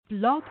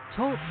Blog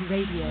Talk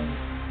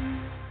Radio.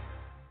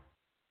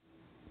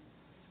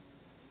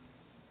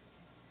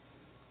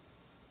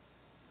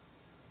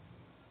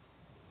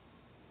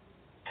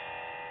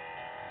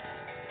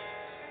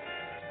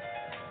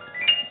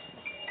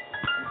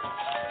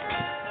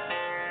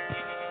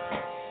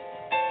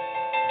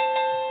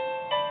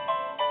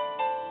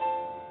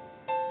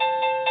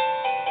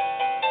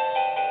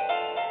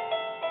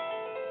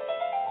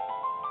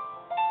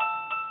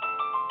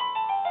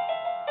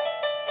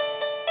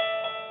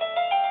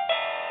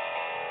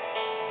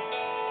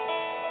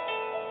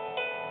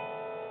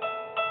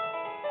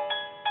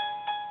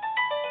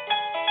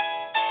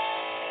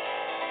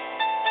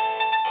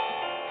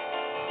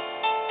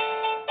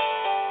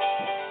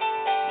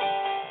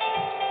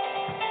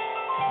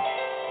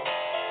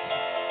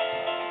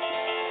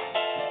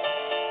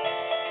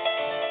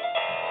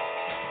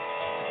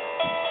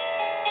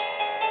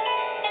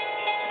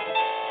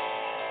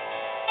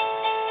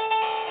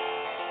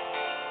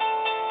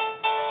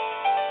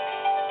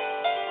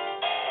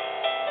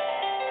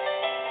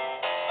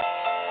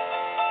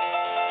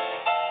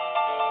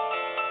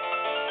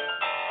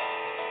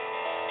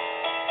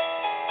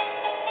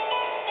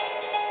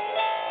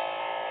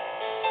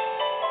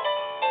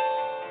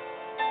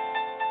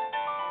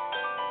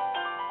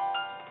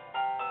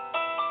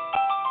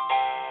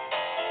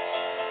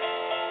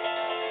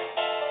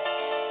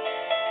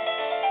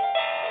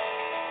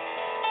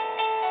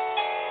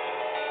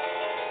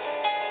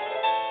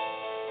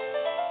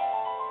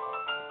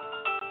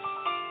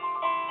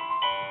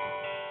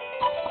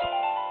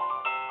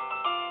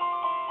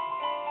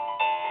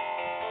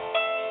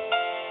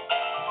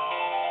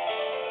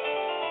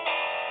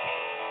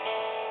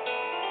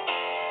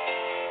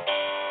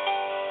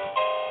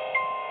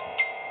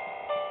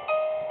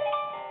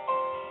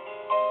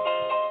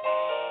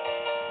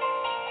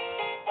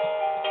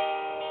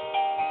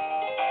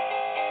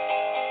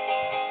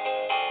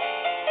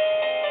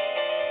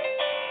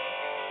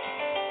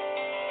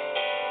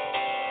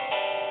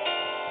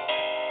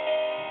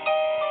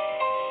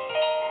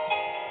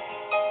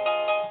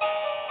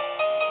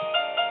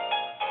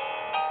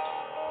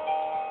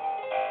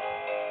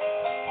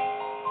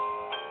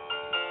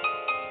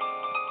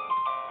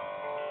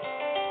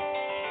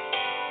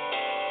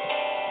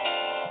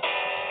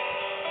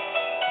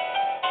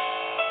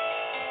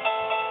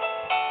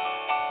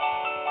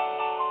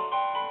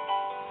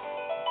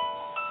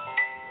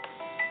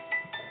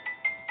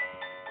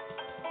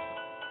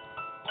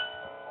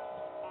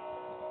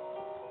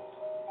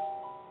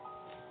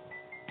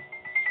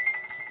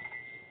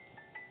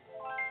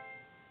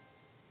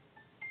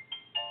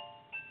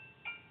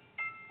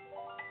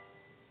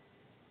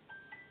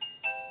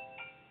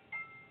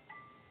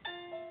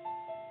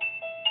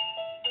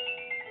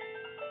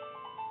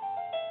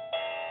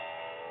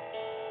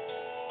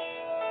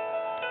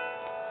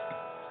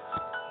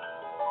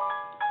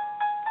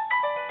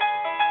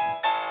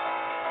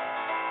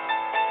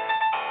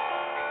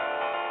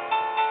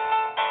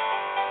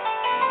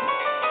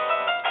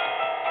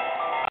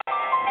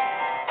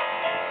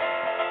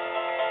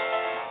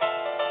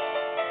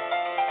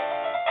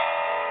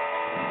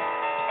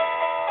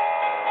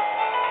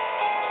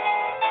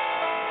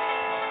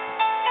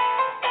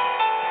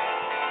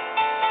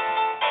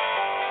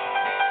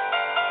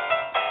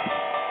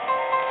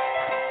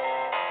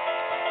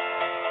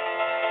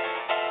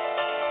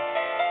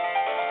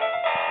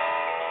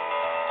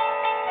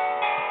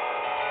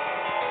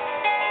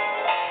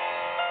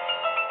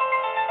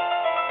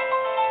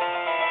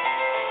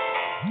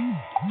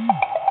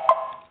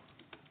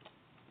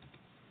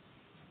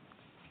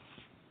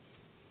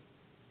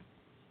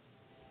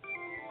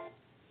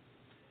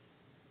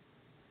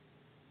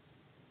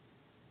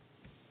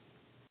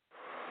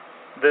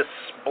 This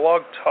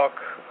Blog Talk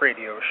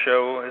Radio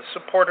show is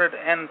supported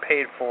and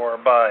paid for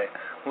by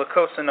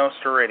Cosa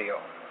Nostra Radio.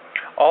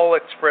 All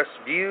expressed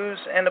views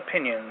and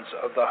opinions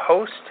of the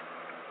host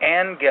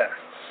and guests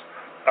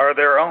are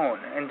their own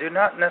and do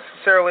not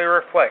necessarily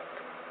reflect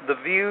the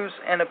views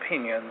and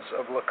opinions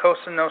of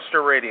Cosa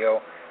Nostra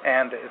Radio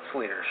and its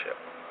leadership.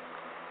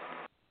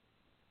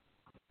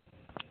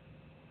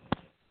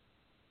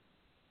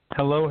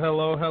 Hello,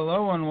 hello,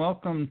 hello, and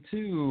welcome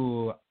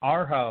to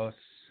our house.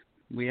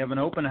 We have an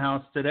open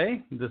house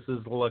today. This is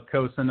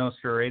Cosa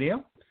Nostra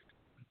Radio,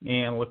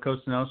 and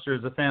Cosa Nostra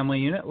is a family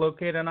unit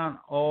located on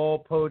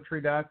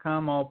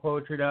allpoetry.com,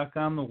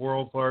 allpoetry.com, the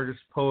world's largest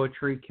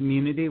poetry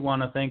community.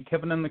 Want to thank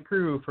Kevin and the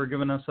crew for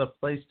giving us a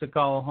place to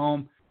call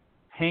home,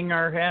 hang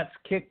our hats,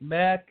 kick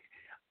back,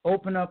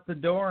 open up the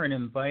door, and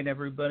invite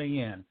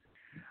everybody in.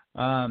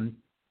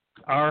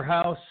 Our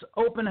house,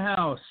 open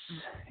house,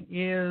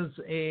 is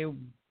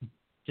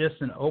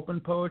just an open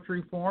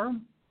poetry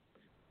forum.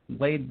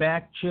 Laid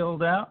back,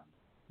 chilled out,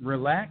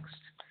 relaxed,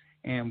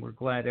 and we're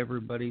glad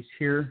everybody's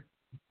here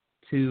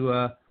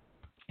to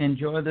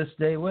enjoy this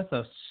day with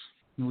us.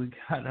 We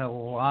got a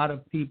lot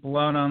of people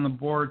out on the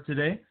board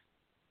today,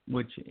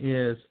 which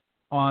is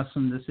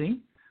awesome to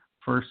see.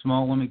 First of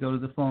all, let me go to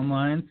the phone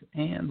lines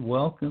and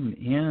welcome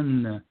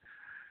in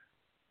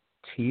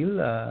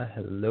Tila.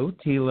 Hello,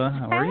 Tila.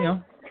 How are you?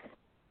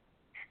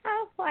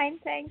 fine,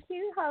 thank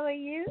you. How are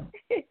you?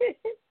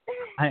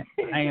 I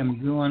am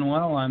doing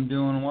well. I'm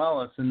doing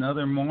well. It's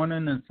another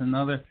morning. It's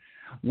another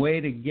way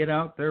to get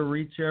out there,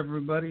 reach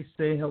everybody,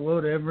 say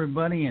hello to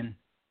everybody,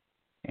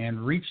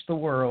 and reach the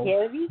world.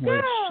 Here we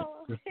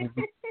go. Which is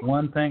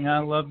one thing I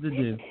love to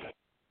do.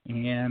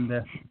 And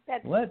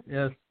that's nice.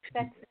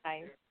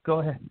 Go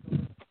ahead.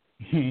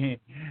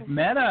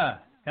 Meta.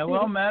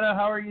 Hello, Meta.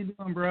 How are you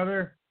doing,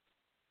 brother?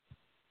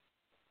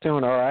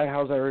 Doing all right.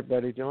 How's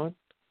everybody doing?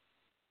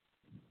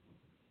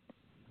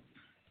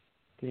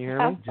 Can you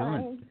hear me?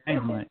 Doing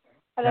dynamite.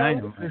 Hello.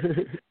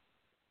 Dynamite.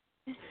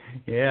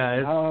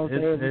 Yeah, How's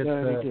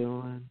everybody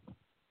doing?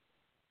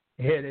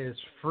 It is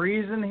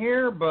freezing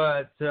here,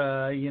 but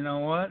you know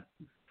what?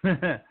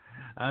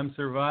 I'm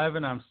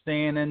surviving. I'm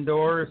staying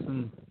indoors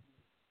and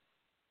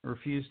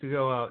refuse to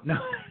go out. No,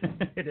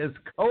 it is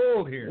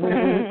cold here.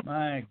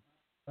 My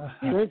God.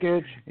 Very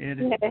good. It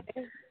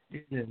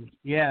is.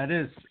 Yeah, it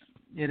is.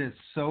 It is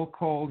so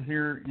cold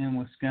here in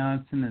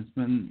Wisconsin. It's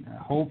been,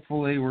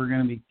 hopefully we're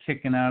going to be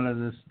kicking out of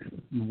this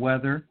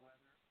weather.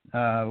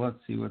 Let's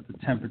see what the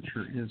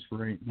temperature is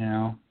right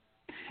now.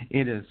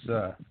 It is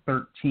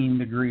 13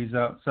 degrees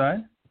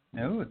outside.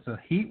 Oh, it's a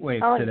heat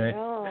wave today.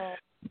 No.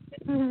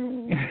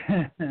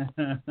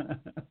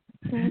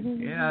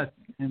 Yeah,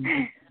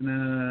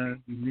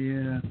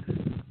 yeah.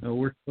 So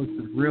we're supposed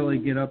to really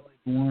get up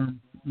to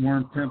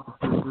warm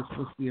temperatures. We're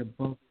supposed to be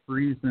above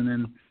freezing,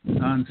 and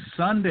on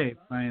Sunday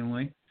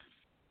finally,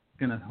 it's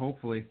gonna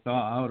hopefully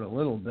thaw out a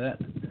little bit,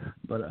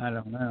 but I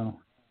don't know.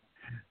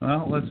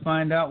 Well, let's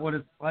find out what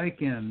it's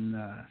like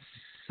in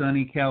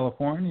sunny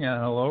California.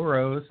 Hello,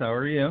 Rose. How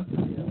are you?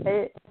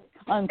 Hey,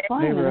 I'm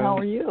fine. Hey, and Rose. how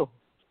are you?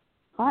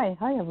 Hi,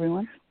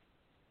 everyone.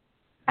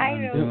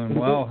 I'm doing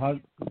well. How's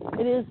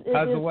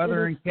the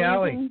weather in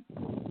Cali? Freezing.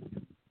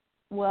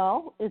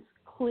 Well, it's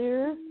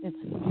clear,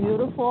 it's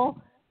beautiful,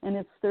 and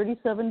it's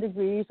 37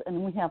 degrees,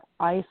 and we have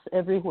ice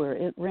everywhere.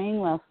 It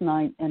rained last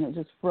night, and it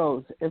just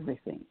froze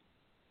everything.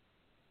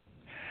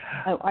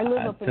 I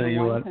live up in the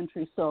wine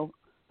country, so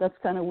that's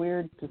kind of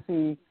weird to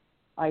see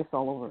ice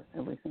all over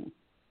everything.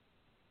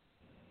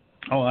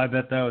 Oh, I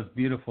bet that was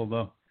beautiful,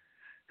 though.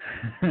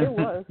 It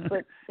was,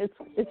 but it's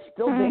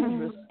still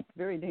dangerous,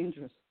 very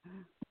dangerous.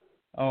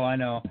 Oh, I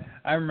know.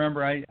 I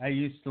remember I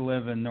used to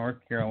live in North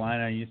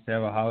Carolina. I used to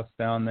have a house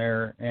down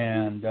there,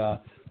 and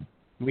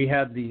we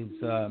had these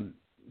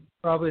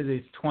probably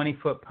these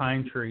 20-foot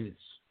pine trees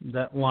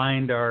that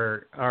lined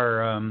our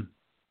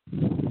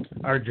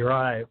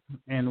drive,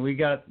 and we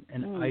got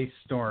an ice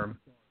storm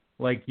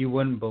like you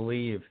wouldn't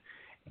believe,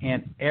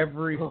 and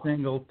every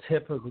single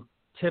tip of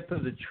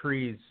the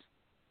trees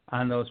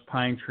on those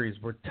pine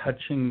trees were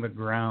touching the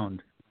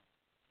ground,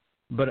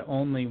 but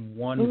only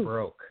one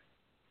broke,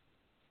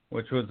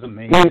 which was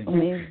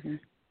amazing.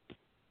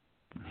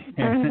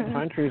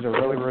 Pine trees are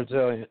really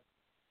resilient.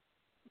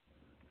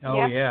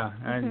 Oh yeah,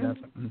 I know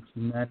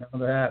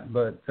that,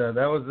 but that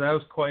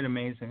was quite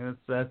amazing.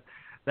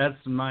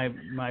 That's my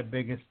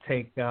biggest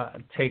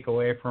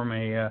takeaway from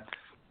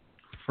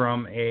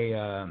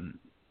a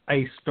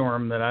ice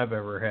storm that I've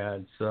ever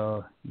had.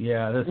 So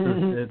yeah,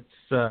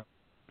 it's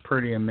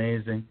pretty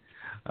amazing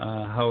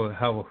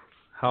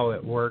how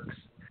it works.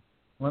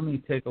 Let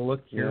me take a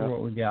look here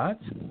what we got.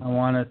 I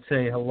want to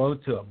say hello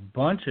to a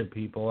bunch of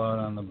people out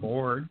on the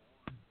board.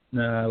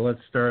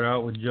 Let's start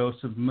out with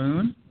Joseph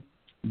Moon,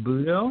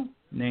 Budo,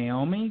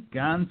 Naomi,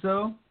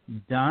 Gonzo,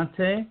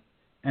 Dante,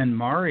 and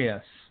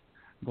Marius.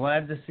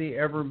 Glad to see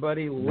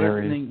everybody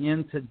listening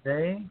in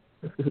today.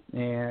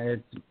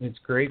 And it's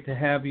great to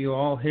have you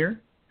all here.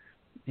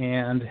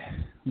 And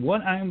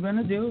what I'm going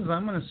to do is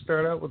I'm going to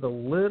start out with a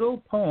little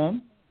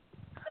poem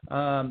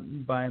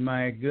by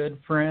my good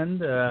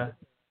friend,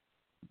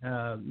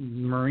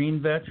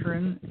 Marine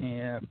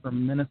veteran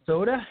from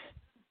Minnesota,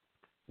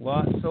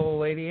 Lost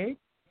Soul 88,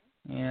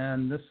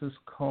 and this is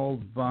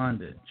called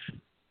Bondage.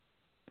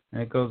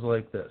 And it goes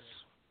like this.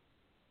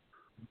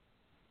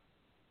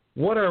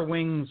 What are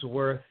wings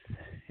worth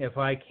if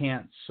I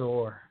can't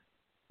soar?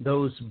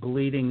 Those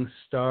bleeding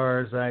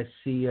stars I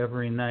see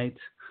every night,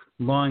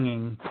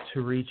 longing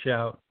to reach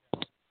out,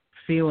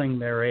 feeling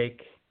their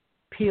ache,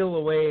 peel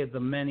away the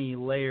many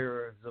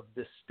layers of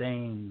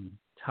disdain,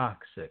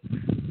 toxic,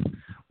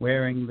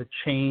 wearing the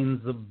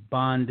chains of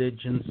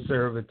bondage and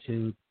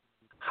servitude.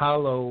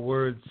 Hollow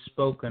words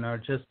spoken are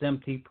just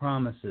empty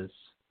promises,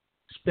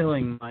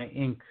 spilling my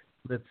ink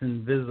that's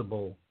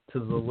invisible to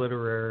the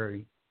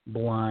literary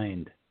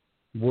blind.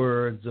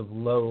 Words of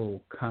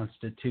low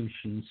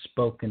constitution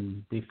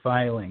spoken,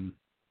 defiling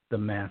the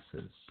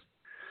masses.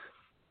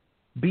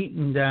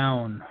 Beaten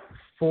down,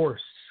 force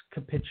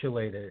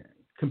capitulation,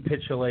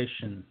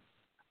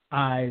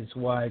 eyes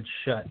wide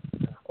shut,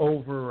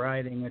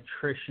 overriding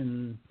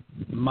attrition,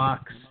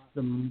 mocks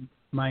the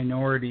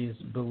minority's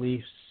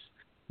beliefs,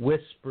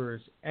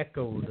 whispers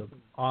echoed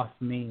off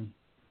me,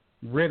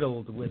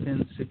 riddled with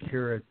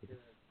insecurity,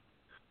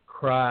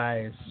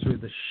 cries through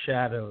the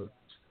shadows,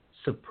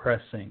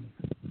 suppressing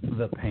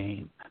the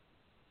pain.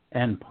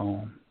 End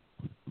poem.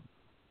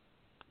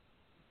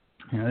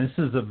 Yeah, this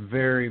is a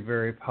very,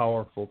 very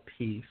powerful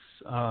piece.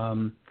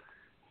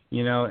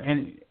 You know,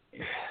 and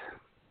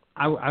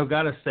I've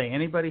got to say,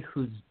 anybody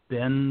who's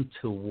been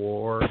to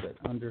war that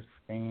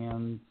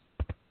understands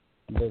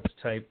this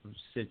type of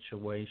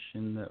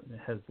situation, that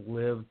has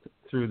lived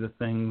through the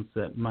things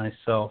that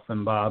myself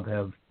and Bob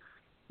have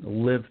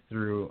lived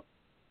through,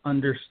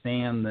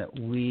 understand that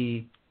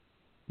we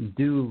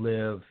do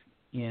live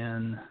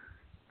in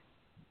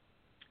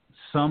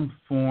some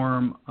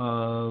form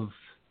of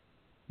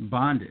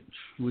bondage.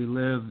 We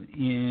live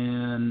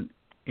in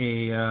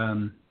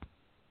a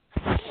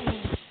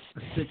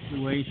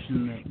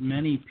situation that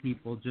many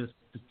people just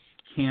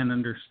can't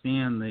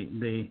understand.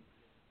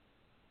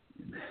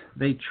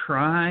 They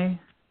try,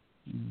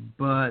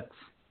 but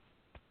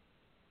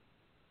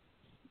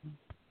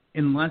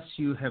unless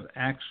you have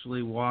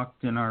actually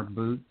walked in our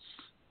boots,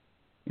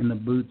 in the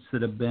boots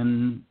that have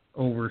been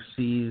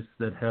overseas,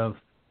 that have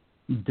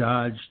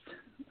dodged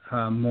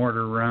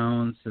mortar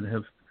rounds, that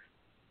have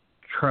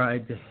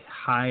tried to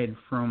hide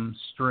from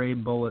stray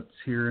bullets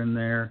here and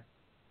there,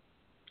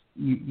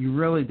 you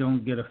really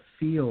don't get a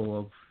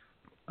feel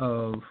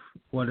of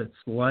what it's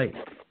like.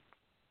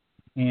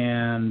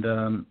 And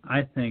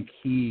I think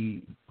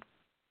he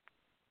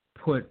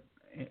put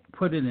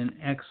it in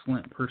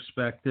excellent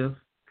perspective,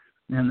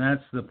 and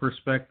that's the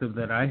perspective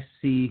that I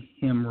see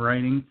him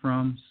writing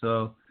from.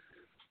 So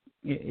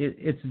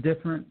it's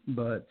different,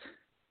 but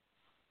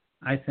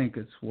I think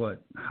it's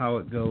how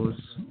it goes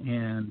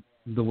and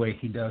the way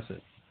he does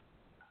it.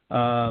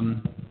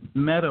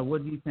 Meta,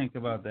 what do you think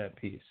about that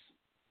piece?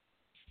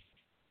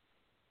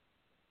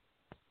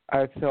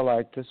 I feel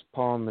like this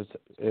poem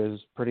is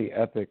pretty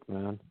epic,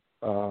 man.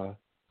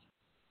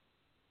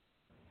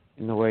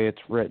 In the way it's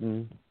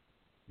written.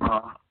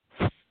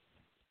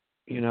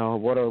 You know,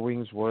 what are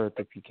wings worth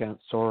if you can't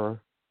soar?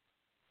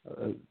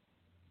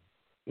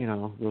 You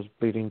know, those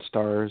bleeding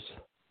stars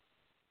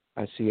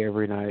I see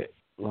every night,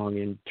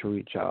 longing to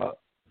reach out,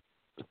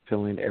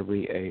 feeling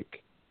every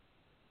ache,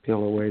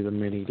 peel away the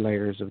many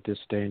layers of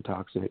disdain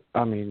toxic.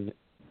 I mean,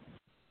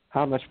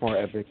 how much more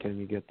epic can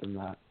you get than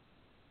that?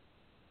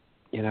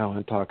 You know,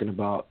 and talking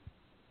about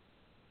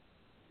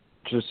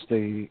just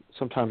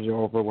sometimes the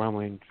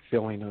overwhelming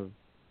feeling of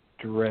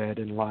dread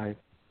in life.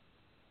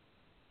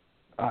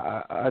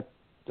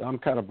 I'm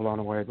kind of blown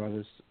away by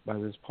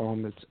this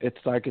poem.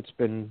 It's like it's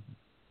been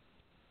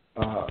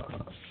what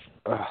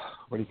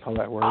do you call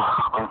that word?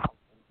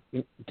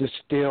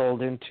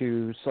 Distilled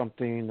into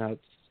something that's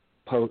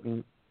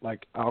potent,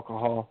 like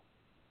alcohol.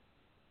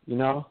 You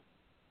know?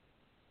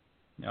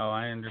 No,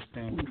 I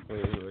understand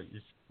completely what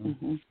you're saying.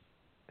 Mm-hmm.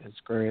 It's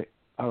great.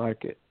 I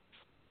like it.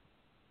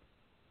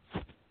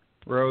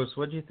 Rose,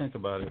 what do you think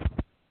about it?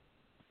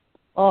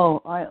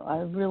 Oh, I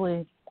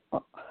really,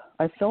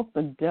 I felt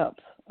the depth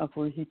of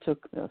where he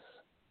took this,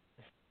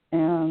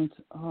 and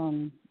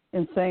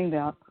in saying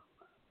that,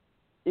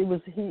 it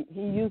was he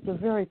used a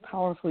very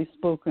powerfully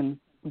spoken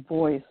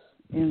voice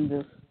in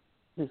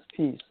this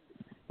piece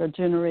that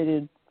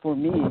generated for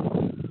me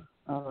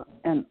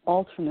an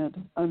alternate,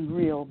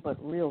 unreal but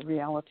real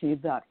reality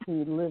that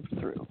he lived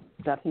through,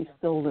 that he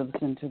still lives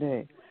in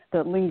today,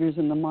 that lingers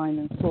in the mind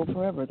and soul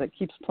forever, that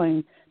keeps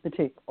playing the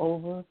tape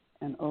over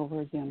and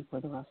over again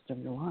for the rest of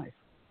your life.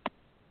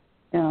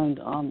 And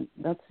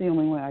that's the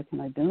only way I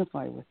can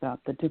identify with that,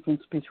 the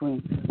difference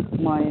between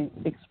my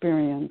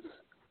experience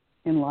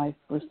in life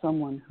for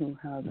someone who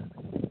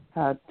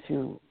had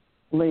to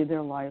lay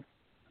their life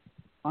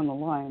on the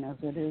line as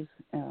it is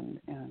and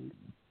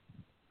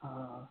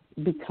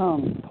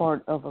become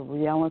part of a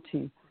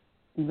reality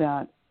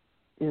that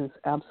is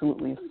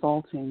absolutely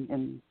assaulting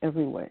in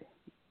every way,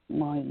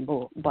 mind,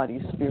 body,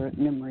 spirit,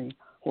 memory,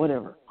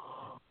 whatever.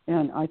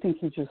 And I think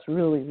he just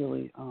really,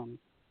 really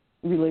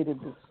related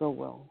this so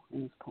well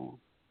in his poem.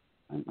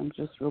 I'm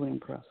just really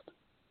impressed.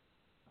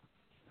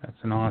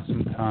 That's an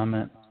awesome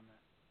comment.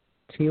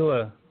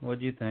 Tila, what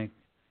do you think?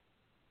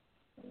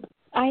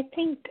 I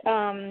think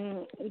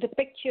the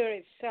picture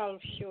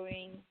itself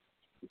showing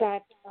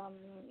that,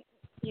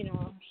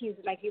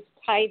 he's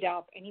tied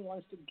up and he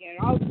wants to get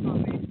out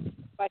from it.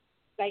 But,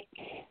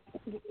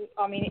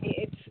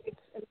 it's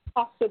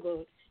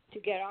impossible to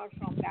get out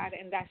from that,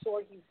 and that's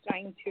what he's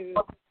trying to,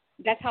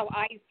 that's how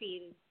I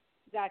feel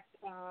that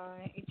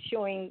it's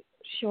showing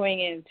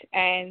it.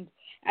 And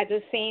at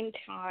the same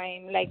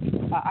time,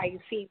 I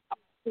see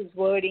his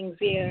wordings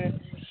here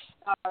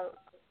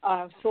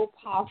are so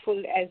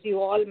powerful, as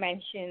you all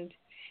mentioned,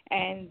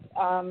 and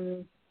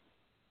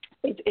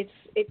it's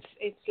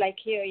like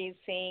here he's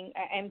saying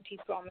empty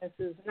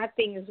promises,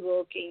 nothing is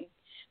working,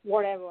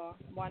 whatever,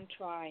 one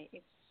try,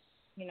 it's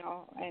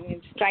and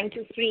it's trying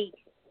to free,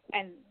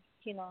 and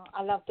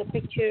I love the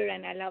picture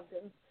and I love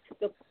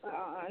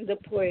the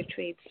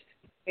poetry. It's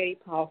very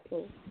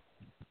powerful.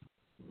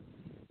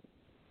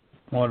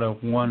 What a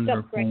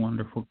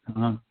wonderful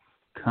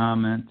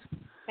comment.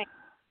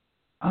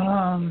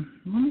 Let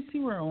me see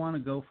where I want to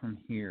go from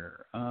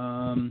here.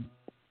 I'm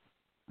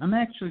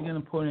actually going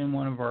to put in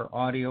one of our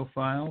audio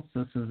files.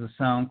 This is a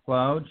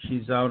SoundCloud.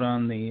 She's out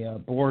on the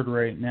board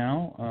right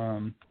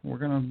now. We're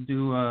going to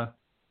do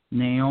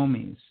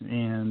Naomi's.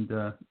 And,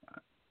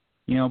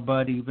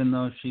 Bud, even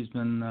though she's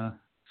been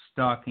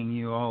stalking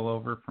you all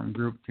over from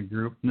group to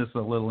group, and this is a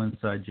little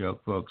inside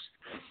joke, folks,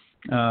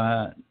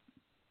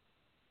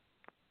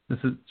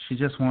 she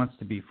just wants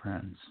to be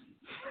friends.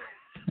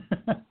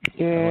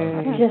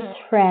 Yeah. Just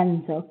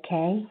friends,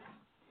 okay?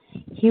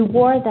 He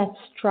wore that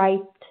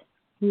striped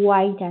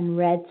white and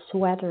red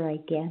sweater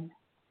again.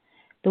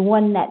 The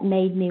one that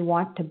made me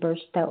want to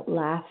burst out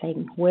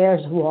laughing.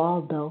 Where's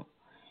Waldo?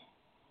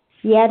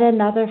 Yet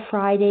another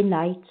Friday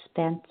night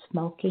spent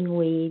smoking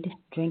weed,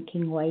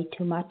 drinking way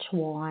too much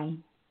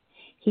wine.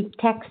 He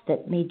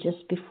texted me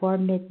just before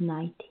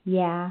midnight.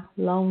 Yeah,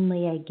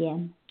 lonely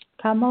again.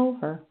 Come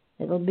over.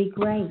 It'll be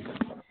great.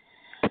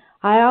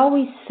 I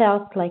always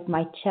felt like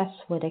my chest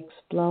would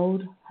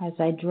explode as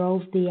I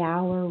drove the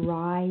hour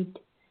ride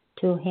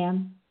to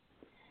him,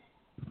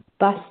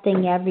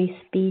 busting every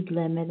speed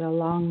limit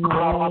along the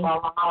way.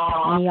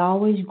 And he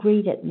always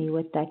greeted me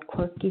with that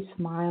quirky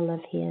smile of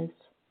his.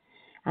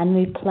 And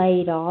we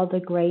played all the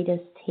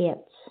greatest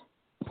hits,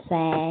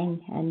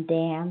 sang and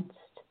danced,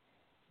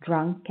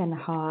 drunk and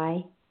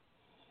high.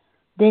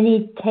 Then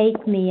he'd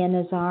take me in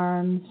his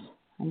arms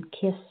and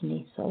kiss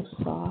me so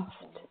soft.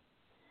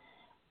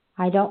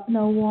 I don't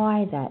know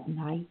why that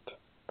night,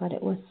 but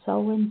it was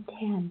so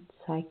intense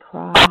I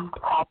cried.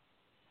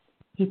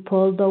 He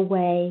pulled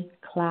away,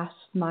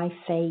 clasped my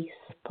face,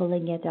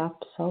 pulling it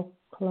up so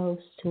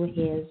close to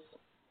his.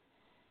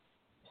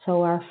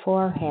 So our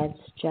foreheads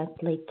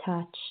gently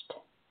touched,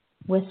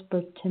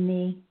 whispered to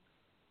me,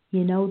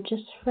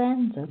 just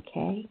friends,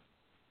 okay?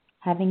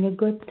 Having a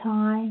good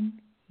time,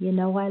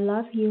 I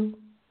love you.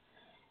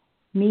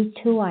 Me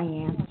too, I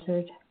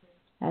answered,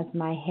 as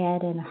my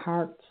head and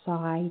heart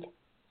sighed.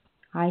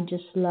 I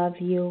just love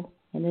you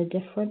in a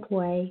different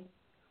way,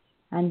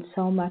 and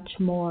so much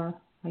more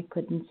I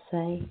couldn't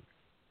say.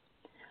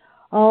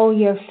 Oh,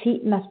 your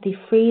feet must be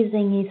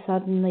freezing, he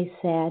suddenly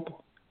said.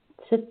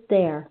 Sit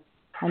there,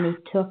 and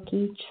he took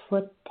each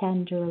foot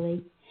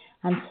tenderly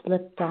and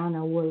slipped on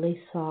a woolly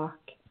sock.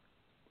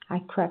 I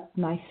crept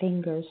my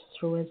fingers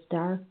through his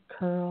dark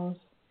curls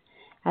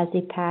as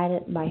he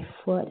patted my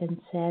foot and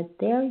said,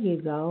 there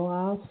you go,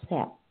 all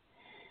set.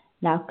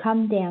 Now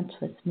come dance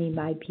with me,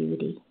 my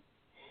beauty.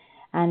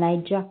 And I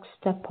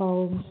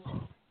juxtaposed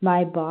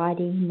my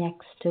body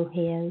next to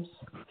his,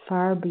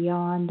 far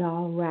beyond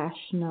all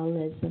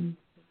rationalism,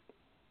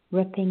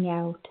 ripping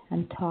out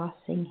and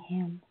tossing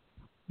him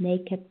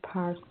naked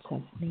parts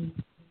of me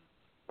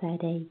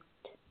that ached.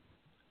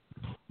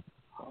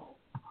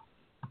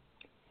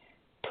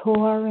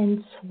 Tore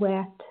in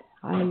sweat,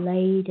 I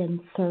laid in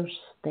thirst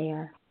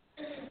there,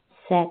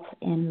 set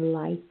in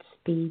light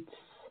speed's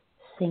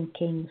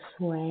sinking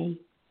sway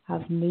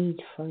of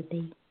need for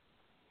thee.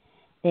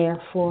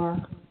 Therefore,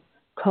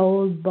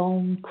 cold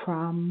bone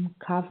crumb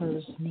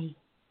covers me.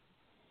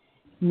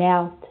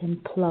 Melt,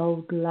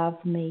 implode, love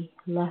me,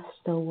 lust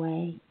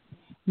away.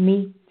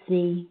 Meet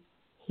thee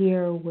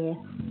herewith,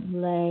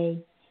 lay,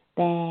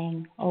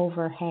 bang,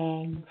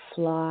 overhang,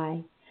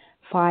 fly.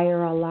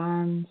 Fire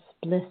alarms,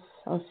 bliss,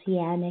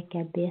 oceanic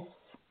abyss.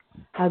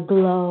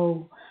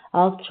 Aglow,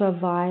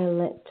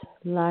 ultraviolet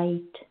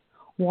light,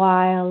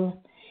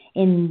 while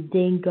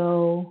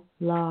indigo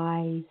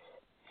lies.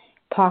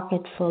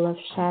 Pocket full of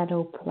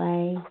shadow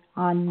play,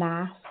 en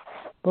masse,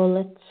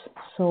 bullets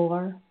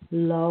soar,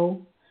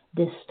 low,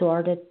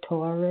 distorted,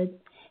 torrid,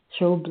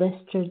 through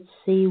blistered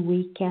sea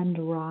weekend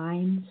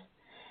rhymes,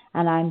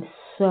 and I'm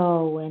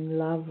so in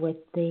love with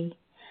thee.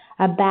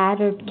 A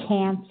battered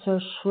cancer,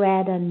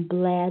 shred and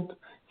bled,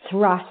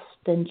 thrust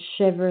in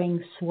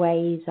shivering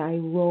sways, I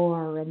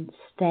roar and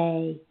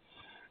stay.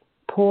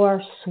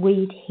 Pour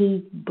sweet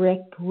heat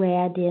brick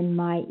red in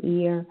my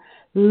ear,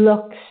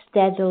 look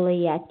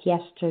steadily at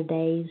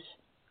yesterday's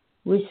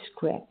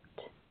rescript.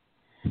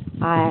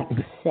 I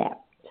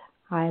accept,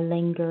 I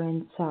linger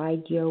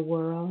inside your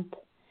world.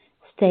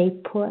 Stay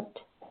put,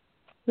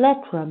 let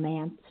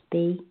romance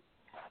be.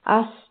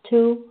 Us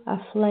two, a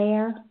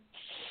flare,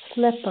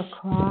 slip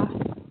across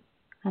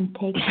and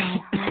take my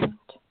heart.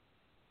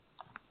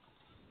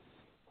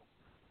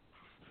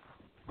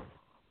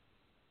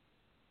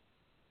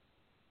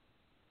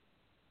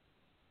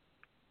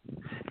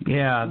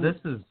 Yeah, this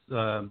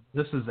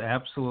is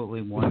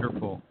absolutely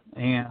wonderful.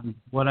 And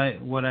what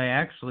I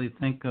actually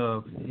think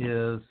of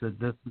is that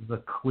this is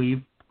a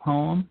Cleve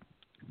poem,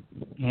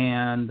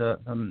 and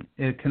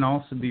it can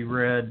also be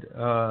read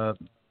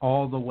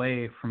all the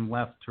way from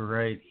left to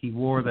right. He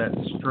wore that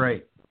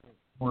stripe.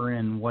 We're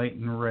in white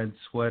and red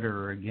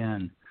sweater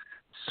again.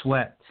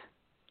 Sweat.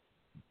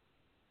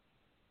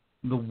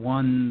 The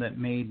one that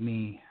made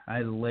me,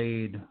 I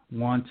laid,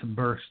 want to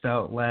burst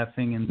out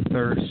laughing in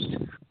thirst.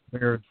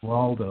 Where's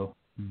Waldo?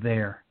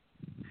 There.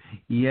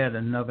 Yet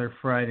another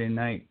Friday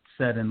night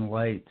set in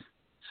light,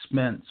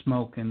 spent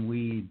smoking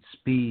weed,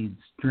 speeds,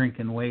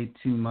 drinking way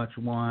too much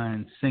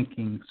wine,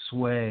 sinking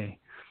sway.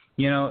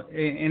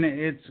 And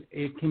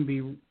it can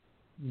be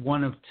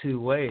one of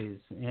two ways,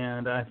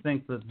 and I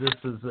think that this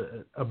is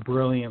a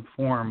brilliant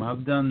form.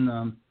 I've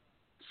done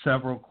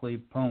several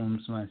Cleve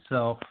poems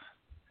myself,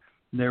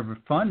 they're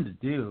fun to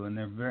do and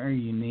they're very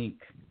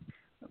unique.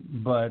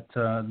 But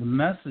the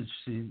message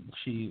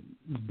she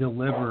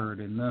delivered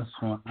in this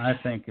one, I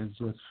think, is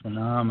just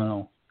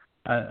phenomenal.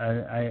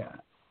 I've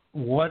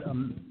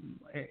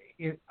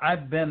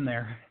been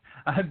there.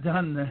 I've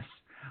done this.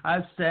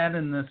 I've sat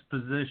in this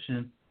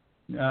position,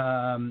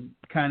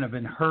 kind of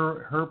in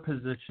her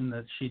position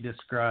that she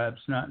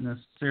describes, not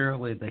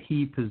necessarily the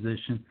he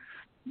position,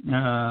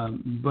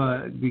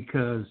 but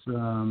because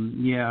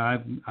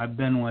I've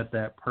been with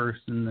that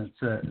person that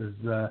says,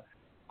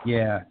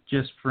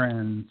 just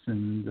friends,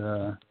 and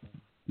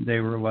they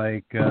were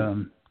like,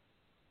 I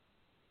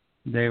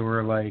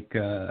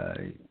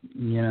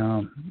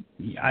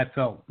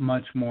felt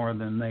much more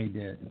than they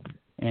did.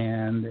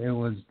 And it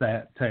was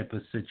that type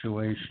of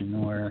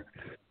situation where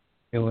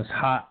it was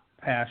hot,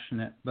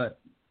 passionate, but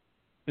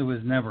it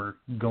was never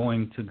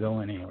going to go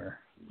anywhere.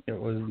 It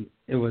was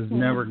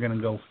never going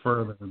to go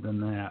further than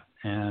that.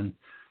 And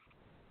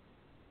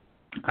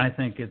I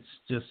think it's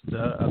just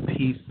a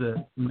piece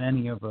that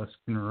many of us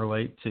can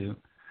relate to.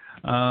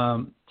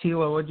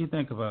 Tila, what do you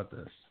think about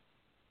this?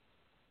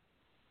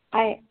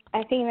 I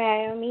think,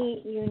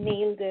 Naomi, you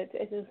nailed it.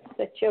 It is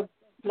such a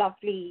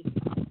lovely piece.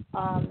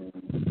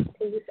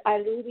 I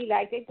really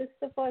liked it. This is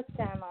the first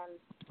time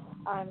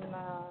I'm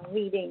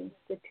reading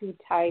the two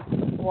types,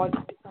 what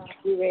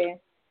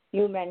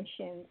you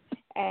mentioned,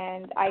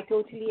 and I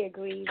totally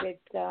agree with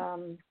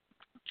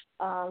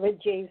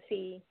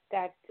JC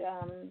that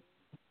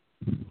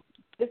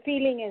the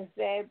feeling is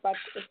there, but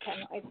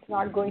it's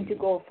not going to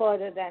go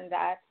further than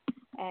that.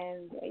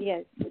 And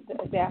yes,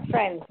 they are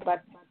friends,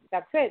 but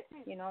that's it.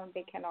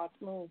 They cannot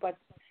move. But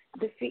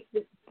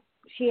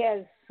she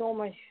has so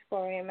much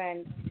for him,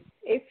 and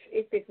if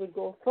it would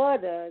go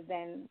further,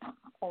 then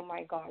oh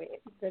my God,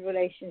 the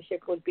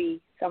relationship would be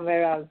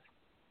somewhere else.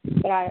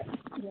 But I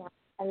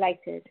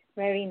liked it.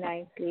 Very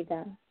nicely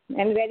done,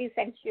 and very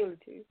sensual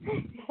too.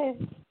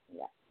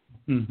 Yeah.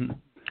 Mm-hmm.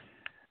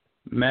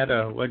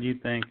 Meta, what do you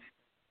think?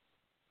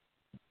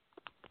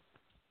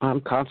 I'm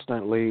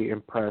constantly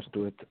impressed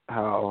with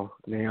how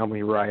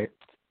Naomi writes.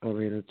 I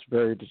mean, it's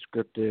very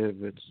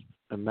descriptive. It's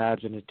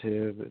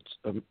imaginative. It's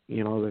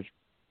there's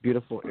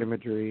beautiful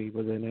imagery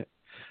within it.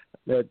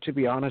 To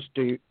be honest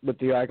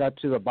with you, I got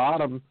to the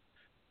bottom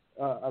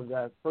of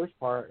that first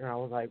part, and I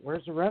was like,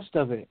 "Where's the rest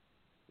of it?"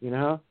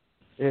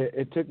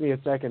 It took me a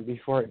second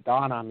before it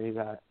dawned on me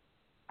that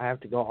I have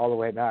to go all the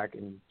way back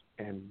and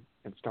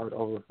start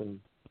over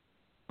from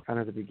kind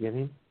of the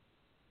beginning.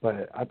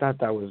 But I thought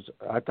that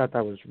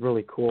was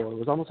really cool. It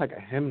was almost like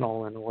a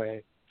hymnal in a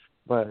way,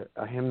 but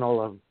a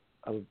hymnal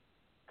of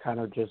kind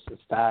of just a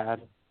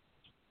sad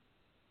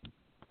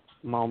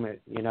moment,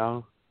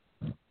 to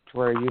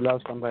where you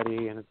love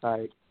somebody and it's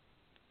like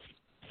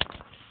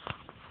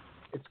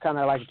it's kind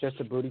of like just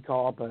a booty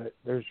call, but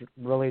there's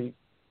really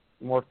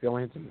more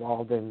feelings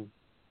involved than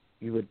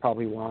you would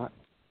probably want.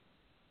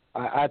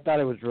 I thought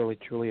it was really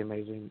truly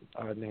amazing,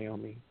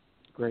 Naomi.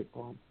 Great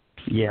poem.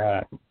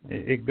 Yeah,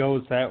 it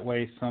goes that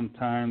way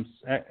sometimes.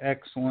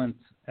 Excellent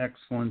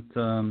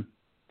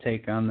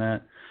take on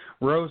that.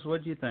 Rose,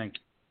 what do you think?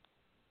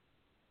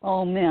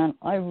 Oh, man,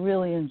 I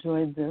really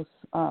enjoyed this.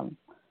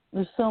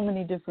 There's so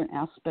many different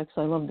aspects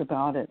I loved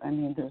about it. I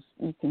mean,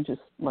 you can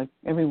just, like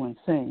everyone's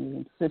saying, you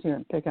can sit here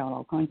and pick out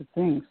all kinds of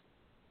things.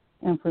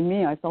 And for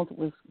me, I felt it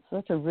was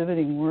such a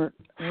riveting work.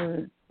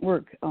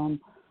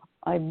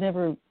 I've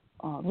never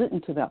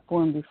written to that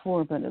form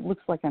before, but it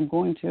looks like I'm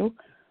going to.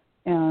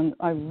 And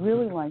I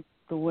really liked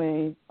the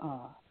way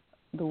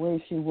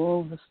she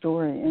wove the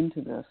story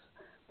into this,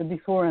 the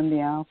before and the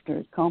after.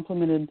 It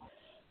complemented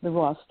the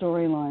raw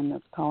storyline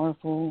that's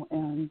powerful,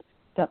 and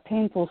that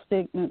painful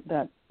statement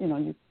that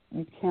you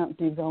can't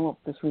develop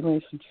this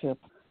relationship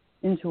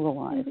into a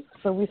life,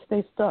 so we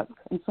stay stuck,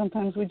 and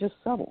sometimes we just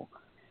settle.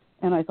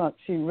 And I thought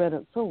she read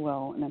it so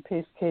well in a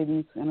paced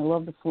cadence, and I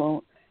love the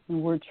flow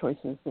and word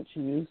choices that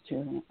she used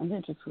here, and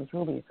it just was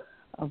really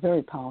a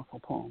very powerful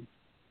poem.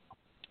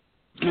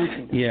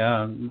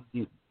 Yeah,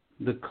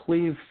 the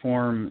cleave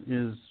form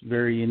is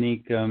very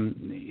unique.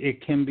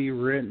 It can be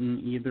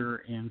written either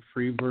in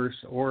free verse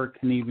or it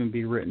can even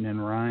be written in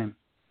rhyme,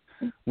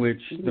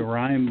 which the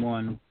rhyme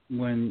one,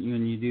 when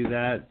you do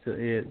that,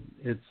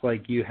 it's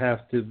like you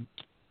have to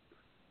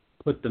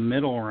put the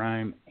middle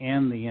rhyme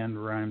and the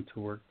end rhyme to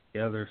work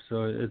together,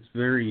 so it's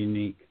very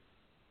unique.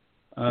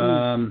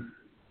 Can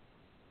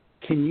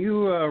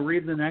you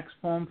read the next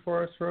poem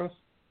for us, Rose?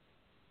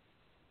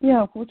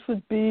 Yeah, which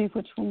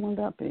one would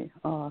that be?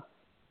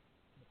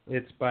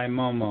 It's by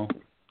Momo.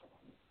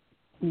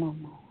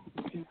 Momo.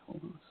 Okay,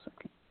 hold on a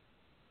second.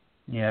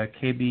 Yeah,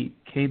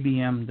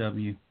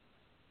 KBMW.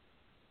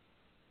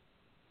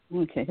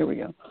 Okay, here we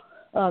go.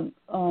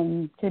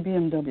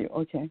 KBMW,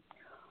 okay.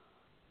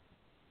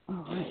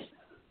 All right,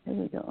 here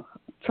we go.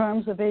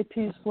 Charms of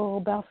AP's Floral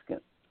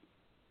Basket.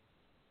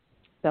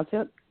 That's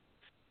it?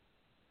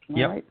 All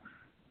yep. Right.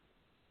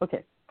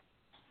 Okay.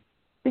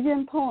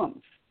 Begin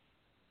poem.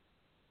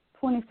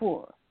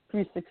 24,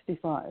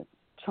 365.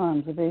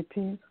 Charms of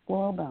AP's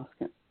Floral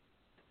Basket.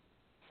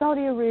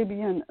 Saudi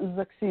Arabian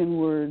Zaxian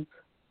words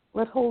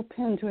Let hold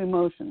pen to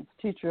emotions,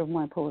 teacher of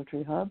my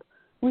poetry hub.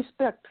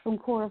 Respect from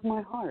core of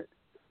my heart.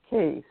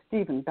 K,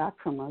 Stephen, back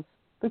from us.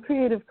 The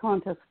creative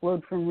contest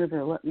flowed from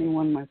river. Let me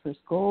won my first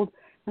gold.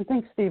 And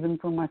thanks, Stephen,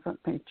 for my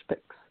front page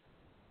picks.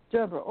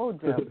 Deborah, oh,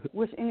 Deb,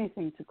 wish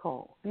anything to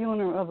call. The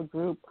owner of a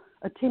group,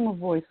 a team of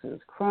voices,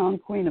 crown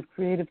queen of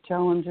creative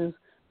challenges,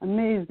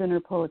 amazed inner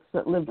poets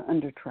that lived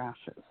under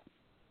trashes.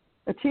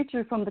 A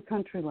teacher from the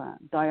country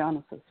land,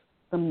 Dionysus,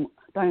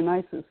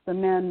 the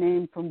man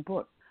named from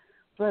book,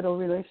 fled a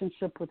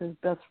relationship with his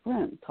best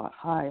friend, taught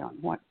high on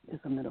what is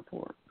a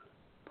metaphor.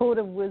 Poet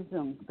of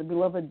wisdom, the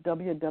beloved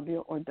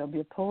WW or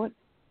W poet,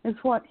 is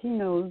what he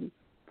knows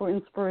for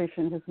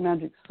inspiration. His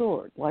magic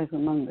sword lies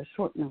among the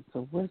short notes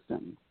of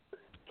wisdom.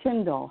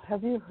 Kindle,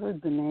 have you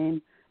heard the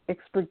name?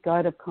 Expert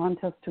guide of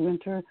contest to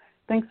enter.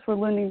 Thanks for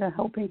lending the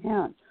helping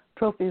hand.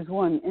 Trophies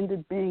won,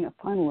 ended being a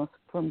finalist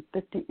from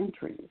 50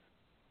 entries.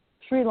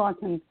 Sri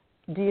Lankan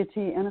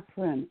deity and a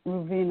friend,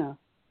 Ruvina,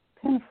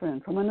 pen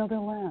friend from another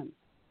land.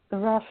 The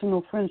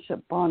rational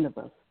friendship bond of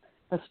us,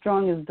 as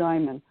strong as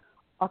diamond,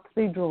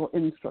 octahedral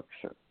in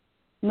structure.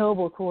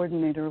 Noble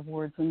coordinator of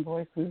words and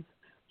voices.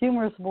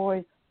 Humorous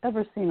boy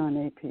ever seen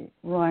on AP.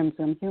 Rhymes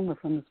and humor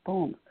from his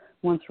poems.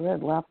 Once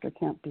read, laughter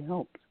can't be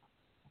helped.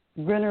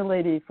 Grinner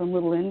lady from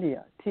Little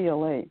India,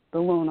 TLA, the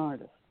lone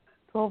artist.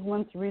 12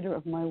 months reader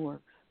of my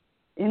works.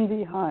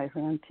 Envy high, her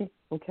antique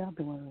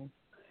vocabulary.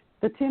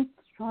 The 10th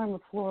charm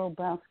of floral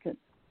basket,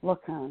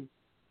 Lacan.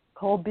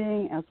 Call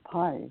being as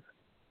pies.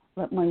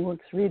 Let my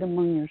works read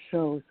among your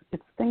shows.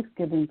 It's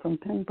Thanksgiving from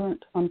pen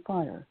burnt on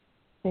fire.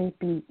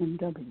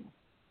 ABMW.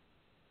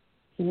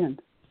 The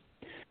end.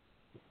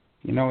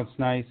 You know what's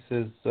nice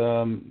is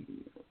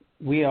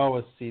we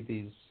always see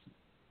these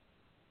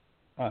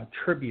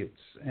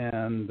tributes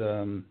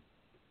and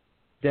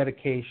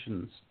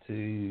dedications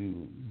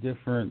to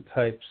different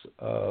types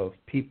of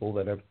people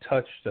that have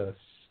touched us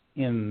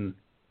in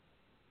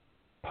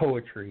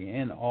poetry,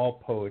 in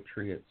all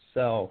poetry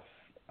itself.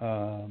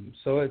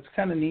 So it's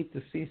kind of neat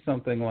to see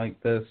something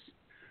like this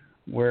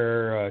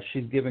where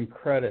she's giving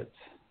credit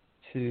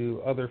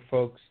to other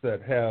folks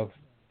that have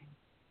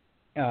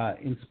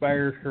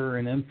inspired her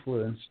and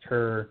influenced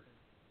her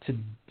to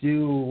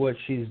do what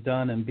she's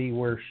done and be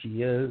where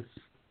she is.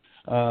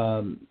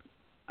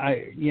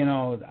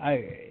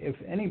 If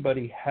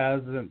anybody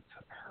hasn't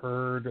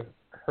heard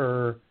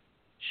her,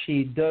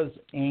 she does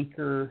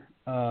anchor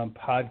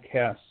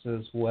podcasts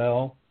as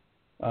well.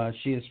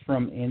 She is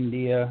from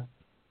India,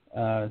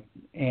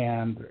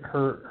 and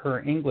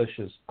her English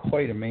is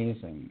quite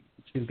amazing.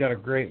 She's got a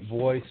great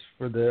voice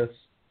for this,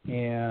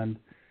 and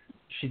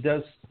she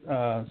does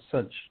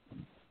such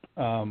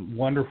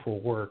wonderful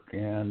work.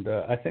 And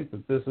I think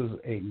that this is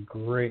a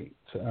great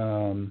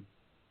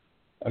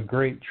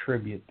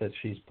tribute that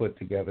she's put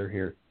together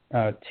here.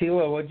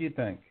 Tila, what do you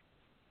think?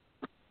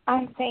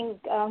 I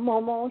think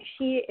Momo,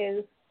 she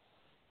is,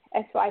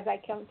 as far as I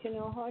come to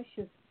know her,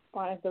 she's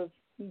one of those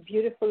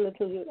beautiful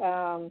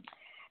little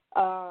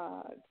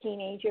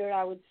teenager,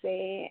 I would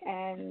say,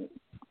 and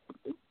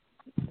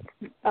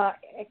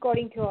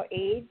according to her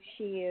age,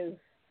 she is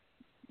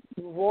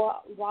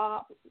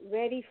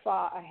very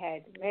far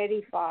ahead,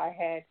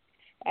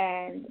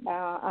 and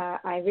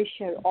I wish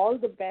her all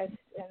the best,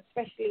 and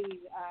especially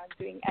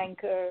doing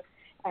anchor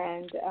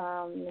and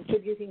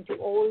contributing to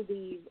all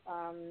the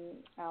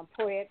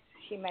poets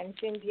she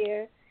mentioned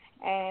here.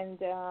 And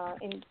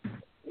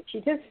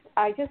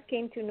I just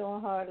came to know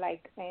her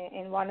like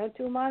in 1 or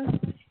 2 months,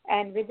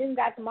 and within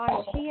that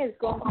month she has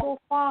gone so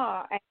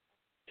far and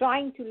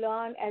trying to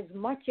learn as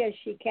much as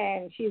she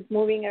can. She's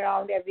moving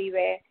around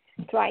everywhere,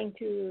 trying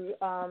to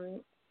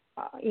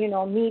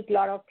meet a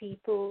lot of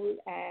people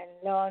and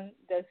learn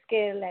the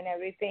skill and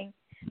everything.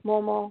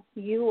 Momo,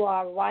 you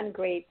are one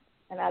great,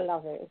 and I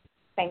love it.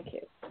 Thank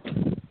you.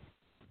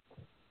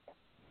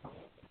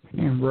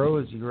 And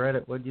Rose, you read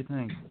it. What do you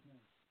think?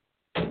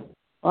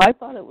 I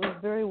thought it was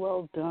very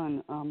well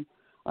done.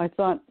 I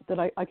thought that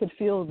I could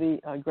feel the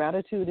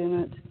gratitude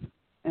in it,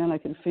 and I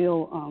could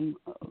feel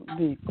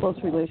the close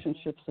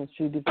relationships that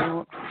she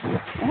developed.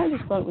 And I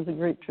just thought it was a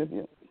great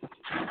tribute.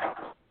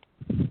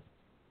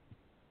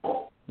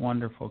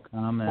 Wonderful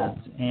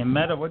comments. And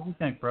Meta, what do you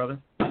think, brother?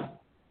 I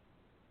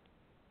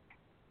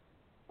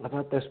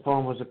thought this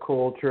poem was a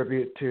cool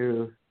tribute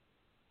to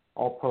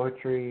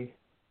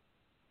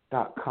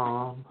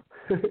allpoetry.com.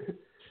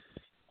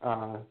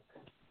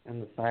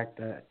 And the fact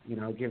that,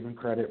 giving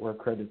credit where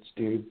credit's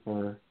due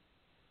for,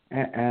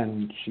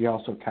 and she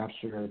also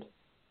captured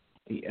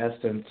the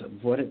essence of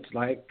what it's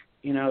like,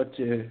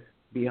 to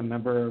be a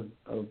member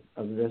of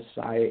this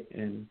site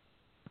and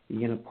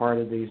being a part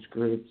of these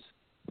groups.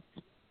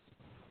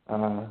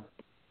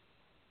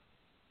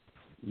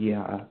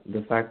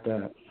 The fact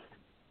that,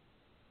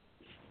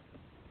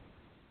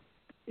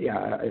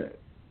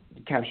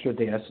 captured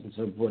the essence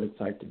of what it's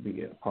like to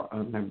be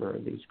a member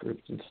of these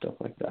groups and stuff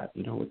like that,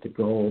 with the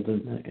gold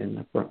and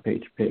the front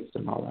page pics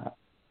and all that.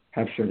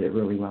 Captured it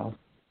really well.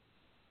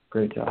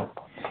 Great job.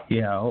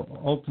 Yeah,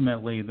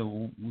 ultimately,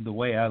 the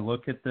way I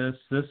look at this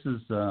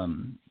is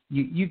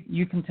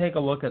you can take a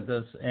look at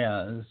this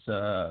as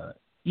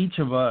each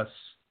of us,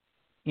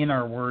 in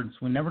our words,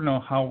 we never know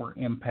how we're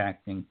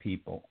impacting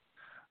people.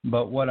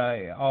 But what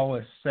I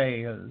always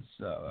say is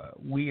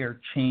we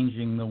are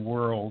changing the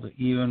world,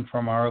 even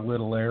from our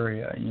little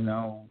area. You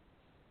know,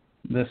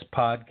 this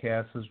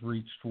podcast has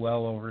reached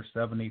well over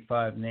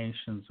 75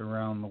 nations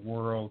around the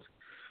world,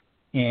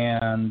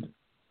 and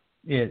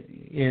it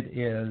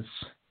is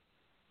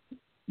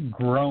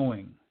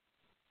growing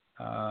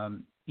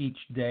each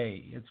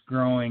day. It's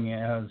growing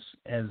as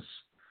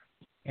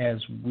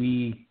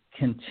we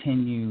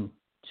continue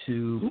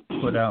to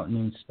put out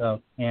new stuff,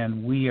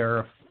 and we are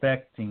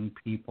affecting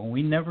people.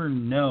 We never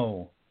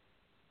know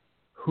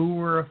who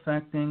we're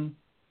affecting,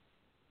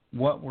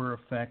 what we're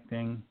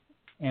affecting,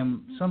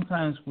 and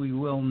sometimes we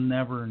will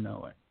never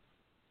know it.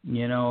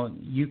 You know,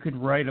 you could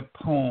write a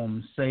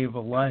poem, save a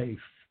life,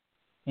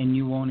 and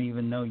you won't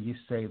even know you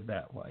saved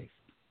that life.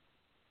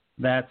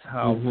 That's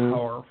how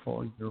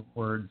powerful your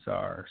words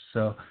are.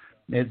 So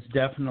it's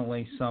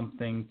definitely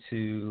something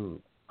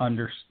to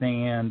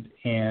understand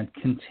and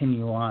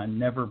continue on,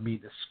 never be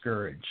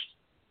discouraged.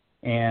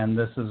 And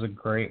this is a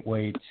great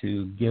way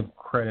to give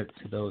credit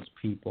to those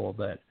people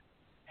that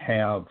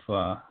have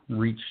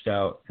reached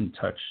out and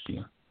touched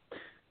you.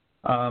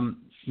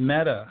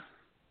 Meta,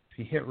 if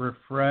you hit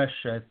refresh,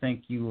 I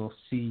think you will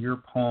see your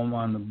poem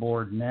on the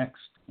board next,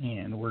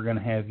 and we're going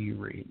to have you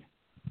read.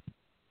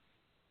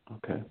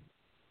 Okay.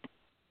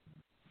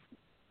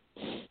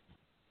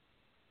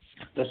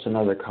 Just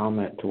another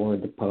comment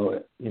toward the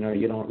poet. You know,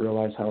 you don't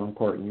realize how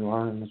important you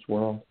are in this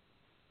world.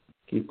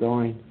 Keep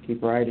going.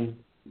 Keep writing.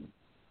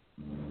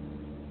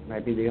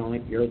 Might be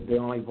you're the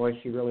only voice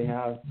you really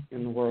have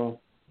in the world.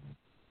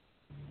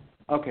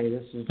 Okay,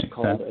 this is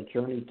called A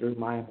Journey Through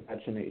My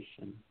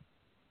Imagination.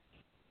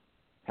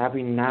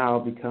 Having now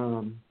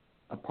become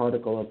a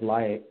particle of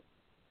light,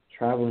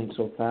 traveling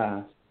so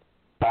fast,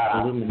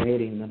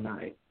 illuminating the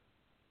night.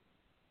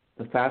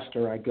 The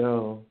faster I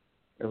go,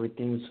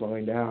 everything's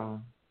slowing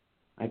down.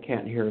 I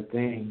can't hear a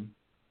thing,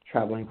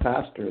 traveling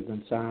faster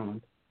than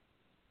sound.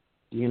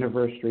 The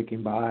universe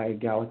streaking by,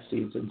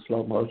 galaxies in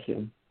slow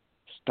motion,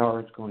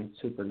 stars going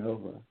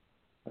supernova,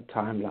 a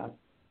time lapse.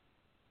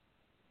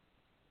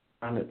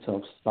 Time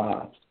itself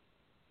stops,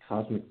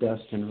 cosmic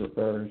dust in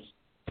reverse,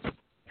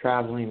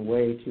 traveling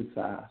way too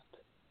fast,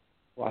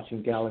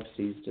 watching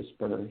galaxies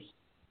disperse,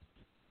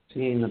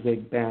 seeing the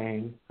Big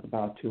Bang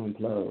about to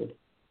implode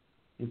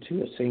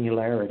into a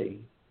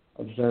singularity,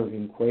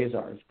 observing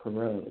quasars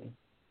corrode.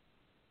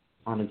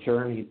 On a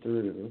journey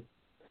through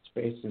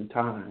space and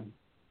time,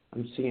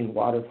 I'm seeing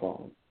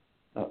waterfalls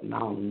up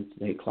mountains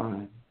they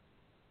climb.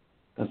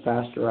 The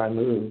faster I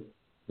move,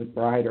 the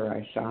brighter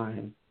I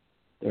shine.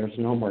 There's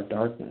no more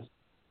darkness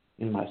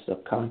in my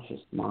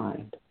subconscious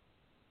mind.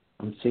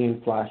 I'm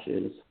seeing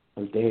flashes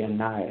of day and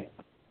night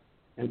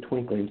and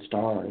twinkling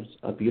stars,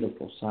 a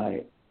beautiful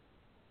sight.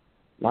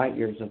 Light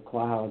years of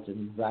clouds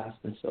and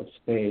vastness of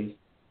space,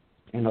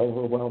 an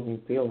overwhelming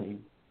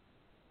feeling,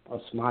 a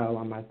smile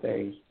on my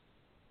face.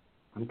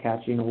 I'm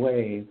catching a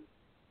wave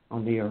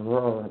on the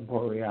aurora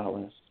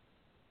borealis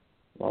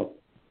while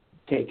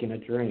taking a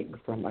drink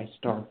from my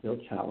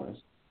star-filled chalice.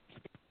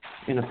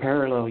 In a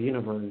parallel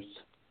universe,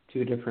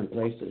 two different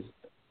places,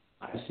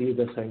 I see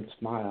the same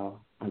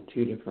smile on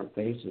two different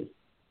faces.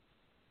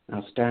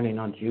 Now standing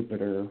on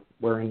Jupiter,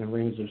 wearing the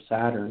rings of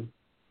Saturn,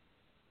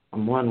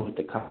 I'm one with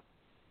the cosmos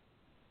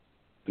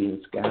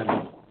being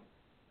scattered.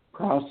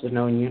 Across the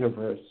known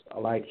universe, a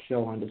light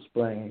show on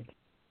display,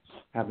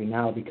 having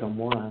now become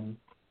one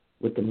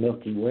with the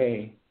Milky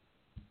Way,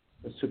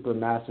 the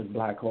supermassive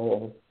black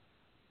hole,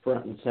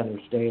 front and center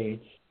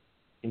stage,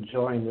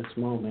 enjoying this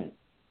moment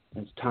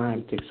as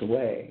time ticks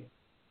away.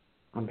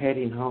 I'm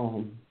heading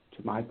home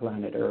to my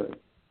planet Earth,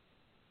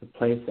 the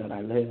place that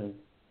I live,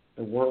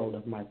 the world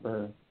of my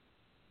birth.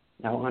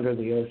 Now under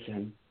the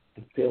ocean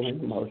and feeling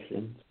the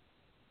motions,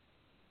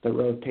 the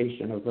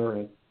rotation of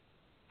Earth,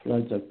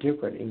 floods of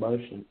different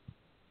emotions,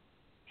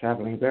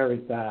 traveling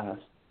very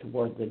fast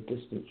toward the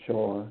distant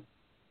shore,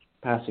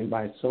 passing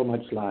by so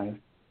much life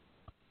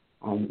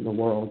on the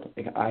world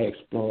I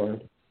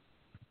explored.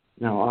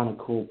 Now on a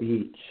cool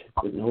beach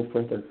with no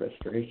further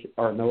frustration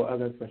or no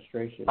other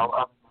frustration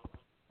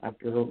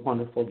after a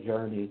wonderful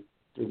journey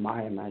through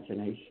my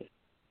imagination.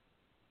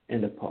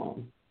 End of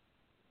poem.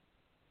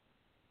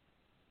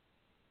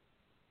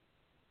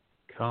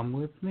 Come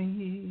with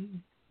me,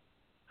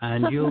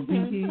 and you'll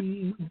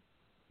be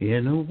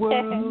in a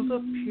world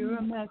of pure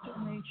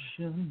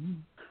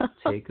imagination.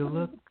 Take a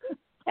look,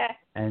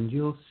 and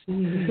you'll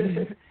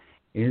see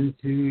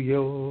into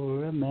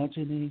your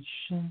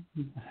imagination.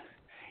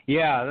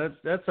 Yeah,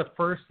 that's the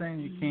first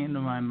thing that came to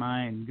my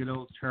mind. Good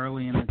old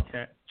Charlie and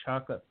the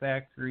Chocolate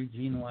Factory,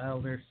 Gene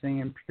Wilder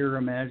singing Pure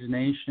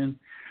Imagination,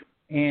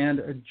 and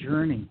a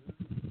journey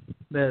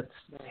that's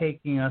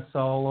taking us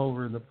all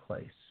over the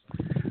place.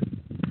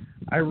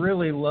 I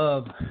really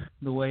love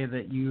the way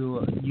that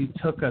you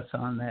took us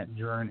on that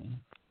journey,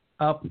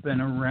 up and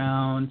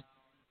around.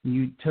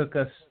 You took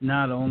us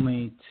not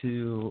only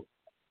to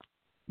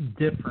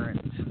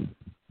different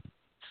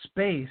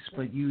space,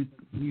 but you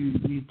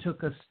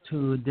took us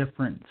to a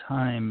different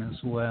time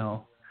as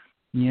well.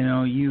 You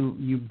know,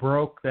 you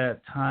broke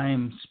that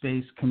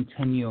time-space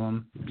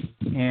continuum,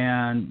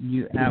 and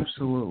you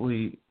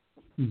absolutely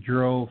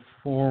drove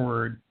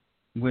forward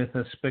with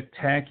a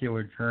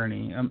spectacular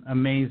journey.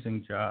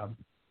 Amazing job.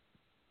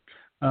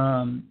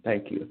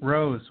 Thank you.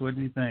 Rose, what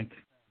do you think?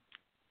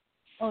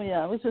 Oh,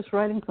 yeah, I was just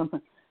writing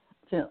something.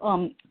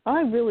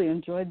 I really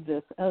enjoyed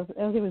this. As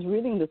I was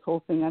reading this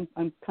whole thing,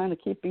 I'm kind of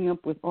keeping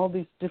up with all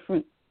these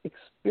different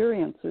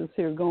experiences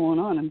here going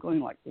on. I'm going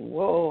like,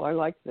 whoa, I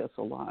like this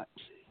a lot.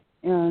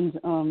 And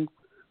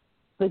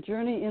the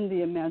journey in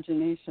the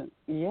imagination,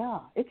 yeah,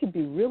 it could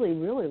be really,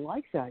 really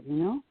like that, you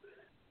know?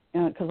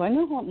 Because I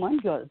know what mine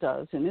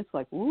does, and it's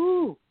like,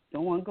 woo,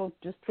 don't want to go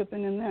just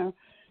tripping in there.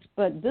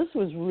 But this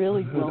was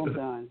really well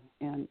done,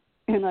 and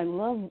I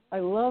love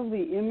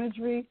the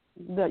imagery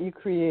that you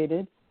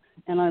created,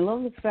 and I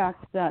love the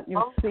fact that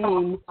you're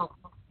seeing.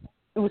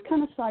 It was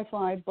kind of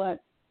sci-fi,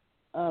 but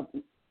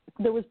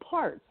there was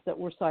parts that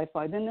were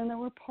sci-fi. Then there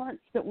were parts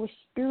that were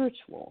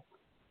spiritual,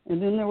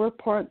 and then there were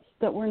parts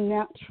that were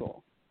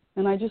natural.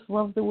 And I just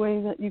love the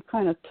way that you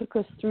kind of took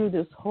us through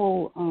this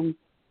whole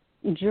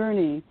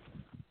journey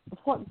of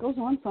what goes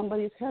on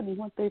somebody's head and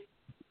what they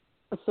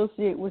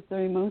associate with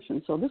their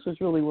emotions. So this was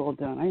really well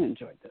done. I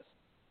enjoyed this.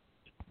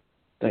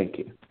 Thank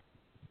you.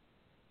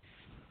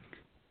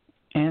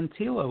 And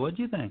Tila, what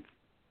do you think?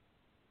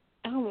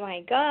 Oh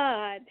my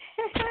God!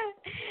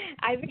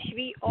 I wish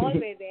we all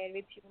were there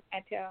with you,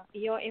 Metta.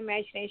 Your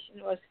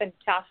imagination was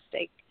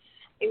fantastic.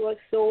 It was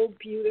so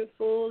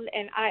beautiful,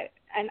 and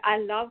I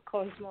love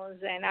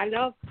Cosmos, and I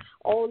love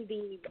all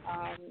the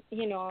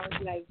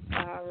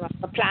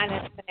the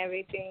planets and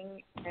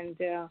everything. And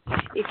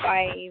if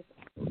I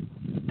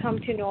come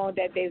to know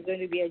that there's going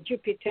to be a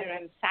Jupiter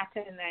and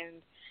Saturn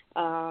and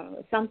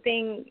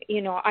something,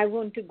 I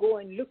want to go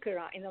and look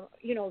around,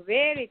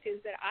 where it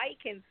is that I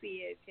can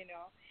see it,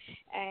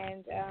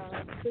 And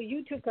so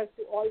you took us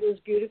to all those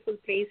beautiful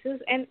places.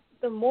 And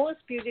the most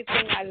beautiful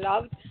thing I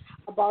loved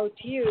about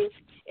you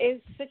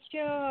is such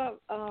a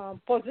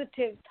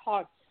positive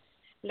thoughts,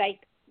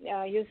 like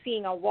you're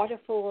seeing a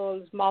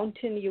waterfalls,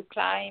 mountain you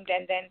climbed,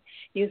 and then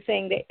you're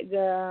saying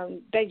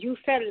that you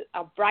felt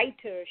a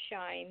brighter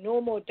shine, no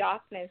more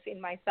darkness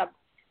in my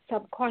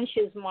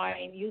subconscious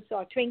mind. You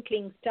saw a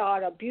twinkling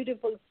star, a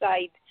beautiful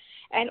sight,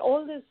 and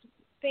all this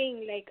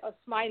thing like a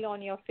smile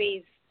on your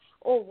face.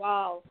 Oh,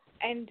 wow.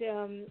 And,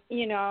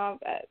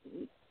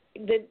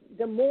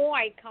 the more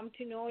I come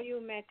to know you,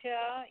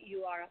 Metta,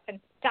 you are a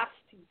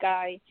fantastic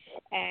guy,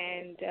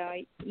 and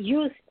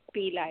you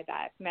be like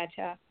that,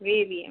 Metta.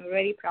 Really, I'm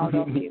very proud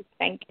of you.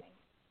 Thank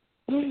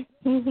you.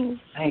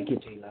 Thank you,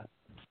 Tila.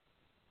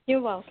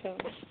 You're welcome.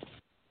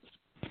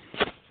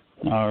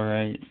 All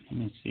right. Let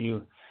me see.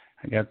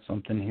 I got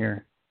something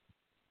here.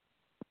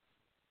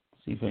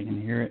 See if I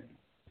can hear it.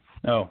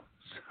 Oh,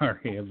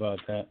 sorry about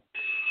that.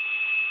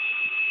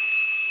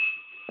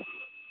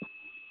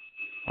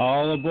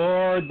 All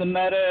aboard the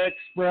Meta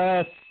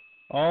Express.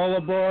 All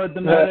aboard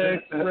the Meta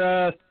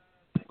Express.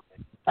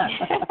 I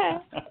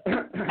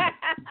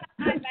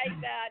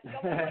like that.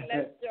 Come on,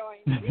 let's join.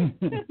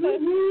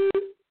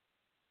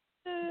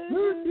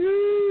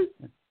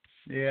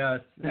 Yes,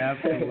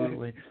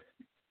 absolutely.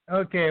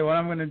 Okay, what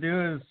I'm going to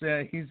do is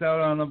he's out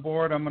on the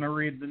board. I'm going to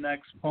read the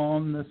next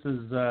poem. This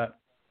is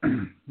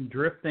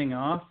Drifting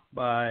Off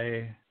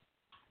by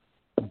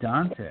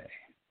Dante.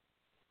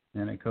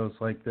 And it goes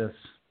like this.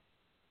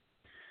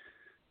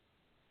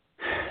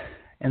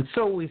 And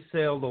so we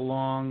sailed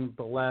along,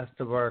 the last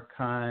of our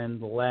kind,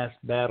 the last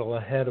battle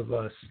ahead of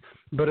us.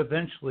 But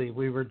eventually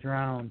we were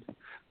drowned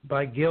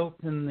by guilt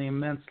and the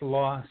immense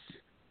loss.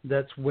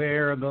 That's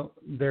where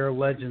their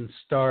legend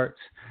starts.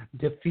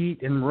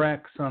 Defeat and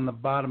wrecks on the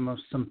bottom of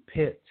some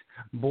pit,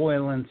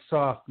 boiling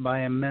soft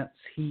by immense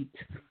heat.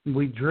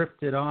 We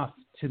drifted off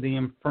to the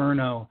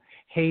inferno.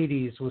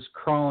 Hades was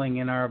crawling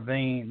in our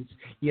veins.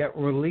 Yet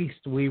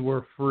released we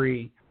were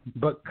free,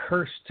 but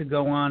cursed to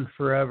go on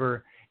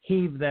forever.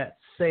 Heave that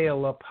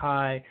sail up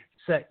high,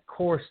 set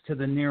course to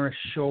the nearest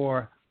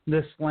shore.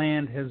 This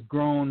land has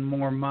grown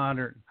more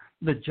modern.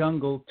 The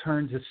jungle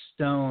turned to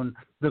stone.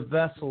 The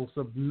vessels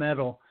of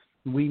metal,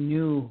 we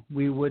knew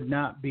we would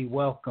not be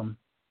welcome.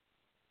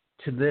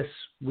 To this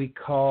we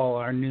call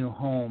our new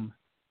home.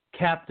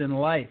 Captain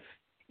Life,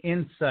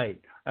 Insight,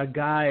 a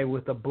guy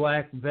with a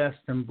black vest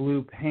and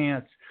blue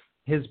pants.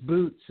 His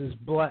boots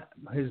black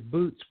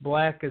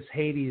as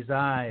Hades'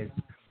 eyes.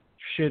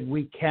 Should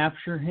we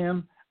capture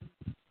him?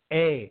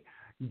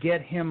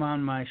 Get him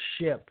on my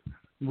ship.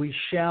 We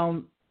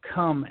shall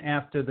come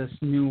after this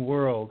new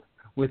world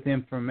with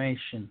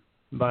information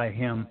by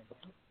him.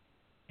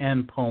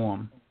 End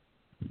poem.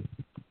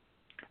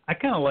 I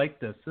kind of like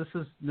this. This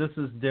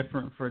is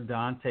different for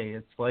Dante.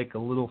 It's like a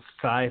little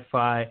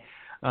sci-fi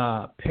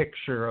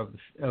picture of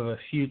a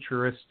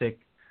futuristic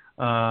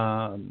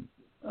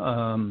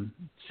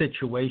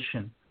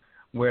situation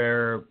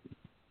where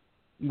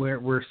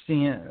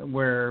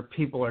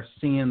people are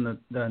seeing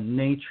the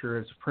nature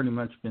has pretty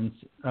much been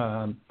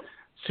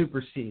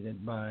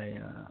superseded by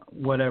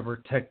whatever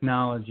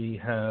technology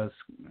has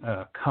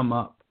come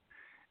up.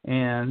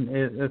 And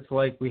it's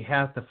like we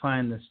have to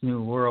find this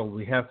new world.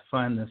 We have to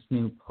find this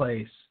new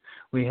place.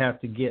 We have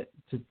to get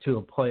to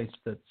a place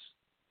that's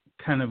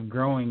kind of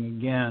growing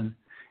again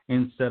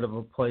instead of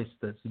a place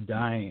that's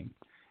dying.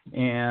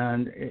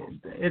 And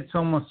it's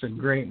almost a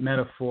great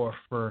metaphor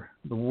for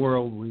the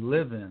world we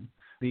live in,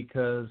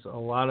 because a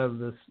lot of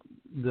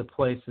the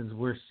places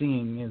we're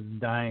seeing is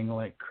dying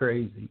like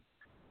crazy.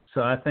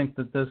 So I think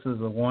that this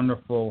is a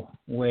wonderful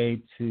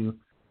way to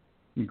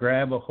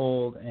grab a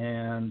hold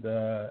and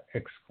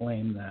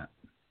exclaim that.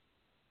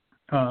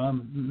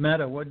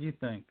 Meta, what do you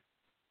think?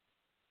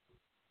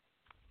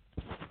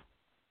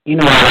 You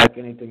know, I like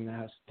anything that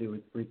has to do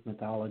with Greek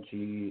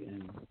mythology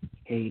and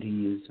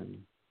Hades,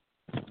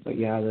 but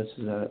yeah, this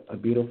is a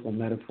beautiful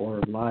metaphor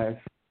of life,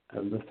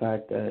 of the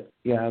fact that,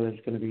 yeah, there's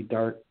going to be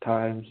dark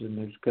times, and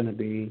there's going to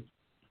be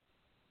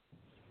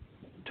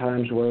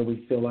times where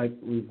we feel like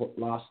we've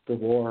lost the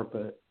war,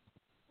 but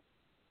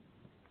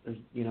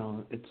you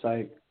know, it's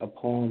like a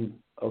poem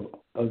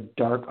of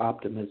dark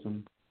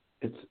optimism.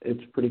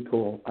 It's pretty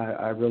cool.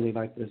 I really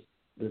like this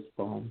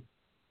poem.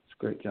 It's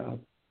a great job.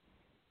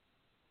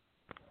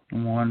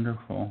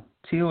 Wonderful.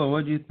 Tila,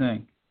 what do you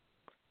think?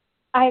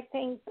 I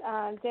think,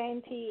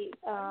 Jayanti,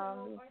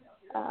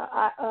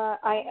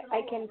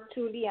 I can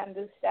truly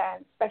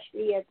understand,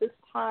 especially at this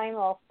time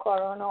of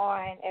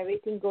Corona and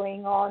everything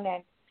going on,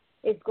 and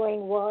it's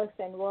going worse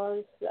and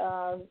worse.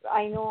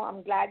 I know,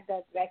 I'm glad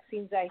that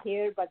vaccines are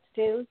here, but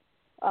still,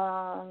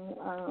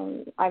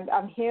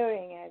 I'm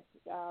hearing it,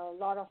 a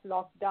lot of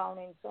lockdown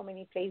in so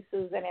many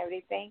places and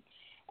everything,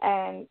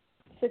 and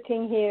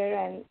sitting here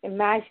and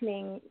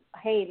imagining,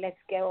 hey, let's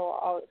go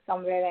out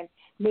somewhere and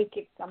make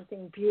it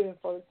something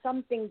beautiful,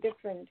 something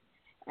different.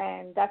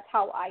 And that's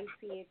how I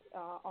see it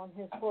on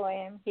his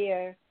poem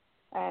here.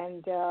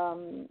 And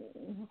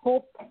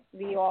hope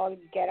we all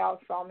get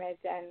out from it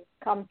and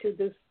come to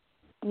this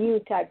new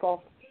type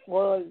of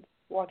world,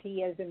 what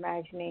he is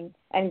imagining,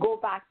 and go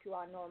back to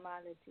our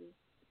normality.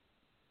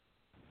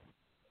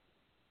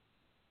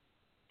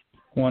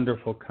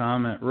 Wonderful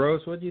comment.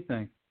 Rose, what do you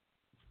think?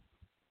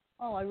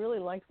 Oh, I really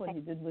liked what he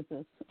did with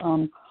this.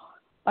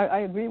 I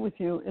agree with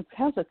you. It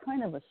has a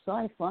kind of a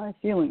sci-fi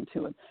feeling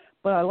to it,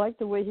 but I like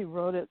the way he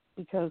wrote it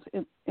because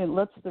it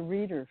lets the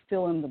reader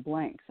fill in the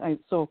blanks.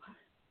 So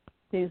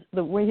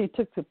the way he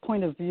took the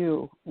point of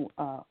view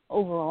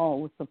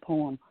overall with the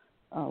poem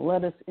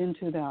led us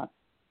into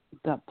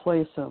that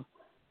place of,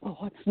 oh,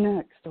 what's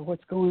next, or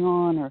what's going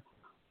on, or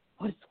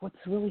what's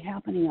really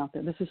happening out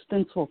there. This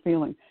suspenseful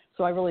feeling.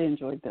 So I really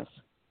enjoyed this.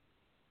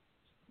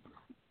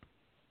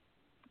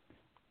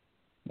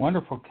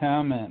 Wonderful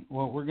comment.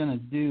 What we're going to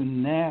do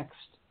next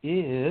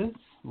is,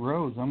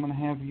 Rose, I'm going to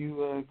have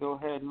you go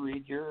ahead and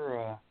read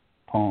your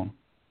poem.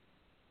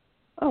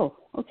 Oh,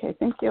 okay.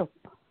 Thank you.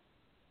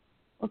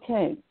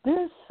 Okay.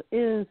 This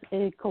is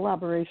a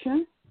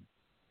collaboration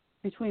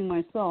between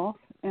myself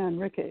and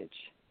Rick H.,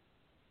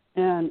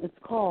 and it's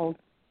called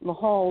The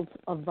Halls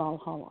of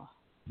Valhalla.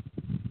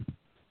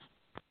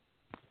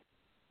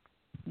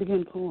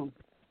 Begin poem.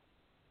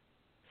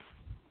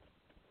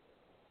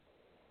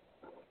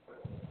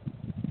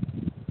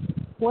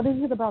 What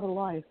is it about a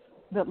life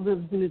that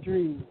lives in a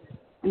dream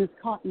and is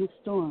caught in a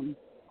storm,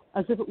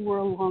 as if it were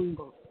a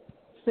longboat,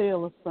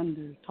 sail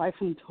asunder,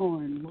 typhoon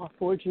torn, while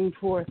forging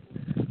forth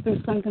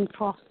through sunken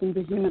frost and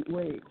vehement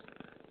waves,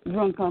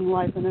 drunk on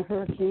life in a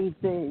hurricane's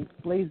days,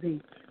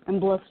 blazing and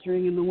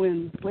blustering in the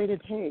wind,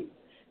 weighted haze,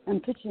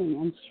 and pitching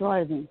and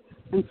striving,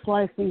 and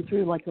slicing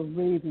through like a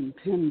raven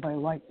pinned by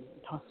lightning,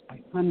 tossed by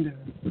thunder,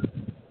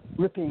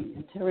 ripping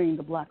and tearing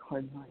the black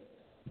hard night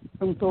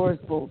from Thor's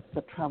bolts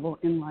that travel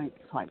in light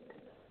sight,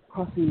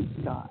 crossing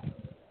the sky,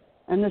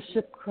 and the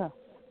ship crests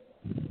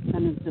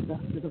and is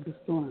divested of the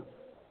storm.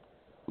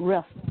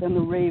 Rests and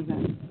the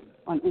raven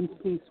on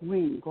instinct's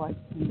wing glides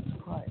in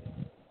its pride,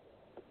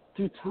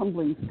 through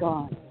tumbling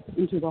sky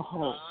into the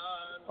hull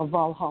of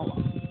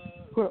Valhalla,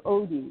 where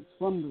Odin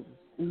slumbers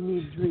in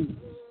need dreams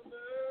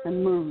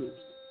and murmurs,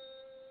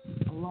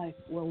 a life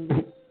well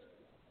lived,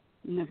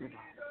 never dies.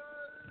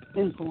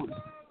 In poem.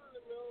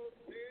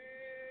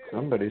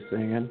 Somebody's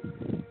singing.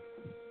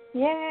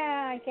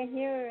 Yeah, I can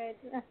hear it.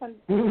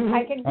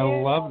 I can hear I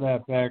love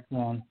that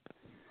background.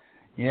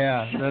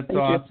 Yeah, that's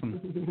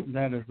awesome.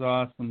 That is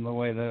awesome, the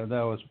way that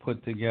was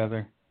put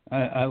together.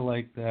 I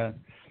like that.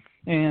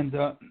 And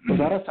was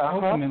that a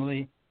sound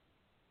ultimately,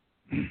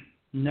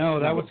 no,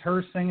 that was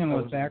her singing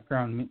with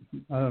background,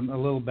 a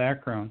little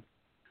background,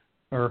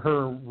 or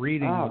her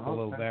reading with a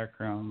little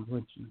background,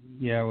 which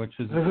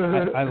is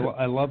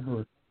I love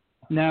her.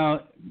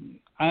 Now,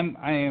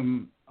 I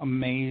am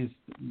amazed.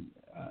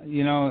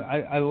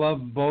 I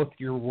love both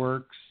your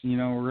works.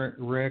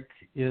 Rick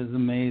is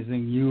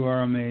amazing. You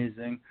are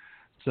amazing.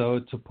 So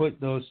to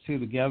put those two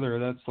together,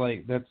 that's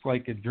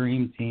like a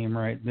dream team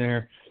right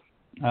there.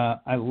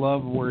 I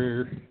love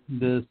where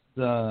this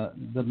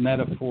the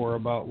metaphor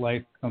about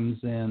life comes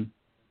in,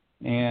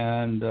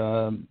 and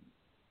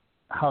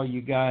how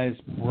you guys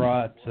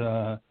brought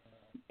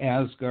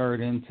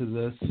Asgard into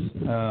this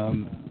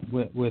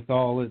with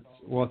all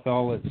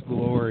its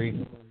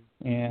glory,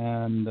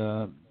 and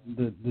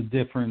the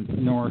different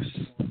Norse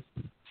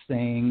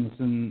sayings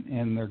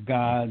and their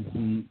gods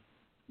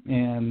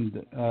and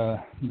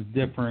the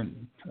different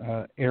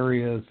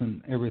areas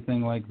and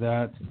everything like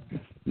that. I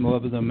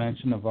love the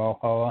mention of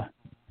Valhalla,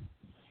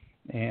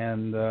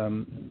 and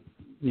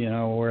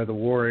where the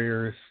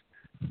warriors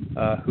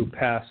who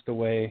passed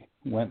away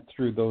went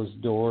through those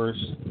doors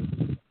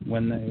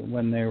when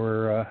they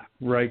were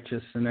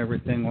righteous and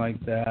everything like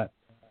that.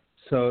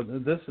 So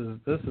this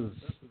is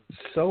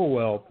so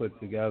well put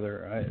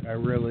together. I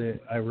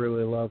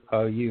really love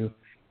how you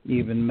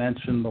even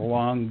mentioned the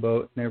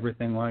longboat and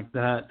everything like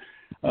that.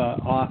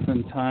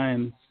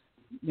 Oftentimes,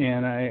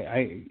 and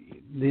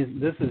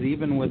this is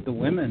even with the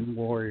women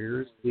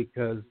warriors,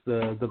 because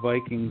the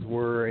Vikings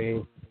were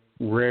a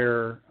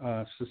rare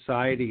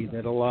society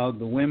that allowed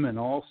the women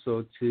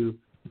also to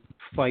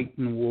fight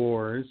in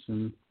wars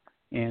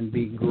and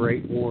be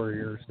great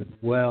warriors as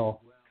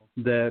well.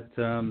 That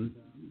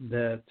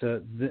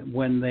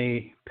when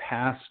they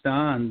passed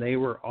on, they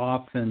were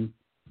often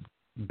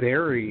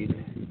buried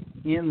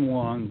in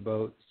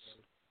longboats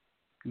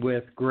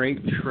with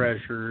great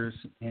treasures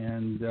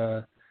and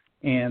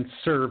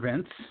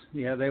servants.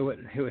 Yeah, they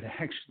would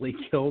actually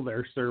kill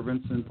their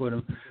servants and put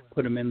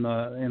them in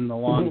the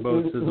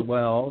longboats as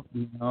well,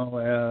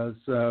 as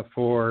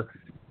for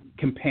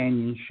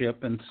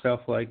companionship and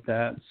stuff like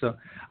that. So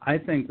I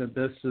think that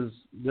this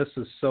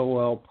is so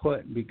well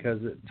put,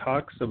 because it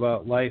talks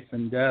about life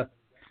and death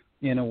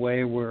in a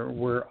way where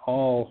we're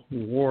all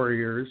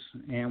warriors,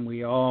 and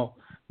we all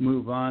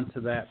move on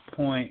to that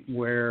point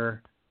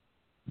where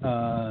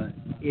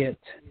it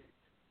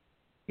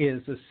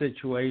is a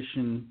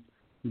situation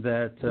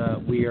that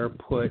we are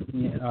put,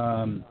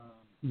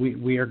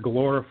 we are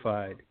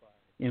glorified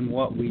in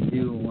what we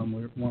do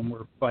when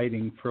we're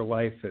fighting for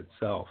life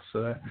itself.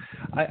 So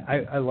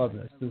I love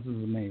this. This is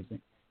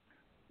amazing.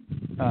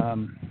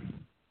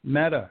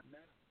 Meta,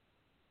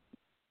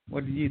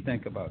 what do you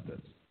think about this?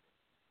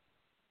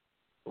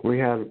 We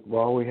had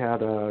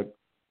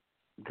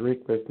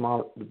Greek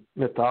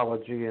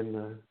mythology in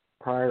the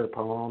prior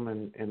poem,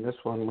 and in this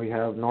one we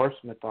have Norse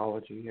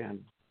mythology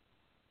and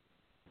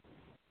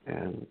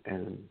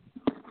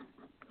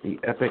the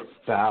epic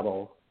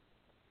battle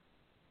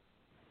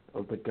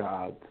of the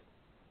gods.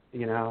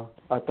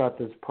 I thought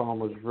this poem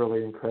was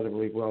really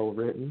incredibly well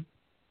written.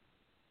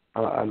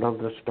 I love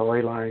the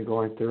storyline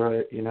going through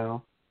it,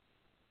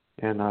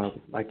 and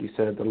like you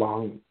said, the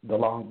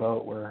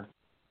longboat where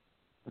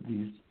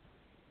these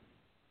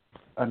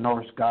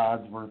Norse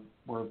gods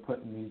were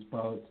put in these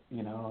boats,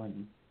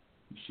 and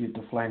shoot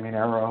the flaming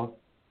arrow.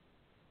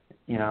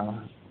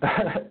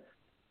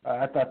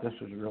 I thought this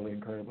was really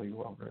incredibly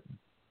well written.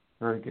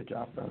 Very good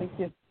job, brother. Thank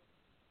you.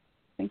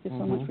 Thank you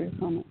so much for your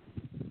comment.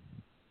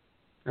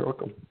 You're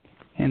welcome.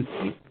 And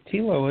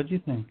Tilo, what do you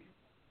think?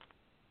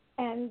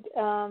 And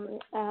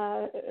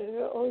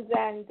Rose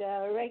and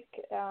Rick,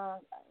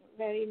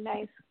 very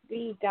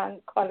nicely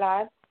done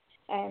collab.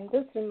 And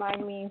this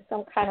reminds me of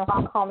some kind of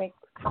comic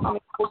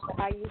book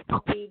I used to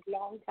read a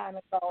long time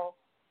ago.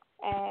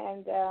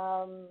 And,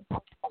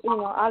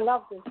 I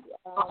love this,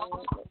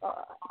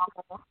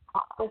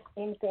 the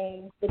same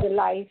thing with the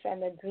life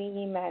and the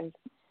dream and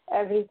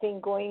everything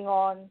going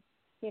on,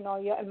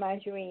 your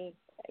imaginary,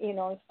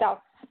 stuff,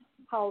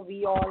 how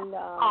we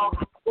all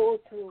go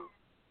through.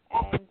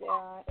 And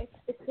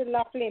it's a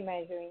lovely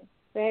imagery.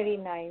 Very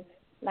nice,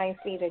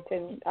 nicely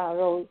written,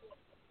 Rose.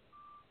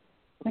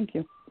 Thank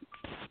you.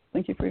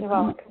 Thank you for your You're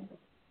comment.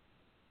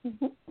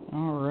 welcome.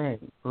 All right.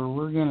 Well,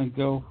 we're going to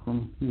go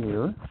from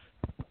here.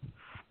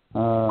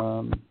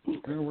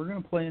 We're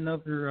going to play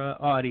another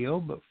audio,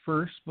 but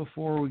first,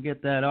 before we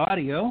get that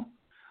audio,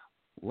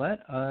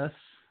 let us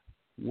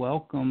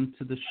welcome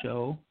to the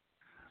show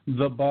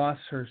the boss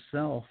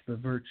herself, the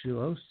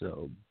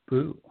virtuoso,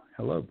 Boo.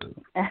 Hello, Boo.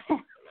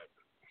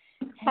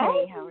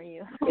 Hey, how are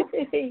you?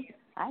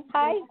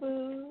 Hi,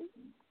 Boo.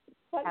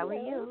 How are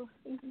you?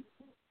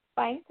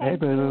 Fine,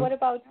 thank you. What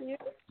about you?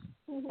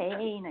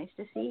 Hey, nice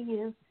to see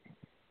you,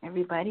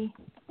 everybody.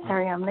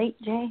 Sorry I'm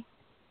late, Jay.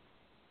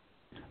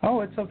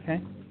 Oh, it's okay.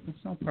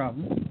 It's no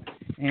problem.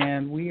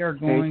 And we are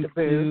going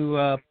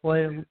to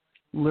play a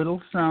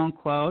little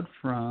SoundCloud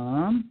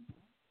from.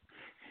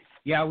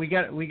 Yeah, we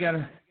got a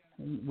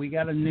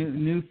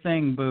new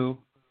thing, Boo.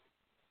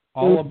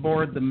 All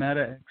aboard the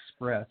Meta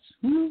Express.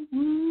 Oh,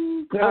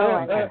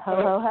 ho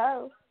ho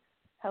ho,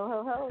 ho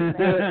ho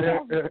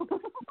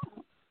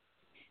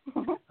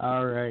ho.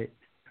 All right,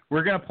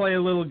 we're gonna play a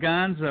little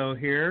Gonzo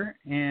here,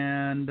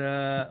 and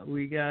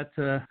we got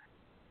the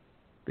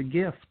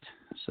gift.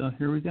 So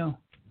here we go.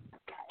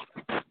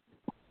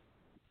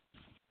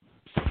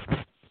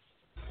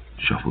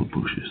 Shuffled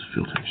bushes,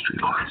 filtering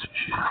streetlights,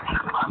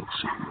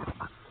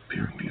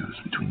 peering views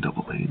between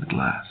double-pane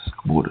glass,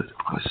 bordered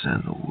by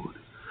sandalwood.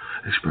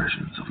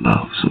 Expressions of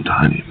love so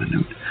tiny and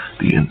minute,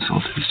 the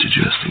insult is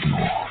digesting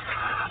more.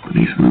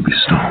 Beneath ruby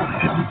stone,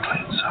 hidden in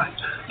plain sight,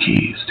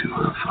 keys to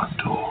her front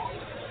door.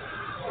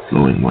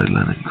 Flowing white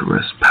linen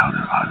caress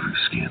powder eyelids.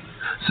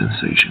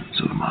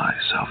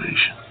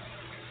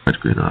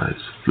 Bright green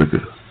eyes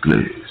flicker,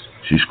 glaze.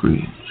 She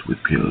screams with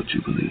pure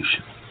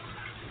jubilation.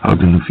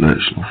 Hugged in the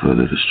flesh, no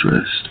further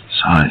distressed.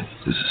 Sighing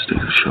is a state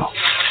of shock.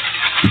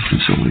 It's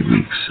been so many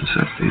weeks since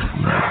that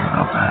fateful night when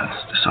our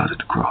paths decided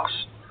to cross.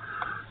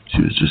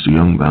 She was just a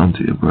young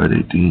bounty, a bright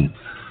 18,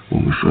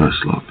 when we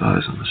first locked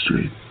eyes on the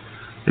street.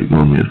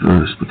 Ignored me at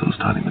first, but those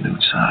tiny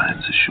minute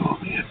signs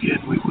assured me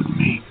again we would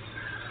meet.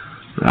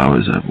 For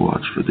hours I've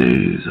watched, for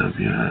days I've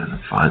yearned,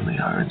 and finally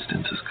our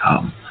instance has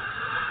come.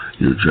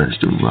 You're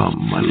drenched in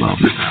rum, my love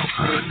is now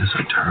earned as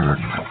I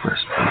turn my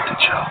breastplate to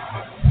chum.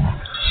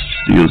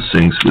 Steel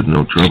sinks with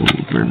no trouble,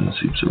 grin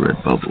seeps a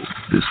red bubble.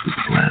 This was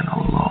the plan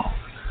all along.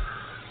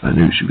 I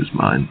knew she was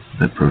mine,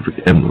 that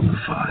perfect emblem to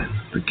find,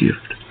 the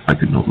gift I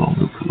could no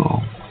longer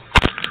prolong.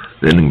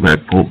 Bending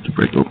back pulp to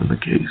break open the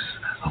case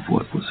of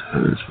what was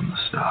hers from the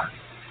start.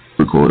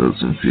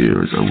 Recoils in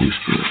fear as I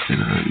whisper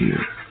in her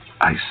ear,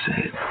 I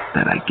said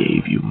that I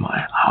gave you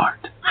my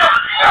heart.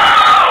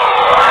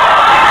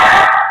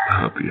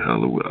 Happy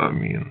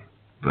Halloween,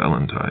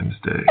 Valentine's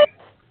Day.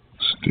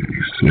 Stay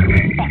safe.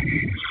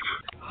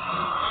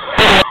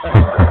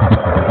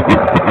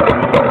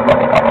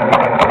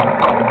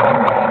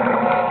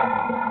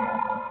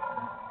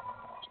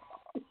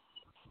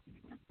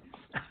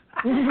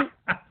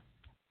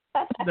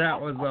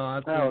 That was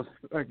awesome. That was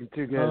fucking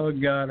too good. Oh,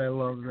 God, I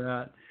love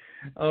that.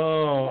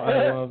 Oh,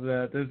 I love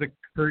that. There's a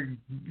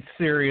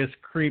serious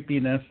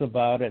creepiness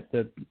about it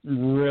that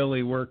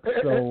really works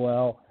so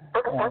well.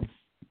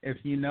 If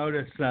you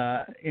notice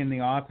in the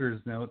author's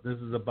note, this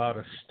is about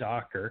a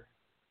stalker.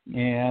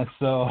 Yeah,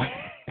 so,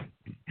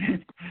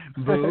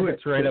 boo,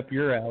 it's right up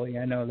your alley.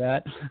 I know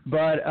that.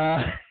 But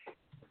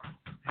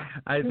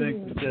I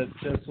think that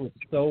this was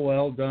so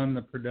well done.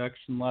 The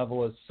production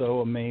level is so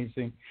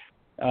amazing.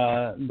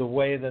 The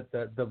way that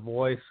the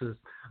voice is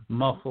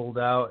muffled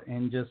out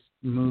and just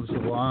moves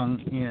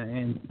along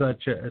in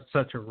such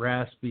a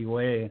raspy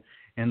way,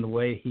 and the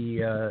way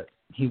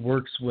he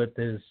works with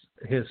his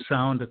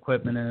sound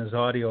equipment and his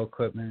audio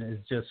equipment is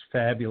just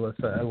fabulous.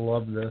 I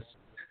love this.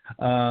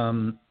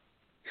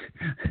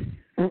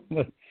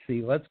 Let's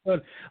see. Let's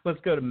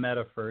go to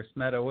Meta first.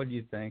 Meta, what do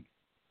you think?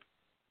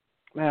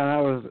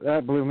 Man,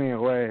 that blew me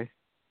away.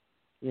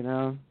 You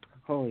know,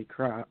 holy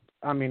crap!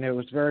 I mean, it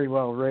was very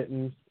well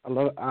written. I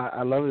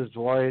love his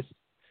voice.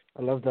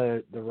 I love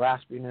the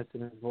raspiness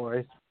in his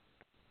voice,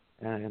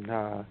 and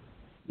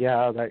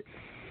yeah, that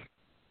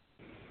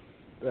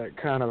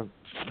kind of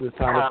the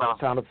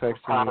sound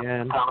effects in the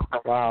end.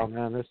 Wow,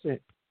 man, this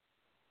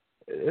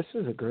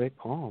is a great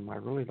poem. I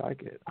really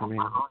like it. I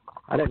mean,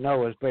 I didn't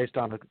know it was based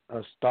on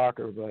a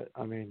stalker, but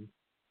I mean,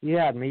 he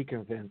had me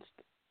convinced.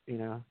 You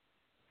know,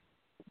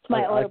 it's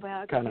my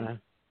autobiography.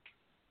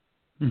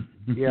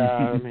 Yeah,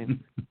 I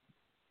mean,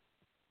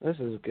 this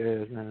is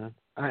good, man.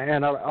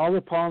 And all the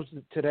poems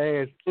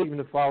today seem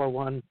to follow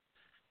one,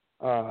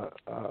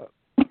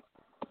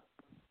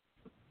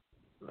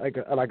 like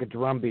a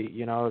drum beat,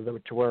 you know,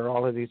 to where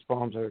all of these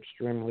poems are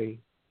extremely.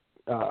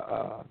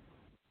 Oh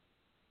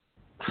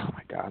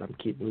my God, I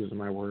keep losing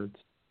my words.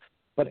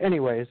 But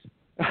anyways,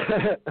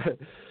 yeah,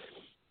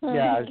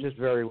 it's just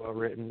very well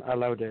written. I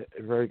loved it.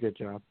 Very good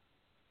job.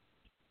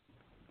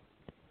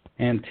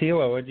 And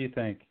Tila, what do you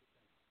think?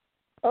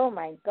 Oh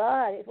my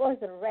God, it was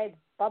a red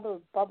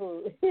bubble,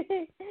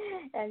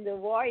 and the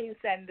voice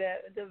and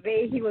the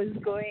way he was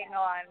going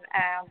on.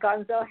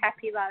 Gonzo,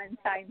 happy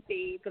Valentine's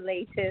Day,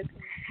 belated,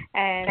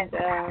 and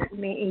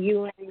may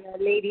you and your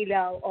lady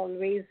love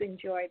always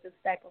enjoy this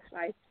type of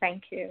life.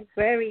 Thank you.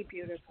 Very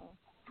beautiful.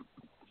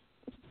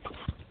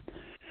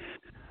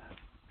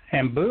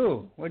 And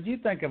Boo, what do you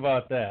think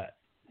about that?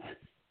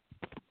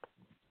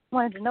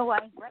 Wanted to know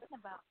what I'm writing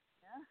about.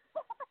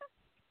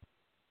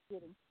 Yeah?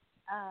 Kidding.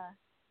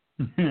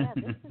 Yeah,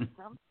 this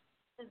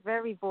is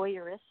very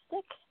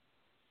voyeuristic.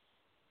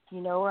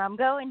 You know where I'm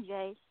going,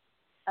 Jay.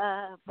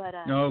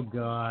 Oh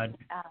God.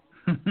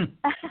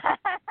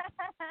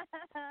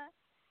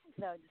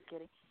 No, just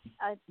kidding.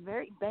 It's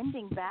very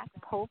bending back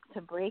pulp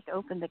to break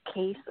open the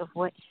case of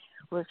what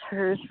was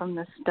hers from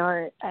the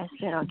start. I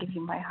said, I'll give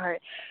you my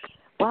heart.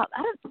 Wow,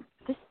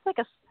 this is like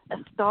a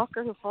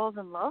stalker who falls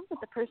in love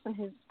with the person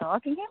who's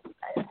stalking him.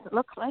 It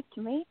looks like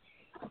to me,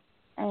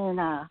 and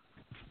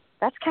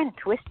that's kind of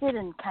twisted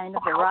and kind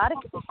of erotic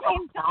at the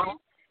same time.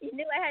 You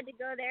knew I had to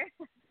go there.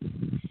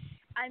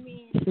 I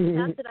mean,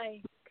 not that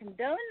I condone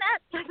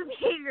that type of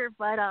behavior,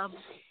 but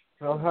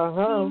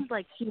seems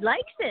like she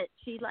likes it.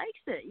 She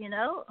likes it, you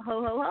know,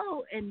 ho ho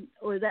ho,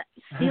 or that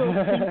steel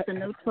sinks and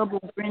no trouble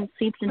grin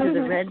seeps into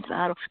the red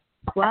bottle.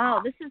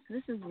 Wow, this is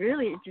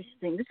really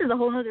interesting. This is a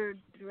whole other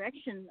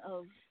direction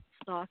of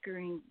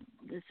stalkering.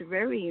 It's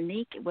very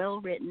unique, well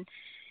written.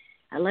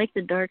 I like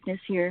the darkness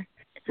here.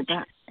 It's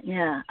about,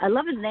 yeah. I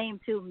love his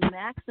name too,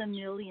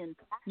 Maximilian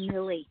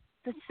Millie.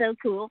 That's so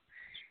cool.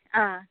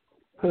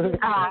 Poem.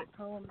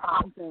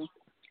 So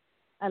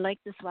I like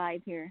this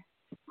vibe here.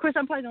 Of course,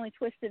 I'm probably the only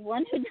twisted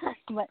one who does,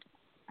 but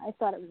I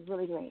thought it was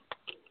really great.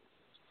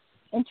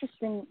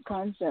 Interesting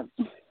concept.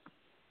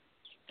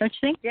 Don't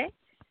you think, Jay?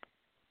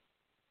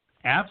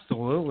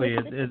 Absolutely.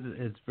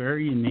 It's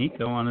very unique.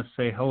 I want to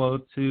say hello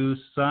to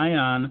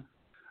Scion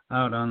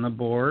out on the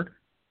board.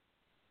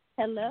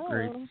 Hello.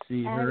 Great to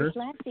see Irish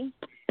her. Lassie.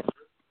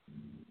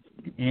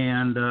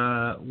 And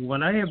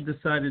what I have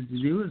decided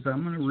to do is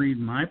I'm going to read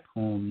my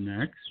poem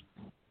next.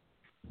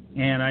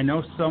 And I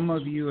know some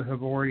of you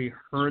have already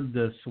heard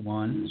this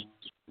one.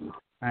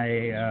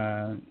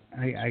 I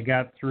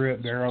got through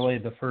it barely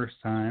the first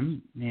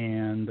time,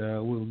 and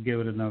we'll give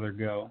it another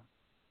go.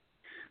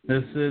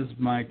 This is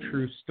my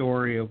true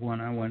story of when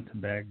I went to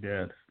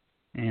Baghdad,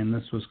 and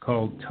this was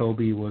called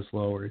Toby Was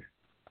Lowered.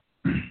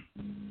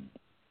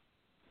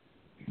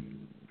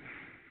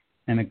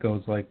 And it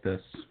goes like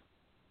this.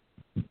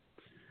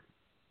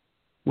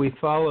 We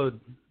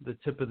followed the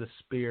tip of the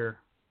spear,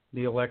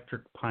 the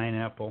electric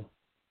pineapple.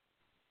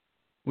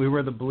 We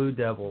were the Blue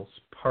Devils,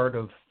 part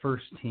of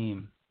First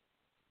Team,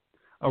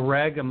 a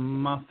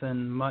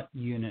ragamuffin mutt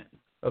unit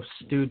of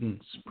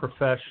students,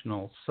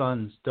 professionals,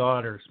 sons,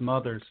 daughters,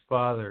 mothers,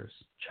 fathers,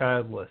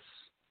 childless,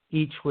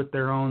 each with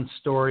their own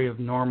story of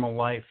normal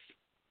life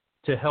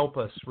to help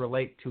us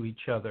relate to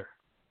each other.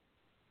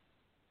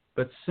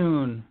 But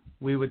soon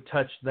we would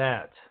touch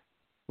that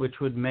which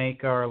would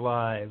make our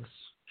lives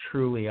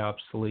truly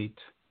obsolete.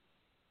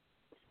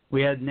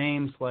 We had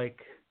names like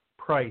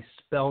Price,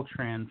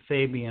 Beltran,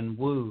 Fabian,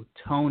 Wu,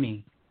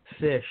 Tony,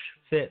 Fish,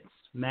 Fitz,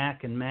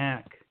 Mac, and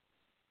Mac.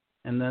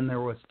 And then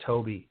there was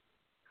Toby.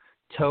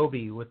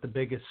 Toby with the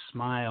biggest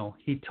smile.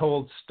 He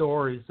told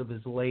stories of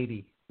his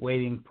lady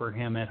waiting for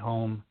him at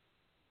home.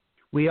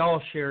 We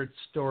all shared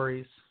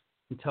stories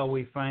until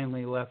we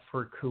finally left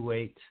for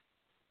Kuwait.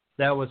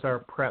 That was our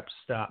prep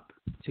stop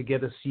to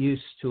get us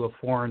used to a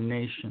foreign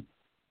nation.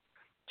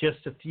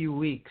 Just a few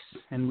weeks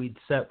and we'd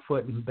set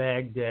foot in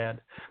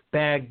Baghdad.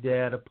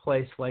 Baghdad, a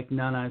place like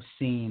none I've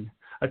seen.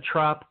 A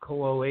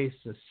tropical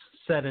oasis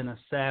set in a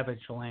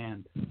savage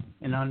land,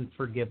 an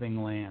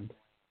unforgiving land.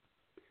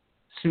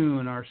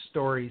 Soon our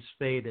stories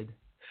faded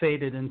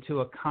into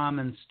a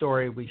common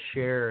story we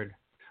shared.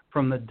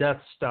 From the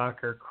Death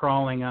Stalker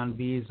crawling on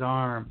B's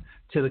arm,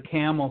 to the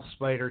camel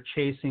spider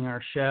chasing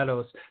our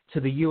shadows, to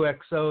the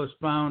UXOs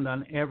found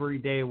on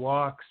everyday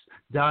walks,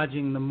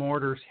 dodging the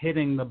mortars,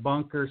 hitting the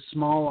bunkers,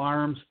 small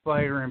arms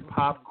fire and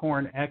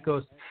popcorn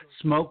echoes,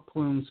 smoke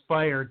plumes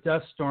fire,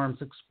 dust storms,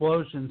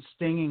 explosions,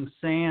 stinging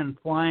sand,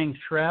 flying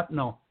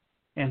shrapnel,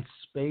 and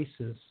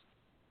spaces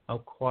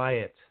of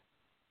quiet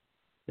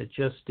that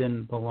just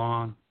didn't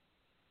belong.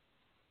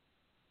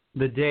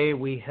 The day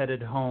we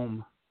headed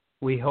home,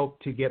 we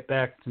hoped to get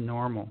back to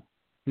normal,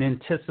 an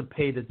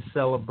anticipated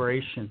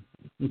celebration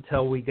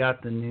until we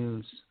got the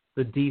news.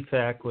 The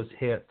DFAC was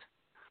hit.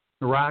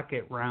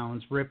 Rocket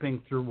rounds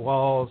ripping through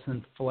walls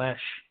and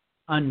flesh,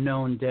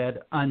 unknown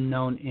dead,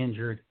 unknown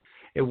injured.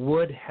 It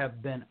would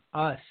have been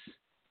us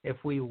if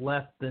we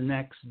left the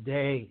next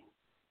day.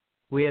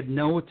 We had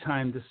no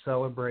time to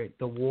celebrate.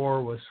 The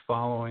war was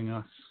following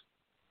us.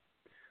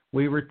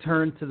 We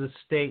returned to the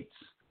States,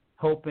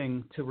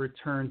 hoping to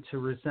return to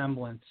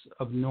resemblance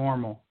of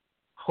normal,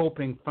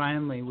 hoping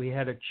finally we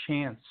had a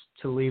chance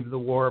to leave the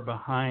war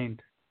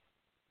behind.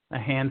 A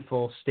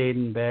handful stayed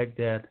in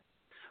Baghdad.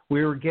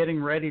 We were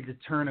getting ready to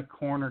turn a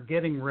corner,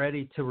 getting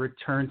ready to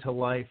return to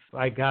life.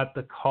 I got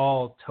the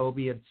call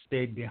Toby had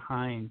stayed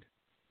behind.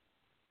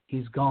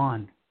 He's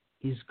gone.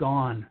 He's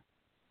gone.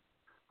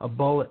 A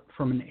bullet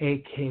from an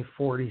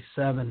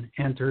AK-47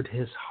 entered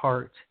his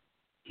heart.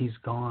 He's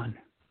gone.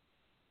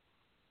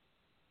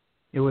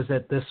 It was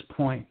at this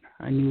point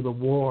I knew the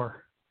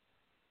war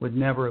would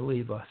never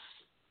leave us,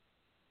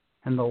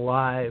 and the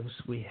lives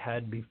we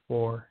had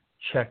before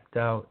checked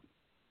out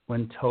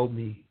when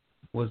Toby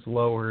was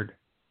lowered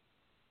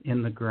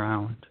in the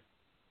ground.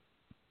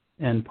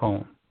 End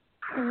poem.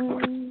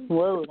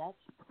 Whoa,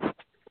 that's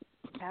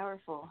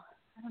powerful.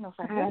 I don't know if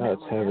I heard that.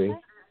 That's heavy.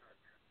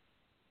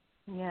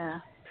 Yeah.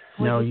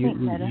 No, you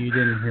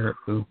didn't hear it,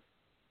 Boo.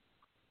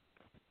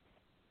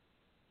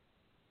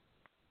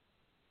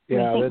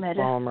 Yeah, this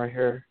poem right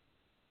here.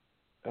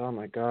 Oh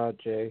my God,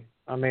 Jay.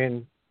 I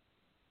mean,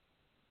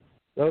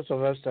 those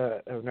of us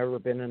that have never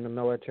been in the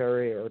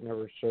military or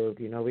never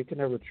served, we can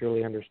never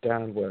truly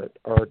understand what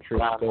our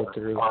troops go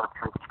through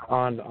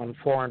on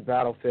foreign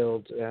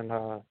battlefields, and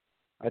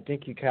I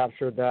think you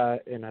captured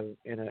that in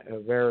a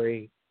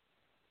very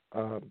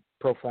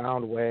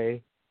profound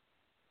way,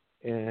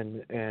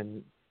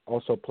 and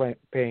also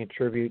paying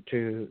tribute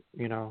to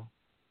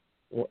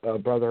a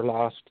brother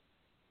lost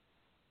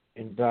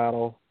in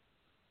battle.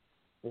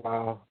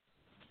 Wow,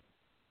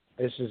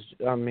 this is.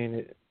 I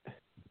mean,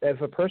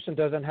 if a person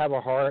doesn't have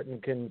a heart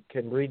and can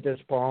read this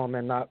poem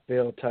and not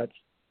feel touched,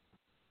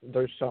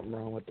 there's something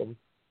wrong with them.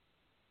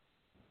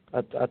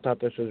 I thought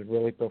this was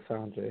really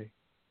profound, Jay.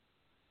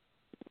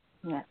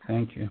 Yeah.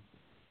 Thank you.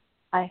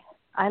 I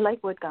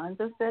like what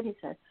Gonzo said. He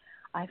said,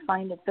 I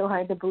find it so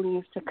hard to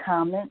believe to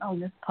comment on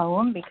this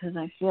poem because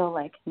I feel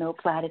like no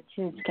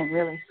platitudes can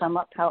really sum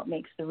up how it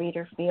makes the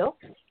reader feel.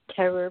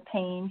 Terror,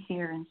 pain,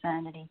 fear,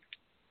 insanity.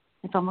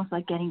 It's almost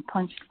like getting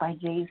punched by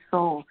Jay's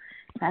soul.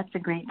 That's a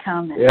great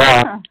comment.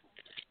 Yeah.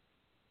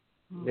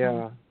 Mm-hmm.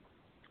 Yeah.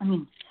 I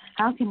mean,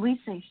 How can we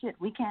say shit?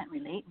 We can't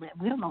relate.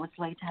 We don't know what it's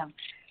like to have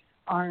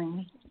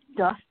orange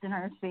dust in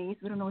our face.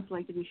 We don't know what it's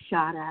like to be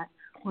shot at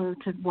or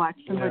to watch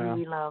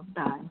somebody we love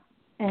die.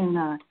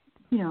 And,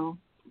 you know,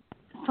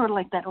 sort of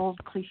like that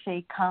old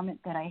cliche comment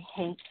that I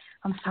hate,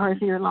 I'm sorry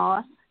for your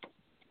loss,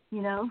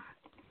 you know.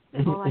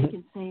 All I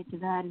can say to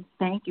that is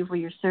thank you for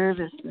your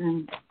service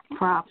and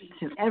props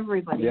to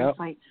everybody who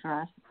fights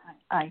for us.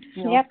 I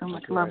feel so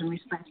much love and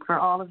respect for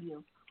all of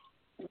you.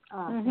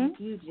 Thank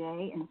you,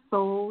 Jay, and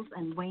Souls,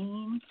 and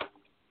Wayne,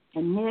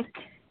 and Nick,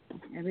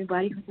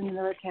 everybody who's in the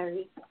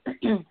military.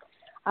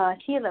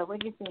 Sheila, what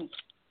do you think?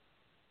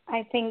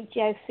 I think,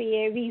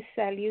 Jesse, we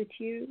salute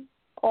you,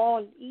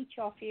 all, each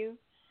of you,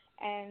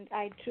 and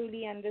I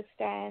truly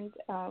understand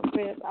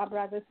with our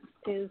brothers,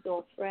 sisters,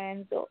 or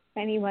friends, or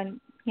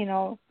anyone, you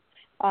know,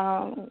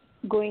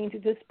 going into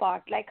this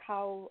part, like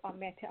how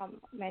Meta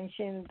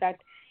mentioned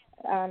that,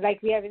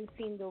 like we haven't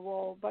seen the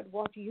war, but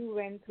what you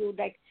went through,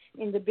 like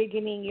in the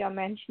beginning, you're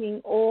mentioning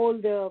all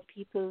the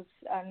people's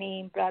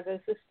name,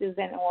 brothers, sisters,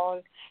 and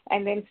all,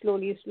 and then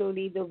slowly,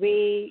 the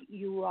way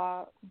you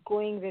are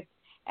going with,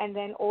 and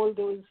then all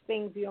those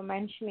things you're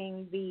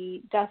mentioning,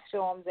 the dust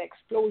storm, the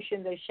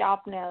explosion, the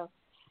shrapnel,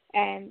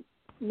 and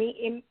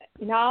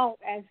now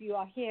as you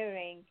are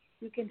hearing,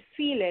 you can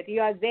feel it.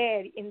 You are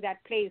there in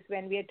that place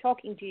when we are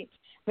talking to you,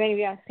 when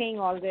we are saying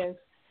all this.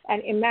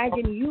 And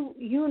imagine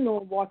you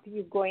know what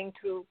you're going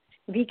through.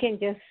 We can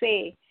just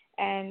say,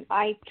 and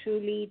I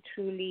truly,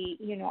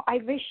 you know, I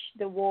wish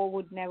the war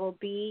would never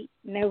be,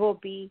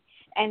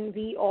 and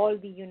we all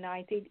be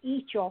united,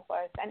 each of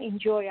us, and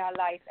enjoy our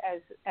life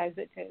as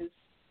it is.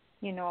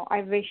 You know,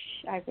 I wish.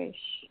 I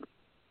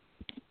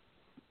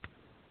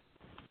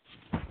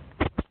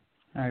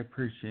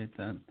appreciate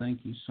that.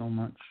 Thank you so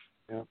much.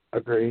 Yeah,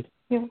 agreed.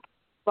 Yeah.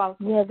 Well,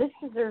 yeah, this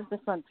deserves the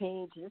front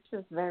page. This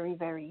is very,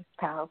 very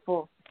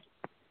powerful.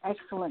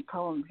 Excellent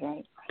poem,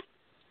 Jay.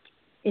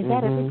 Is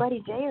that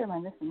everybody, Jay, or am I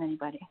missing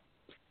anybody?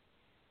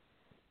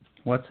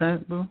 What's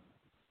that, Boo?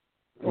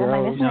 Am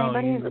I missing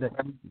anybody?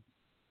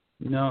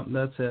 No,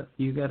 that's it.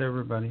 You got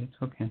everybody.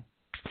 It's okay.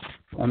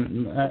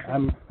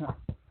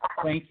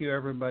 Thank you,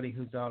 everybody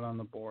who's out on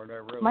the board. I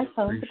really My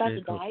phone's about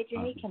appreciate to die,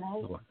 Jay. Can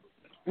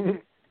I?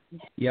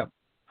 Yep.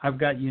 I've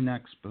got you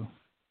next, Boo.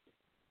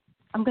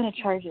 I'm going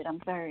to charge it. I'm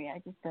sorry. I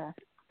just, yeah,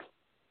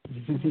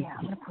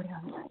 I'm going to put it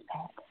on the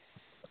iPad.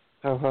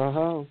 Ho, ho,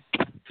 ho.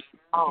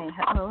 Okay,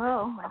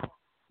 hello.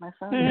 My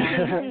phone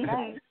is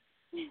back.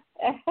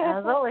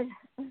 As always.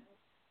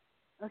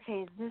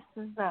 Okay, this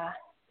is, I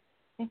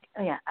think,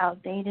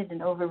 outdated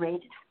and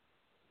overrated.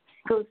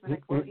 Goes with a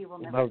quote, you will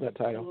never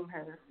tame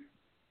her.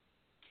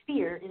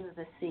 Fear is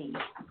the sea.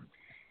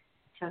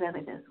 So that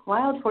it is.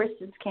 Wild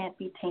horses can't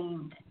be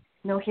tamed.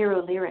 No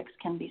hero lyrics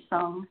can be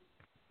sung.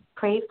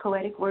 Crave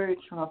poetic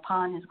words from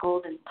upon his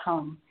golden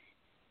tongue.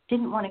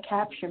 Didn't want to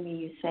capture me,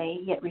 you say,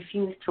 yet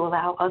refused to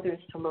allow others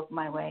to look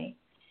my way.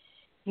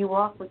 You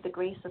walk with the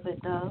grace of a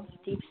dove,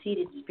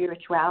 deep-seated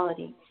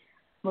spirituality,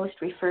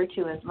 most referred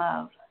to as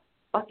love,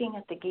 bucking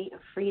at the gate of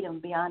freedom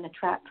beyond a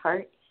trapped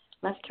heart,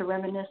 left to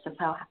reminisce of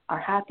how our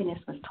happiness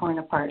was torn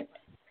apart.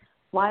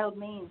 Wild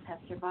manes have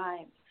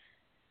survived.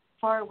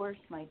 Far worse,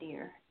 my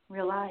dear.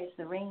 Realize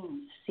the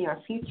rains, see our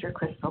future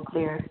crystal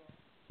clear.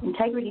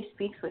 Integrity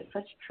speaks with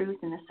such truth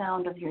in the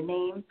sound of your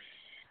name.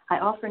 I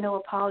offer no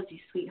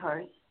apology,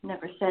 sweetheart.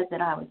 Never said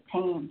that I was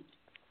tame.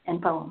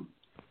 And poem.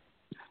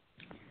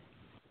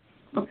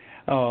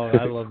 Oh,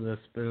 I love this,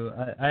 Boo.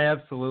 I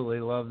absolutely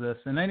love this.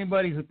 And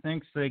anybody who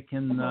thinks they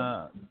can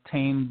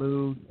tame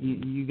Boo,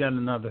 you got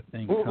another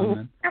thing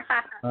coming.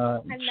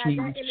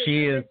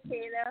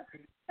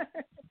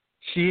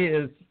 She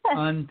is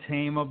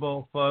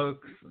untamable,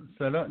 folks.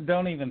 So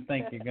don't even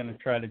think you're going to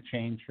try to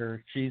change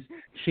her. She's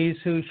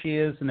who she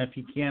is, and if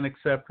you can't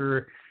accept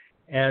her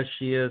as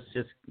she is,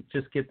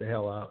 just get the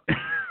hell out.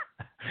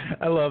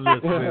 I love this,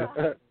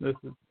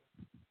 Boo.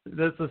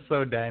 This is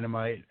so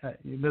dynamite.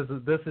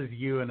 This is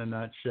you in a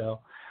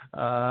nutshell.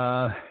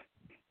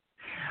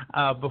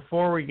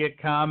 Before we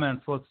get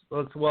comments,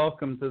 let's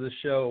welcome to the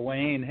show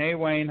Wayne. Hey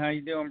Wayne, how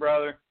you doing,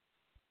 brother?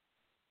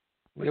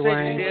 Hey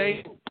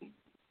Wayne.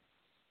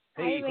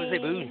 Hey, what's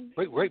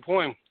Boo? Great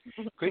poem.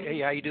 Great. Hey,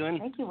 how you doing?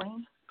 Thank you,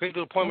 Wayne. Great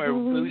little poem.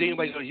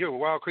 Anybody goes, you're a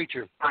wild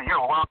creature.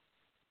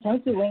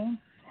 Thank you, Wayne.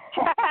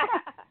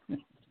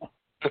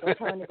 Don't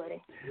tell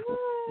anybody.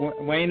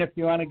 Wayne, if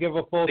you want to give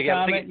a full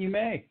comment, you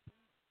may.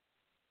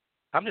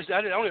 I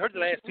only heard the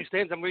last two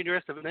stanzas. I'm reading the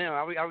rest of it now.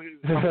 I'll come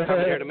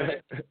here in a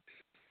minute.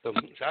 So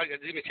I'll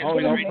give me a chance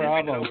to read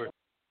it over.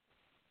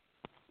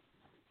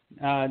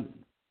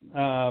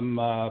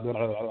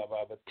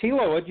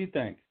 Tila, what'd you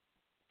think?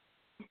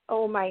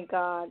 Oh my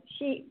God,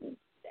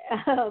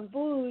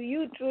 Boo,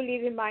 you truly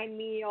remind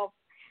me of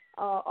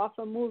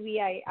a movie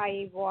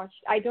I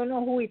watched. I don't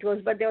know who it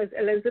was, but there was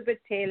Elizabeth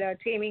Taylor,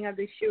 Taming of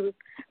the Shrew,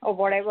 or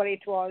whatever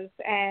it was,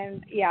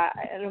 and yeah,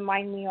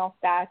 remind me of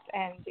that.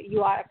 And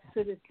you are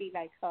absolutely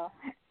like her.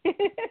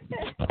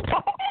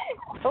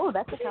 Oh,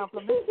 that's a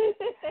compliment.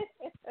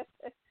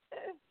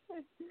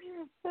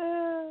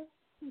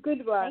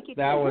 Good one.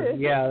 That was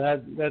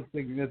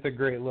that's a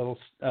great little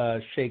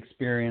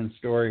Shakespearean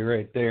story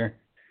right there.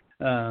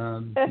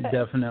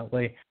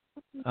 Definitely.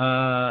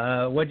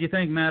 What do you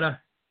think, Meta?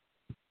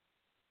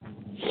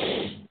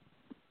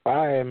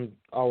 I am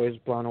always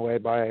blown away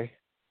by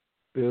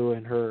Boo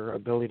and her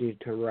ability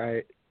to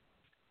write,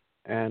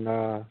 and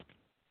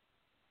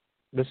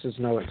this is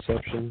no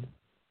exception.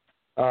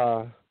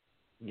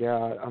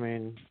 Yeah, I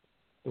mean,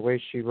 the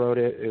way she wrote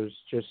it, it was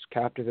just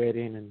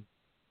captivating and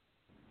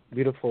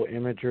beautiful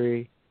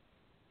imagery.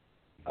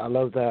 I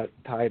love that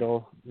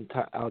title,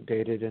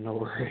 outdated and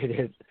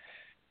overrated.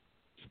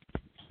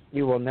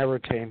 You will never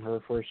tame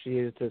her, for she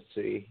is the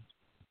sea.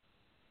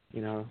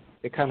 You know,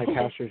 it kind of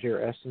captures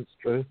your essence,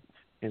 truth,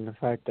 in the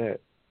fact that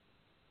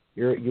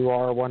you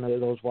are one of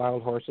those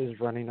wild horses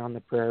running on the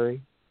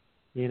prairie,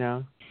 you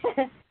know.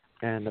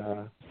 And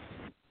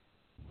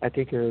I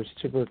think you're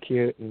super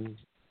cute and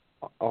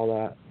all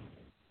that.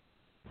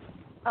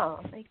 Oh,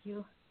 thank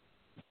you.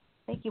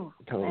 Thank you,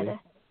 Totally. Meta.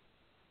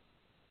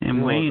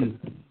 And Wayne,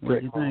 what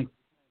do you think?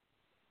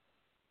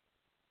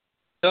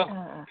 So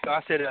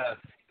I said,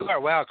 you are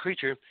a wild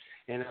creature,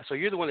 and so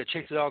you're the one that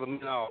chases all the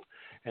men out,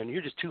 and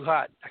you're just too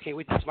hot. I can't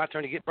wait till it's my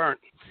turn to get burnt.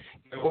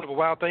 You're one of a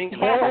wild thing,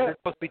 and you're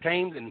supposed to be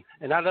tamed,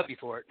 and I love you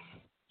for it.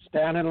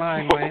 Stand in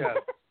line, Wayne.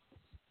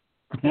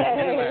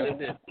 Stand in line,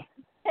 that's it.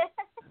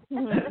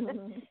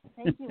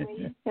 Thank you,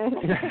 Wayne.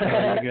 You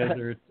guys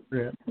are a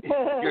trip.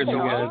 You're so You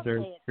wild. guys are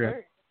a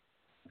trip.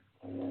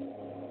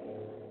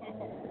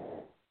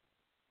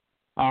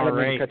 All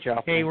right.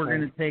 Hey, we're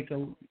going to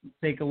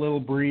take a little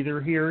breather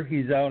here.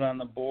 He's out on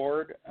the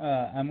board.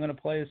 I'm going to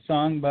play a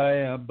song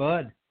by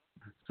Bud.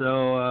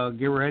 So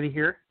get ready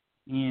here.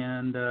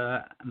 And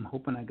I'm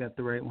hoping I got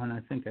the right one.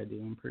 I think I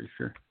do. I'm pretty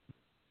sure.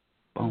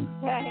 Boom.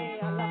 Hey,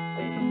 I love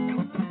it.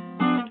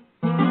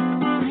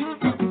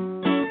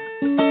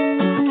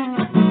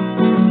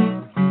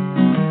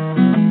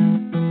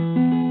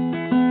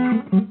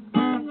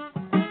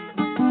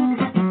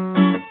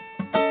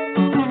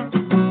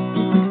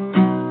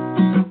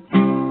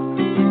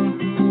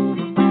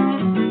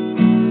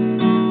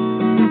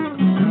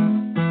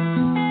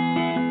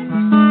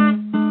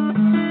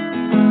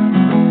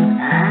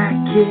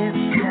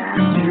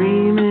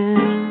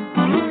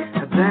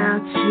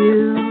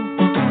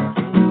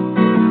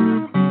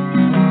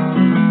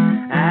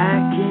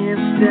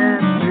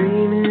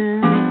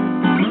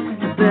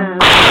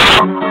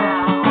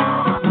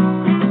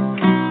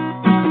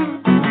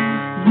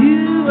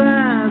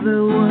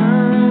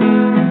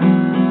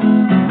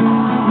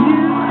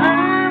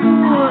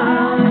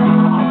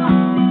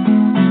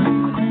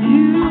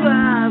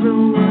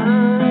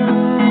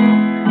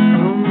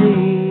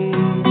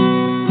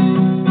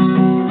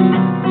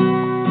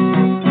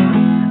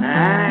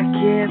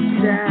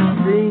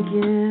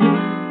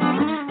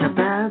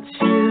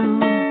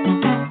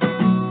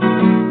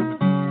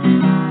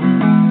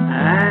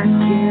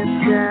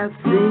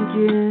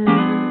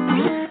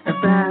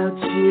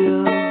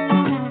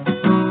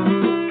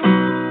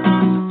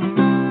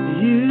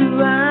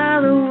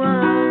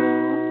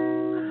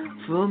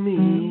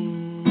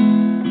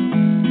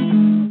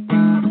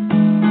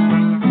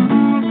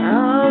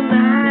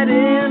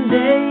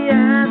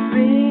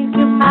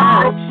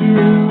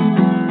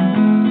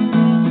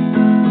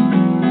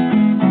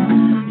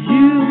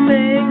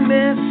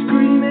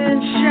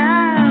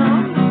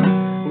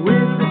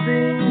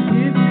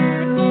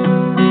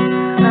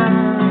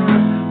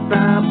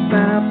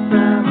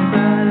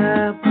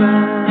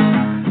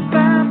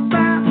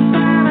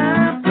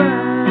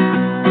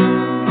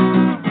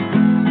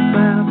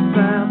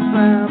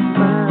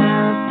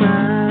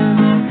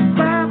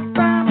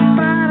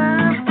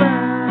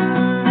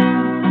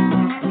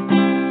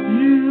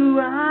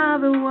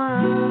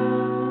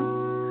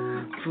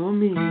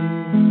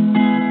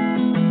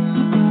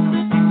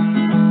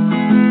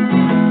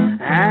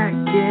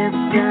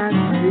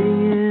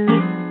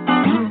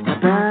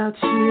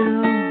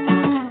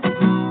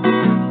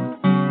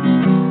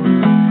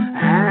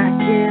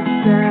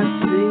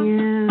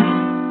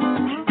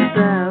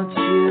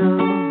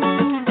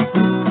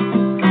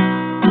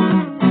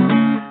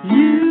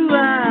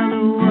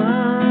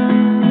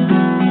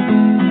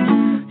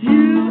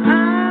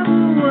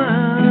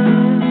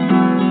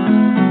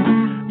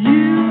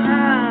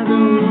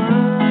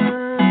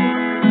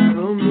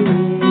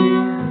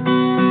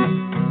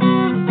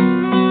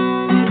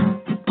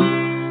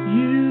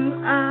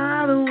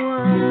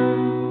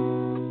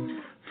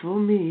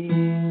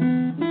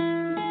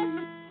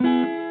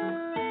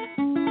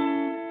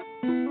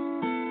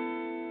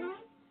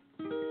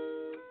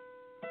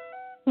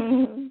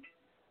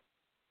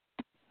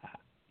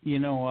 You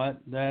know what?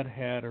 That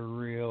had a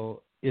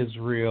real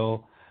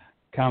Israel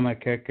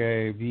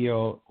Kamakeke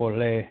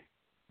Viole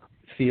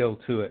feel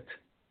to it.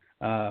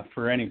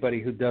 For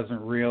anybody who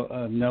doesn't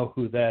know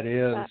who that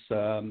is,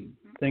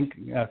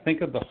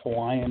 think of the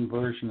Hawaiian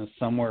version of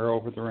Somewhere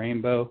Over the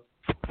Rainbow,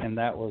 and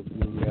that was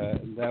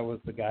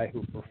the guy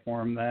who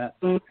performed that.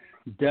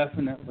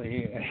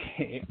 Definitely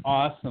an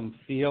awesome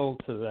feel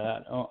to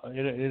that.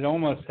 It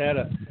almost had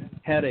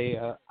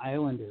a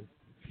Islander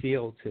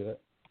feel to it.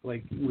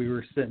 like we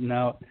were sitting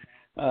out.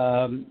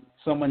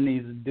 Someone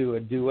needs to do a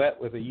duet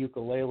with a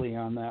ukulele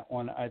on that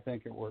one. I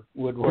think it would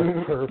work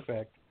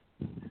perfect.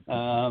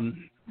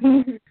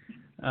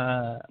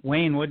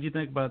 Wayne, what do you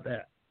think about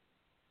that?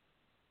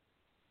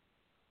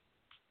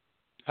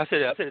 I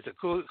said it's a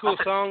cool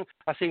song.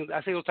 I sing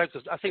those types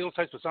of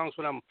songs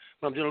when I'm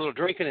doing a little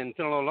drinking and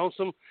feeling a little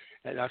lonesome,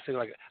 and I sing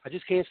like I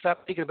just can't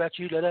stop thinking about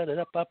you. Da da da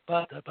da ba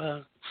ba da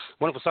ba.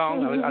 Wonderful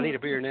song. I need a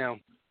beer now.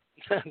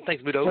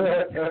 Thanks, Budo.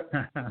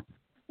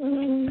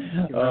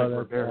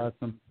 Oh, that's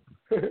awesome.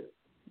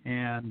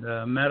 And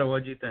Meta,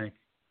 what do you think?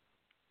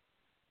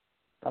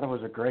 Thought it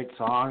was a great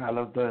song. I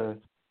love the,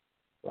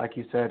 like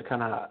you said,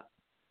 kind of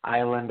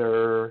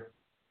islander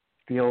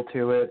feel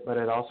to it, but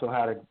it also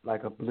had a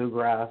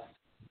bluegrass,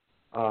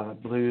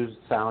 blues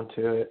sound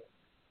to it,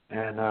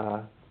 and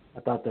I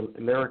thought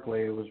that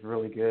lyrically it was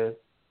really good.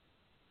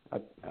 A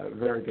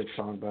very good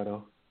song,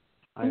 Beto.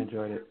 I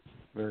enjoyed it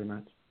very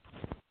much.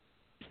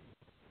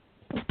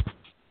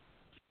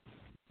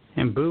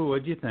 And Boo,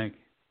 what do you think?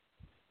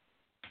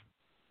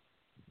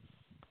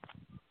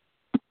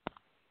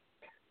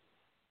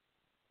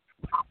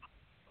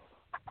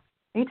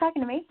 Are you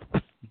talking to me?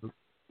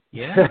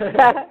 Yeah.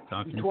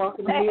 Talking to me?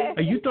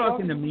 Are you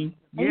talking to me?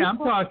 Yeah, I'm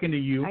talking to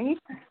you. Are you?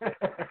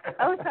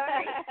 Oh,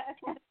 sorry.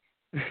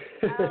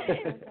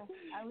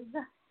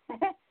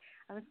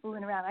 I was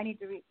fooling around. I need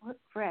to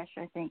refresh,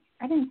 I think.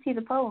 I didn't see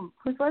the poem.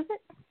 Whose was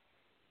it?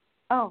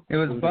 Oh. It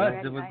was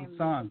Bud's. It was the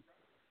song.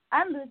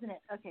 I'm losing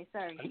it. Okay,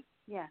 sorry.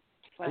 Yeah.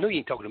 I knew you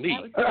ain't talking to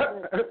me.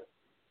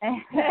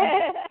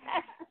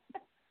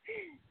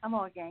 I'm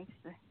all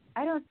gangster.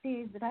 I don't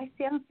see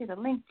the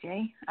link,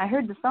 Jay. I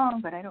heard the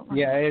song, but I don't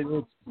remember. Yeah,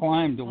 it's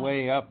climbed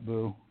way up,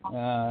 Boo.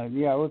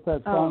 Yeah, what's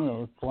that song that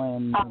was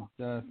playing?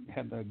 It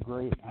had a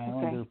great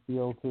Islander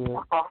feel to it.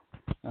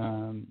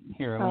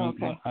 Here, I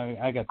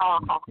got the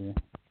link here.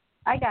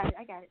 I got it.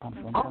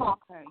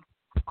 Sorry.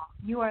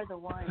 You are the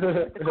one.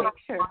 The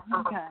picture.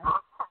 Oh, God.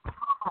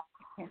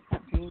 Can't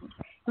stop dreaming.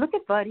 Look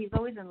at Bud. He's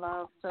always in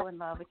love, so in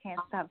love. I can't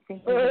stop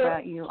thinking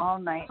about you all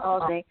night,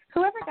 all day.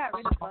 Whoever got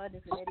rid of Bud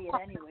is an idiot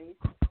anyways.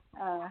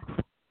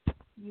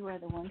 You are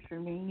the one for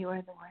me. You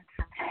are the one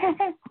for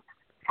me.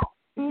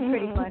 It's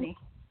pretty funny.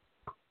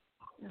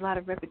 There's a lot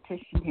of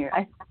repetition here.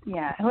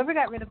 Whoever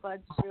got rid of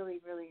Bud's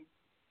really, really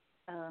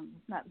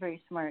not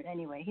very smart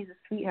anyway. He's a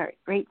sweetheart.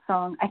 Great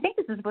song. I think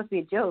this is supposed to be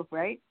a joke,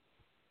 right?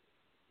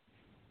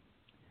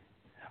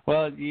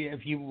 Well,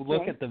 if you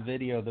look at the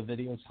video's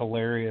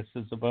hilarious.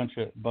 It's a bunch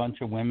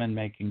of women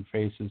making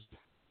faces.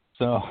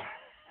 So.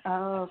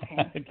 Oh, okay.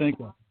 I think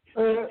yeah.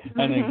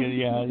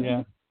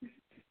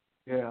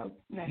 Yeah.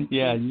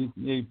 Yeah,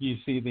 you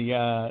see the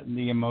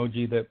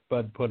emoji that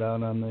Bud put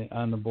out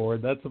on the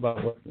board. That's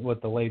about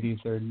what the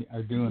ladies are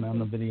doing on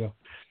the video.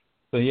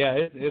 So yeah,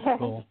 it's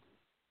cool.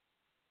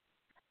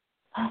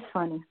 That's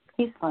funny.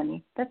 He's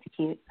funny. That's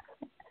cute.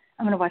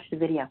 I'm gonna watch the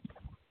video.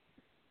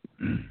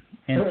 And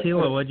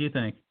Tila, what do you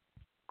think?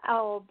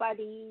 Oh,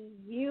 buddy,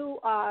 you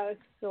are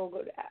so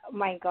good. Oh,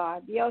 my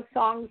God, your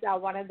songs are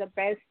one of the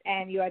best,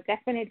 and you are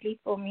definitely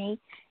for me.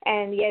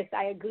 And yes,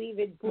 I agree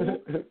with Boo.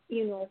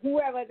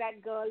 Whoever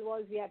that girl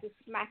was, we had to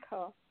smack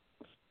her.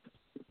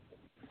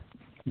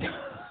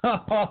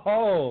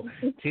 Oh,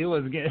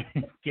 Tila's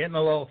getting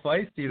a little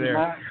feisty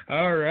there.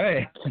 All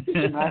right.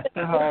 Smack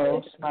the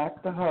hoe.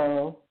 Smack the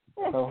hoe.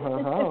 Ho,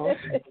 ho, ho.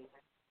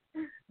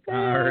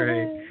 All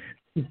right.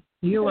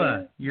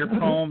 Tila, your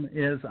poem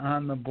is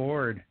on the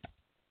board.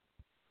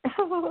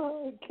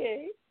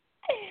 Okay.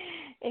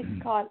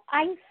 It's called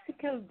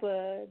Icicle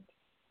Bird.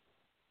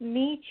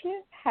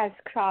 Nature has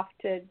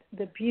crafted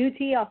the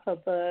beauty of a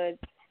bird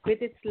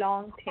with its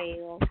long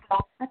tail,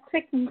 a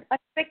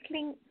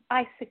trickling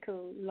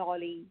icicle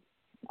lolly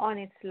on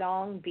its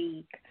long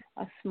beak,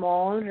 a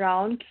small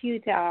round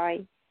cute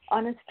eye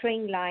on a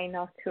string line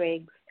of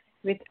twigs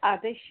with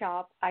other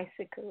sharp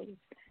icicles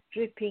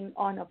dripping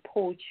on a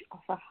porch of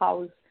a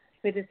house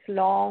with its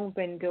long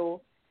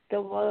window.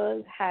 The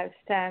world has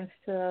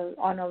standstill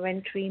on a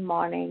wintry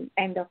morning.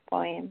 End of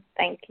poem.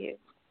 Thank you.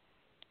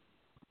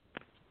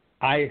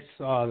 I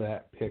saw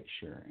that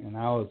picture and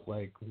I was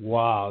like,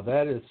 wow,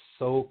 that is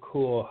so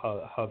cool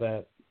how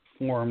that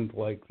formed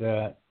like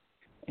that.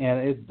 And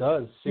it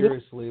does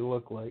seriously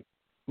look like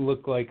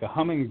a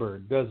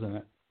hummingbird, doesn't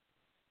it?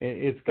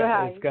 It's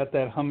got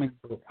that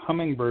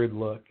hummingbird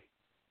look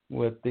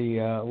with the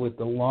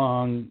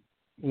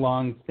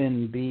long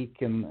thin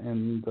beak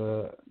and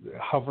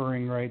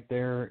hovering right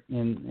there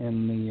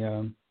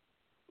in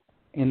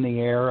the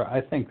air.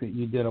 I think that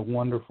you did a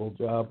wonderful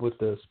job with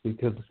this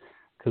because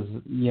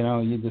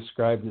you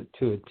described it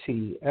to a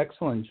T.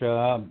 Excellent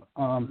job.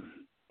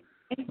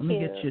 Let me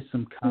get you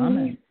some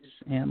comments,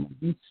 and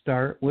let me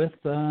start with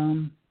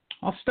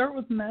I'll start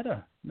with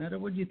Meta. Meta,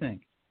 what do you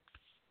think?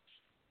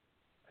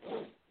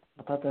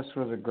 I thought this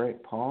was a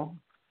great poem.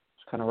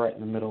 It's kind of right in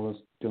the middle of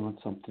doing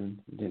something.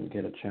 Didn't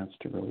get a chance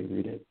to really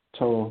read it.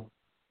 So,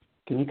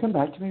 can you come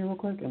back to me real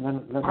quick and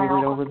then let me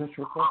read over this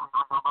real quick?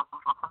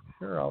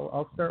 Sure.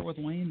 I'll start with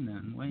Wayne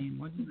then. Wayne,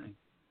 what do you think?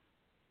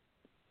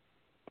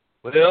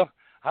 Well,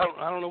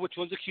 I don't know which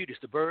one's the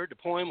cutest, the bird, the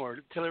poem, or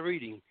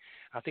telereading.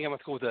 I think I'm going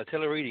to go with the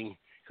telereading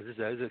because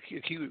it's a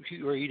cute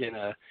read and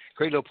a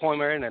great little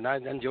poem, Aaron, and I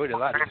enjoyed it a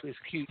lot. It's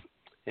cute.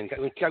 And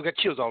I've got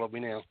chills all over me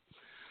now.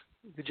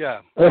 Good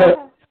job.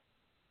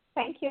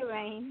 Thank you,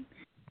 Rain.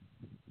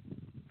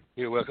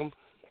 You're welcome.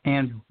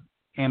 And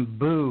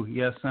Boo,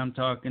 yes, I'm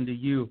talking to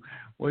you.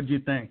 What'd you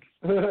think?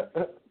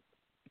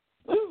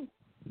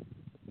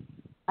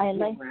 I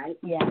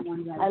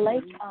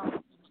like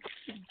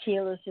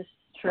Sheila's just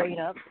straight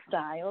up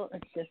style.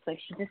 It's just like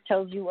she just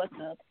tells you what's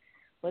up,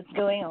 what's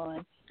going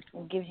on,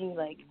 and gives you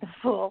like the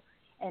full.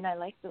 And I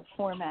like the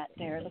format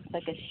there. It looks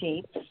like a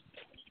shape.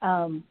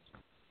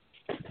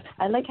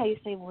 I like how you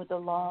say with the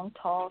long,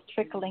 tall,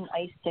 trickling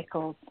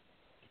icicles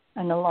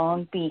and the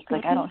long beak.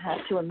 Like I don't have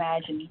to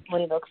imagine what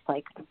he looks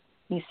like.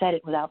 You said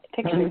it without the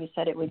picture. You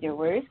said it with your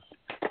words.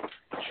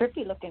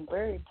 Trippy looking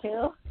bird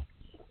too.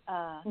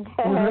 He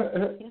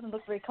doesn't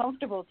look very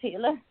comfortable,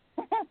 Taylor.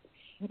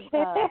 It's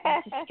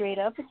just straight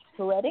up. It's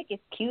poetic.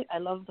 It's cute. I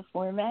love the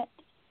format,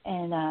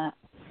 and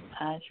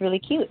it's really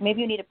cute.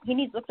 Maybe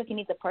looks like he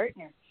needs a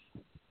partner.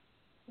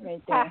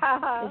 Right there. Is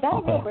that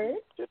a real bird?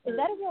 Is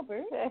that a real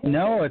bird?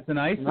 No, it's an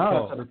icicle.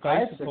 No, it's an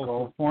icicle.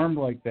 Are formed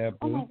like that,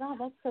 Boo. Oh my God,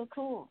 that's so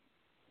cool.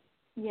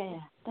 Yeah,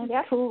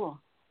 that's cool.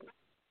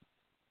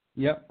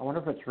 Yep. I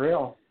wonder if it's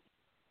real.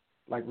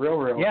 Like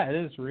real. Yeah, it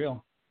is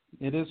real.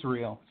 It is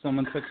real.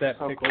 Someone took that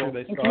so picture. Cool.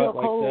 They It's saw real it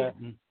like cold. that.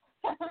 And,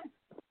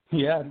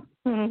 yeah.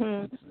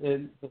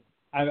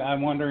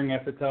 I'm wondering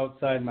if it's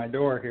outside my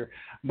door here.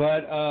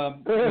 But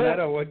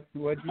Netta, what do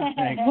you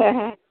think?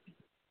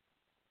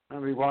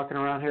 I'll be walking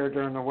around here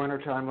during the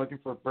wintertime looking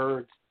for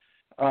birds.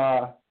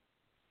 No,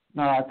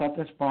 I thought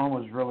this poem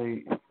was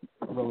really,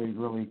 really,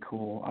 really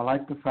cool. I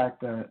like the fact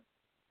that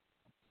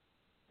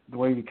the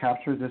way you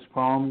captured this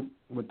poem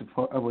with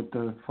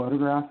the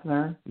photograph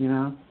there, you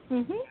know.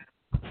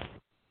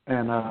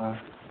 And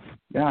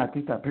yeah, I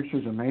think that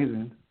picture's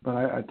amazing. But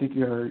I think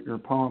your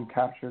poem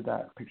captured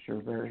that picture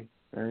very,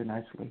 very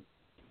nicely.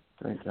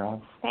 Great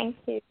job. Thank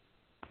you.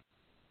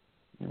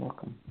 You're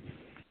welcome.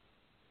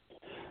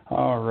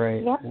 All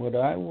right. Yep. What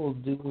I will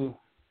do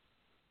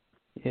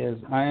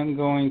is I am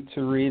going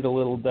to read a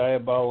little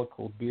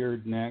Diabolical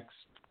Beard next.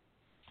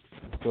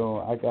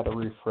 So I got to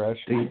refresh.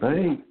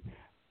 Debate.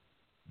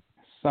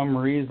 Some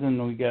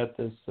reason we got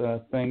this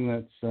thing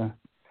that's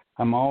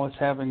I'm always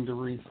having to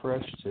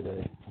refresh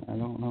today. I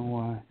don't know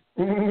why.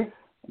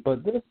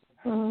 But this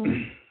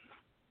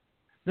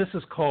this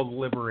is called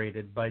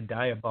Liberated by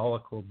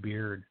Diabolical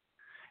Beard.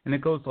 And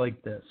it goes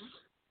like this.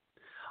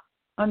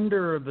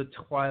 Under the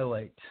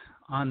twilight,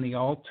 on the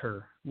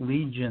altar,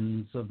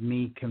 legions of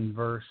me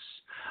converse,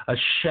 a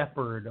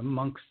shepherd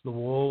amongst the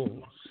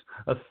wolves,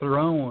 a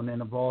throne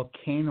in a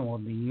volcano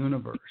of the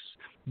universe,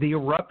 the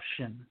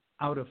eruption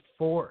out of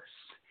force,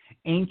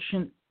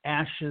 ancient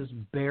ashes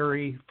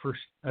bury for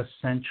a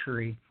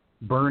century,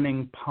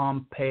 burning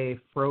Pompeii,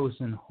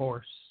 frozen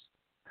horse.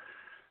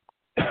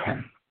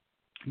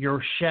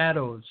 Your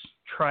shadows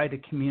try to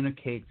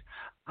communicate.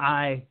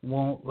 I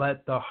won't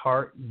let the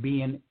heart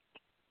be an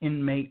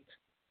inmate.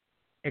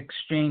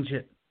 Exchange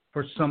it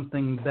for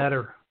something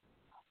better.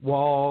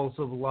 Walls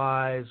of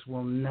lies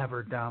will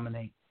never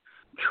dominate.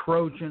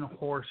 Trojan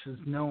horses,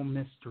 no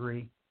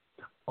mystery.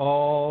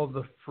 All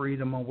the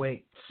freedom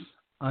awaits.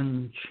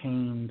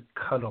 Unchained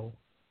cuddle,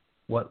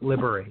 what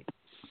liberates.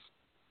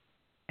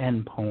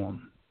 End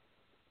poem.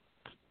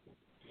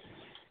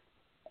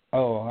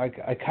 Oh, I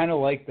kind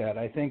of like that.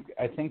 I think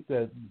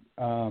that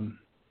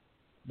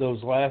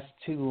those last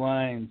two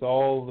lines,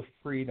 all the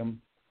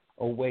freedom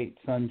awaits,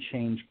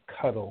 unchanged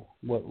cuddle,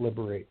 what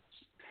liberates.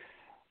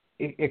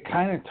 It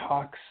kind of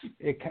talks.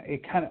 It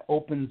kind of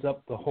opens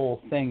up the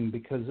whole thing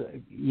because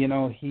you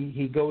know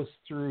he goes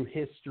through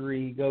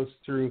history, he goes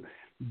through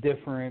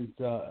different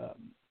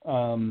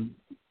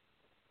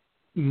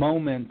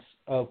moments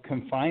of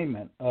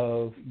confinement,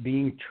 of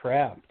being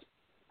trapped.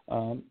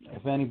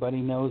 If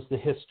anybody knows the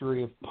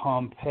history of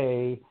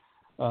Pompeii,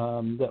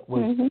 that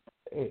was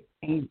an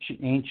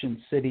ancient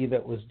city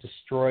that was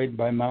destroyed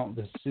by Mount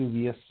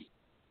Vesuvius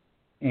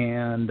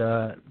and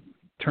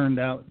turned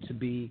out to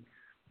be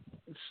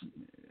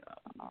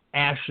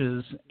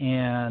ashes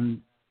and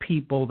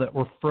people that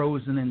were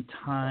frozen in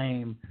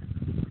time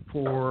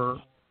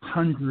for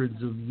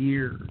hundreds of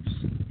years,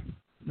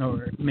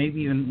 or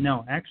maybe even,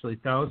 no, actually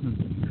thousands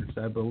of years,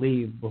 I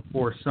believe,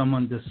 before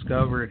someone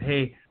discovered,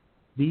 hey,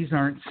 these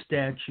aren't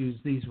statues,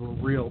 these were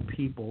real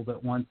people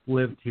that once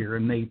lived here,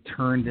 and they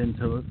turned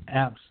into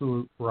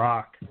absolute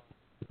rock.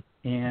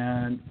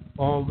 And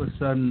all of a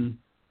sudden,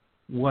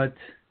 what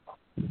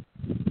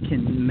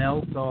can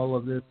melt all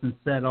of this and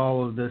set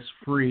all of this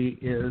free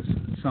is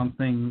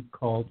something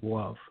called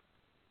love,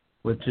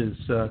 which is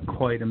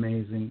quite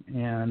amazing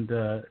and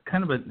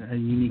kind of a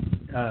unique,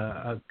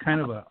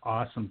 kind of an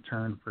awesome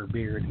turn for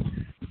Beard.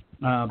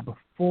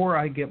 Before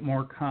I get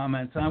more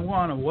comments, I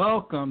want to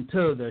welcome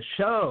to the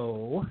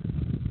show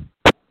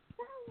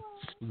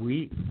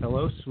Sweet.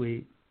 Hello,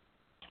 Sweet.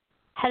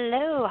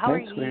 Hello, how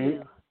are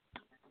Sweet.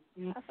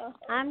 you?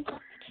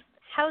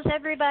 How's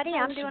everybody?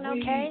 I'm doing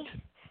okay.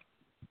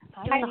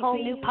 doing the whole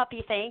new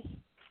puppy thing.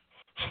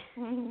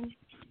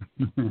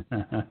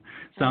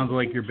 Sounds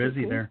like you're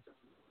busy there.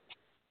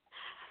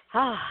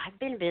 I've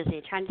been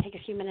busy trying to take a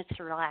few minutes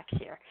to relax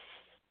here.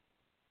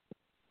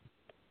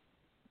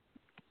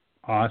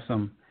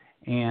 Awesome.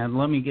 And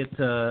let me get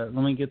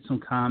some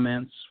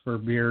comments for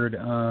Beard.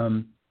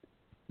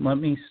 Let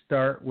me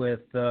start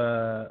with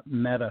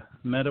Meta.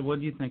 Meta, what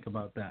do you think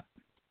about that?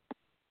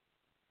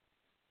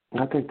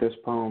 I think this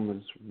poem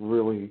is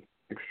really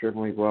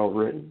extremely well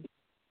written.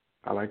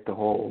 I like the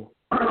whole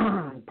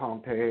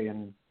Pompeii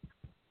and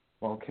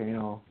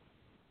volcano.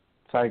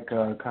 It's like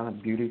kind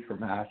of beauty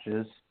from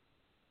ashes,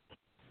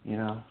 you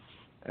know,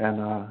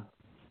 and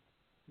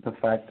the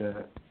fact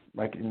that,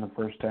 like in the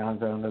first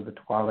stanza, under the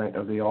twilight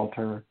of the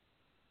altar,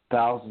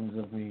 thousands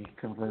of me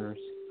converse.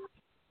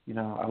 You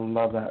know, I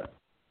love that.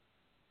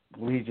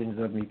 Legions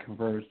of me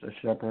converse, a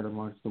shepherd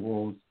amongst the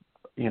wolves.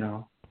 You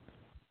know,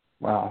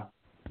 wow,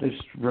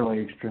 it's really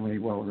extremely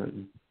well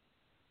written.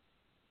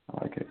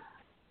 I like it.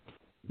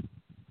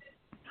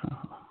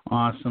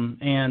 Awesome.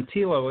 And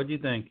Tila, what do you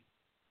think?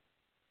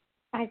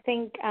 I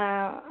think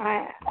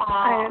that's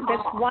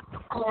one.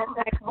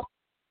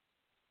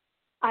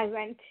 I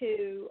went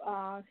to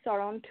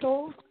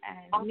Toronto,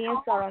 and near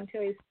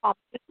Toronto is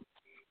popular,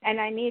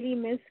 and I nearly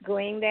missed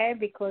going there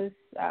because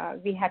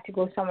we had to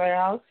go somewhere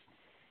else.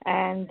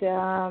 And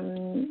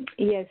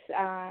yes,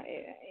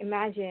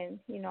 imagine,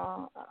 you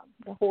know,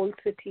 the whole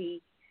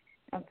city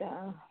of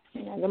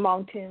the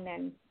mountain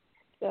and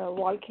the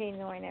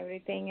volcano and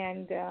everything.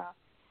 And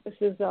this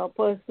is a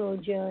personal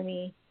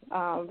journey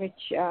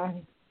which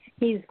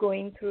he's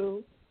going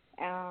through,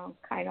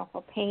 kind of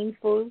a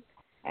painful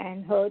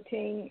and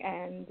hurting,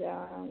 and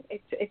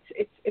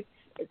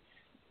it's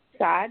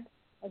sad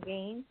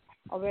again,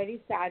 a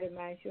very sad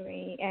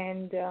imagery,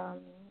 and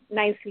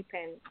nicely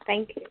penned.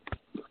 Thank you.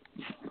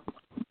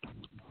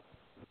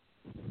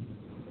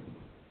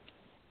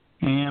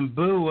 And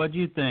Boo, what do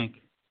you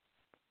think?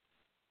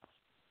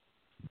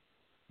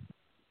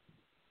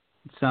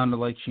 It sounded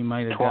like she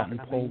might have gotten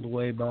pulled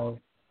away by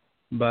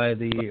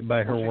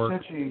her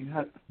work. She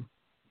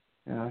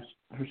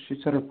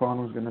said her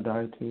phone was going to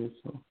die too.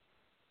 So.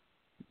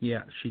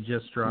 Yeah, she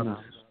just dropped. No.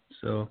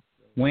 So,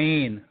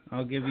 Wayne,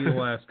 I'll give you the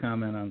last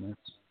comment on this.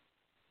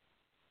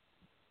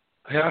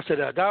 Yeah, I said,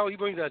 Dow, you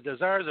bring the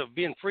desires of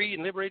being free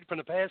and liberated from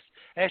the past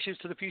ashes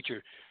to the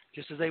future.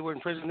 Just as they were in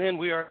prison then,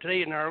 we are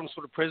today in our own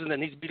sort of prison that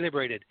needs to be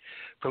liberated.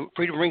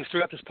 Freedom rings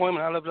throughout this poem,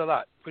 and I love it a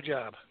lot. Good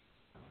job.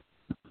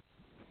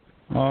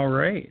 All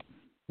right.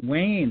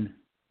 Wayne,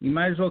 you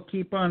might as well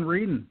keep on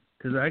reading,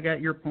 because I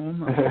got your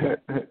poem.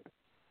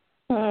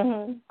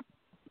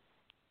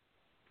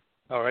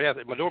 All right, yeah,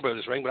 my doorbell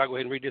just rang, but I'll go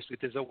ahead and read this,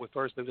 get this over with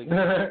first. But let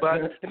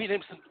me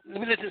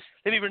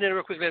run in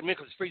real quick,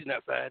 because it's freezing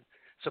outside,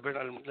 so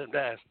better not let them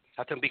die.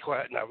 I'll tell them be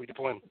quiet, and I'll read the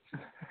poem.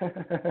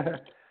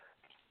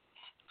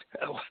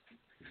 Oh.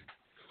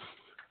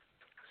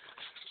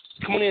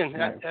 Come on in.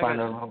 I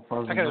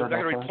got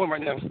to read the poem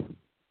right now.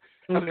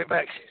 I'll be right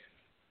back.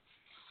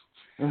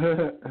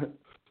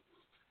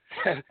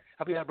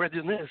 I'll be out of breath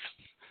doing this.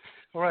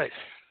 All right.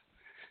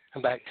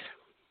 I'm back.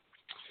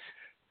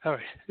 All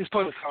right. This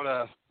poem is called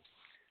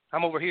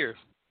I'm Over Here.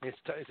 It's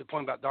a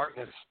poem about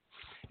darkness,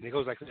 and it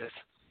goes like this.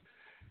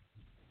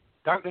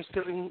 Darkness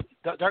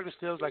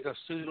feels like a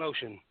soothing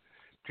ocean,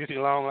 drifting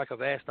along like a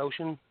vast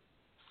ocean.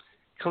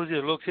 Cozy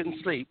to look, sit,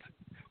 and sleep,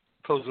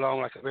 flows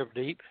along like a river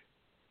deep.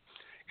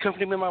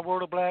 Comforting me in my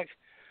world of black,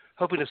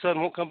 hoping the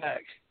sun won't come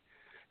back.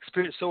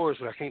 Spirit soars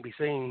when I can't be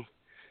seen.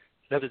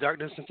 Love the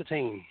darkness since a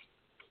teen.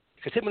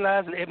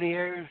 Contemplate in the ebony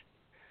air,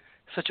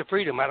 such a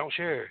freedom I don't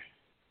share.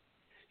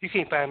 You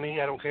can't find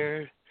me, I don't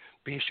care.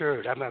 Be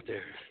assured, I'm out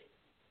there.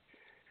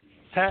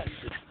 Time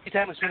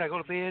is when I go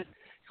to bed,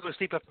 go to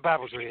sleep after the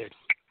Bible's read.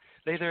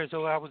 Lay there as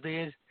though I was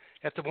dead,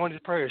 after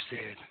morning's prayer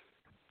said.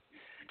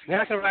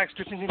 Now I can relax,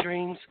 drifting in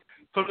dreams,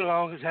 floating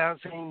along is how it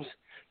seems.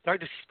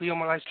 Darkness be on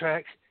my life's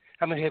track.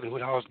 I'm in heaven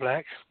when all is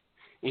black.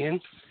 In,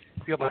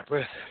 feel my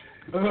breath.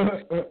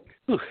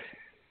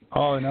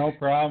 Oh, no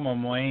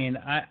problem, Wayne.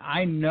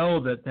 I know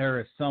that there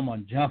is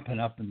someone jumping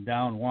up and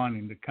down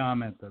wanting to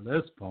comment to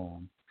this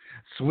poem.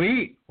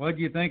 Sweet. What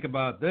do you think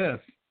about this?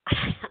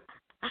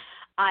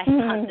 I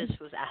thought this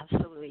was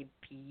absolutely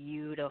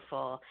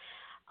beautiful.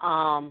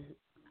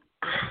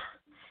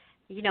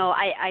 You know,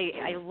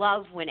 I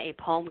love when a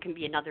poem can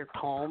be another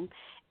poem,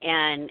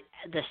 and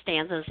the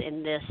stanzas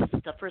in this,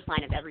 the first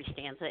line of every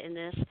stanza in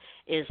this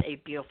is a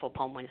beautiful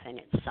poem within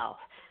itself.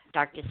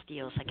 Darkness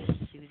feels like a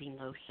soothing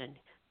lotion,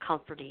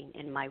 comforting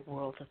in my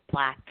world of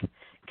black.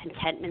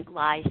 Contentment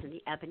lies in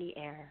the ebony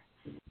air.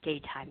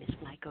 Daytime is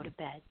when I go to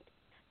bed.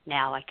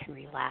 Now I can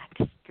relax,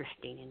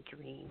 drifting in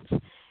dreams.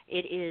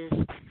 It is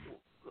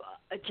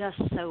just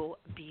so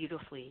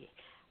beautifully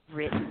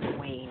written,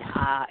 Wayne.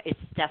 It's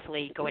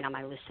definitely going on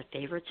my list of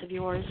favorites of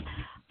yours.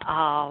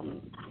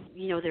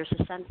 You know, there's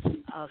a sense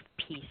of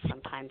peace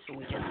sometimes when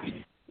we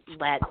just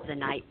let the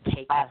night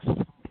take us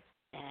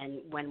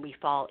and when we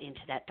fall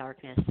into that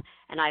darkness.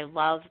 And I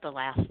love the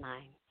last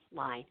line.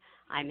 line.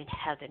 I'm in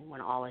heaven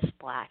when all is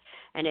black.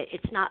 And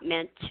it's not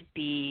meant to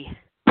be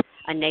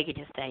a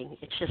negative thing.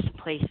 It's just a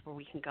place where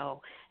we can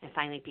go and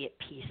finally be at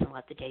peace and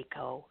let the day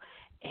go.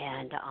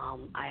 And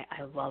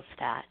I love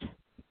that.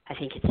 I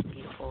think it's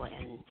beautiful,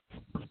 and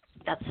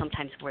that's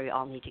sometimes where we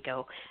all need to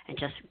go and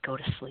just go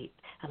to sleep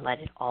and let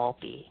it all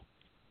be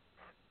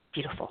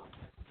beautiful.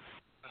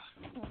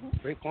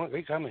 Great point,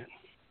 great comment.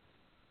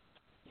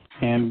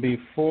 And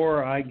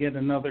before I get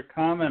another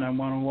comment, I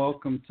want to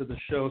welcome to the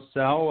show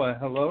Salwa.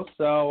 Hello,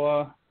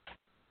 Salwa.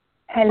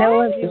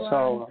 Hello, everyone.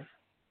 Salwa.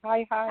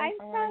 Hi. Hi,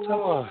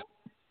 Salwa.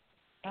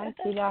 Hi,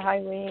 Sheila. Hi,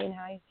 Wayne.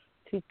 Hi,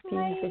 Sweet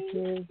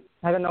Pea.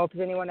 I don't know if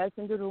there's anyone else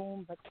in the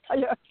room, but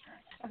hello.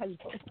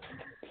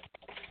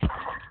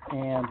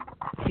 And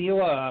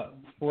Sheila,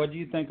 what do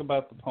you think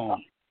about the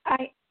poem?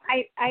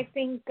 I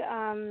think,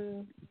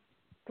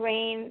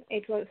 Wayne,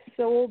 it was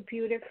so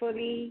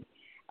beautifully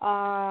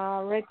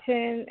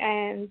written,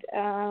 and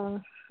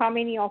how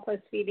many of us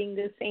feeling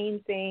the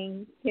same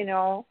thing,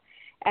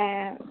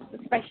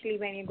 especially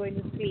when you're going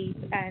to sleep.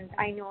 And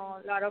I know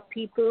a lot of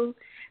people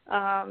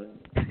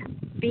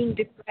being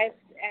depressed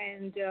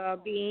and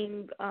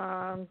being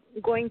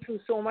going through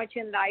so much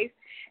in life.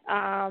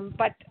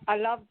 But I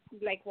love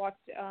like what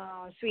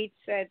Sweet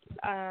said,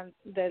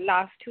 the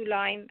last two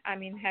lines,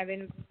 I'm in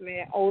heaven,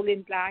 we're all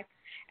in black.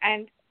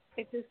 And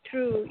it is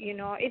true,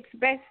 it's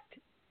best.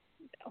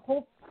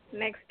 Hope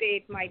next day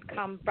it might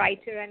come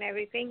brighter and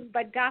everything,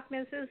 but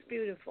darkness is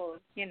beautiful,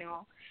 and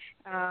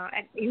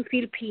you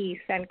feel peace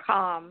and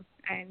calm,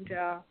 and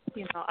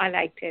I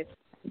liked it.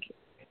 Thank you.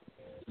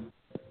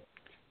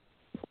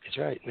 That's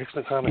right.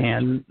 Excellent comment.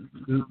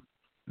 And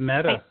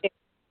Meta.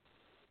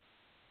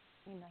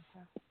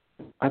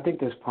 I think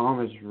this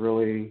poem is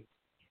really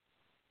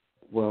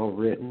well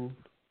written,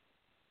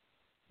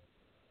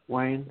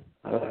 Wayne,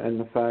 and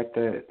the fact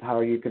that how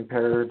you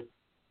compared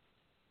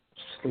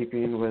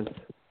sleeping with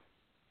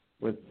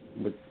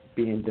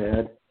being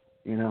dead,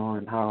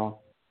 and how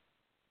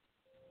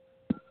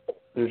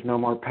there's no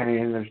more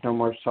pain, there's no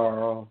more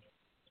sorrow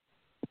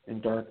in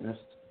darkness,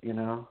 and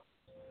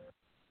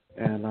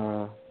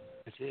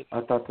That's it.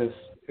 I thought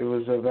it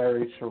was a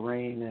very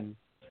serene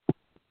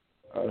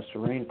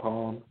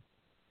poem,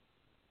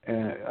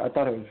 and I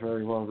thought it was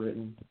very well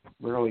written.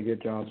 Really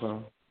good job,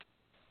 bro.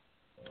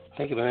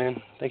 Thank you,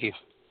 man. Thank you.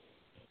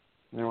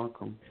 You're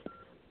welcome.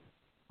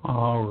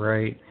 All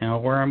right. Now,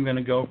 where I'm going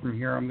to go from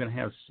here, I'm going to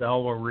have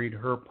Salwa read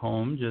her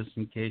poem just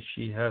in case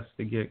she has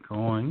to get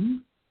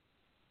going.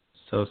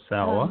 So,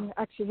 Salwa.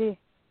 Actually,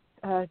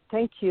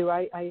 thank you.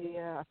 I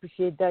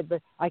appreciate that,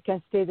 but I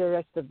can stay the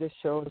rest of the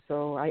show.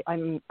 So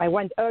I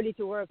went early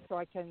to work, so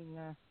I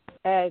can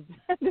add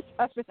this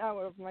half an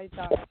hour of my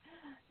time.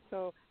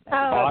 So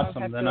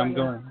awesome. Then I'm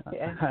going.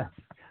 Yeah.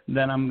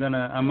 Then I'm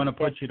gonna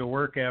put you to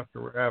work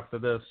after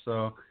this.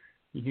 So.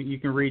 You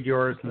can read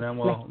yours, and then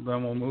we'll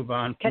move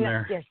on from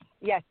there.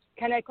 Yes.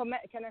 Can I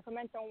comment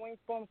on Wayne's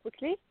poem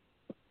quickly?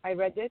 I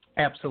read it.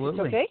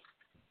 Absolutely. It's okay.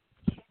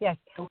 Yes.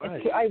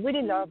 Right. I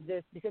really love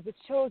this because it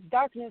shows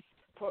darkness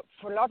for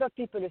a lot of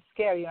people is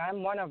scary.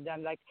 I'm one of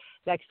them, like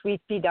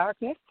Sweet Pea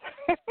darkness.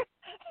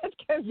 It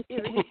can be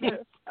really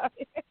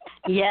terrifying.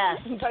 Yes.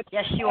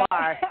 Yes, you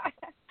are.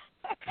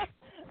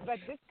 But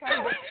this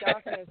kind of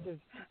darkness is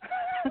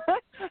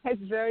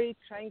it's very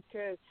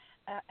tranquil,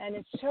 and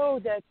it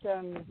shows that.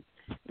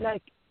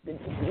 Like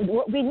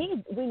what we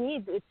need.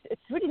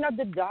 It's really not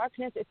the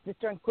darkness; it's the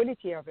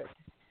tranquility of it.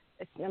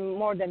 It's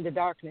more than the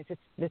darkness.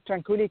 It's the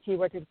tranquility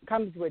what it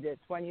comes with it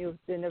when you're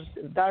in a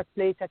dark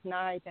place at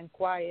night and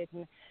quiet.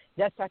 And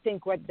that's I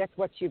think that's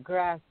what you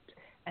grasped.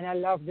 And I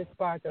love this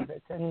part of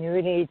it. And you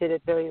really did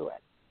it very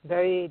well,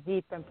 very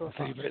deep and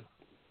profound.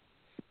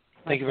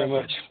 Thank you very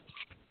much.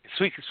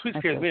 Sweet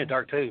scares me in the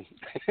dark too.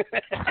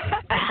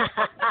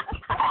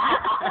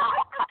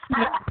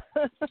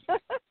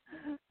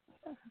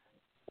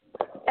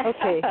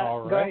 Okay,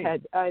 all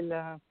right. Go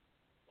ahead.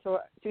 So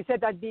you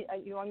said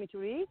you want me to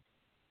read?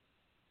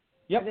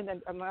 Yep.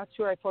 I'm not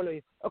sure I follow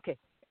you. Okay,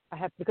 I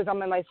have because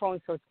I'm on my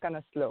phone, so it's kind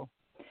of slow.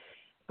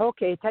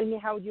 Okay, tell me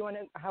how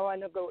I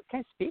wanna go.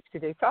 Can't speak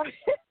today. Sorry.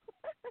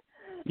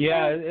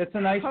 Yeah, it's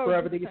a nice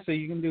brevity, so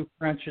you can do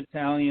French,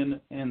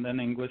 Italian, and then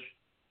English.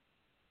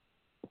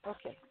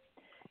 Okay.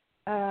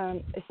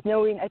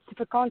 Snowing. It's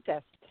a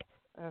contest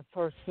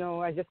for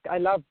snow. I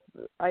love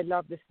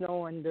the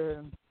snow and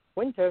the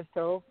winter,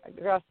 so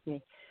trust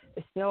me.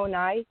 Snow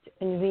night,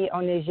 une nuit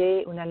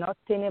enneigée, una notte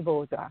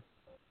ténébrosa.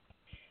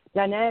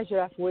 La neige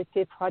a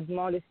fouetté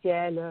froidement le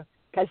ciel.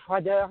 Quelle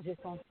froideur j'ai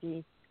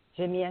senti.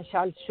 J'ai mis un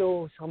châle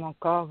chaud sur mon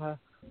corps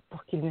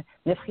pour qu'il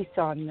ne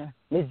frissonne.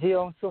 Mes yeux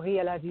ont souri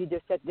à la vue de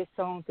cette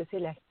descente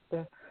céleste.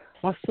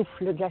 Mon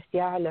souffle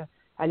glacial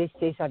a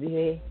laissé sa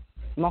buée.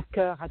 Mon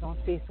cœur a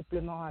dansé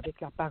souplement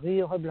avec la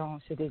parure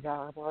blanche des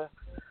arbres.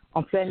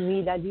 En pleine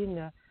nuit, la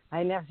lune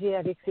a émergé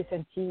avec ses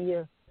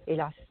scintilles.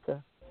 Hélas,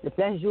 le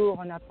plein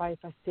jour n'a pas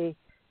effacé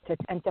cette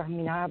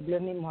interminable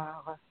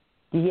mémoire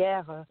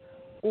d'hier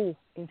où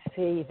une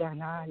fée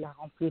hivernale a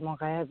rempli mon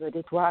rêve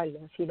d'étoiles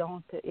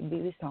filantes et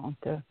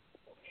éblouissantes.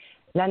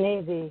 La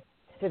neve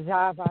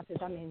serrava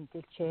freddamente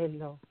il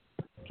cielo.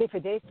 Che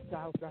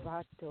fredezza ho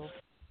provato,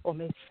 ho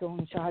messo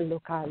un giallo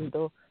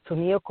caldo sul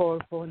mio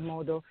corpo in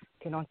modo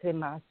che non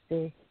tremasse.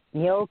 I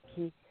miei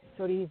occhi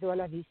sorriso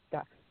alla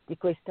vista di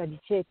questa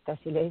dicetta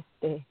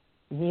celeste.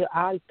 Il mio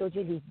alto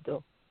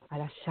gelido ha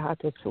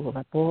lasciato il suo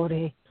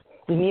vapore.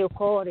 Il mio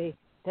cuore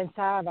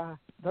pensava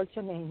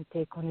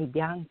dolcemente con il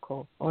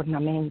bianco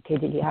ornamento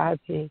degli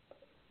alberi.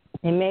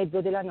 Nel mezzo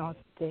della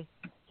notte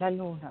la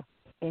luna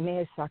è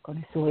emersa con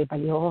le sue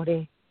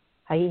bagliore.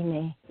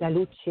 Ahimè, la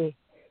luce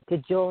dei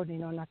giorni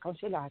non ha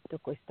cancellato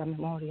questa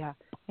memoria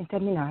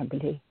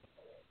interminabile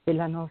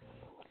della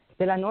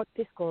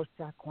notte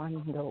scorsa,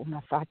 quando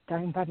una fata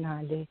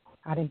invernale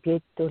ha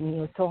riempito il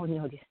mio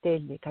sogno di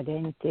stelle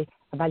cadenti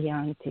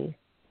abbaglianti.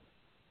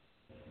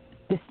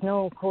 The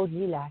snow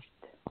coldly lashed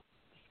the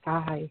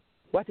sky.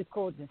 What a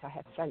coldness I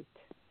have felt.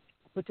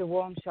 I put a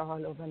warm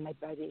shawl over my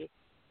body,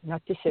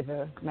 not to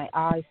shiver. My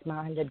eyes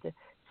smiled at the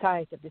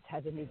sight of this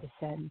heavenly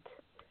descent.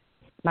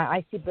 My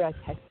icy breath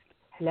has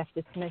left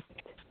its mist,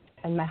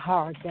 and my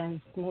heart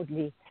danced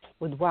smoothly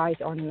with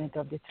white ornament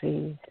of the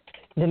trees.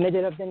 In the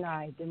middle of the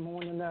night, the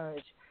moon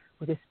emerged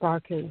with its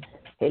sparkles.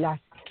 Alas,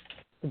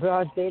 the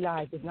broad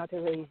daylight did not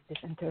erase this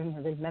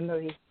interminable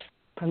memory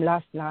from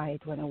last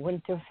night when a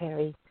winter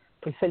fairy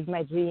fulfilled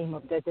my dream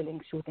of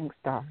dazzling shooting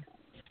stars.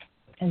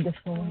 And the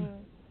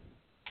phone.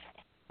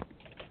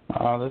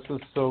 Oh, this is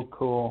so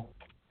cool.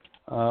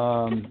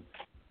 I'm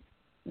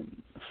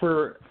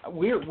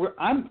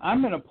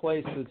in a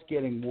place that's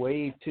getting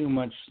way too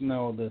much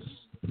snow this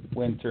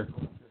winter,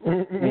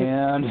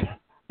 and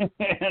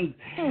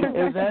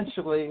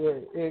eventually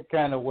it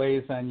kind of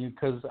weighs on you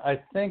because I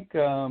think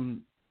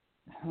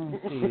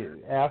let's see,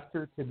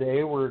 after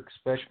today we're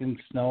expecting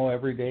snow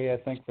every day. I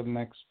think for the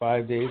next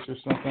 5 days or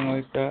something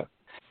like that,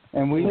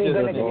 and we just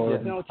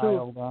get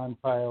piled on.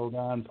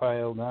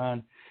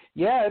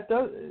 Yeah, it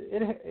does.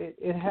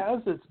 It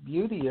has its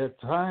beauty at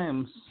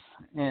times,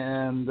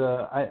 and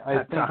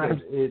I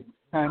think it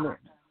kind of.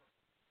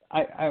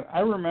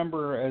 I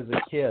remember as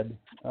a kid,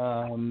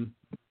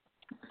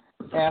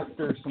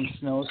 after some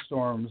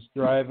snowstorms,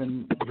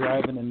 driving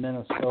in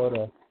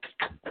Minnesota,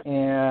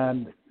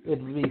 and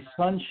it'd be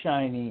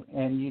sunshiny,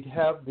 and you'd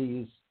have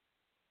these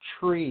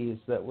trees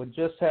that would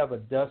just have a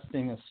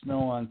dusting of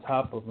snow on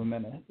top of them,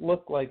 and it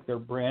looked like their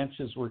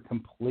branches were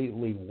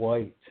completely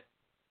white.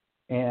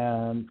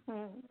 And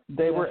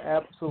they were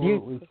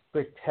absolutely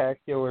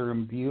spectacular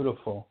and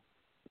beautiful.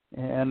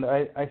 And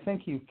I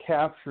think you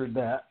captured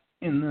that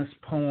in this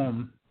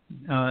poem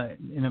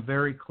in a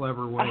very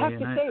clever way, I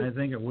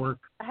think it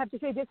worked. I have to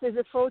say, this is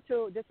a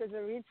photo. This is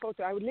a real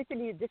photo.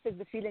 This is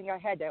the feeling I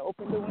had. I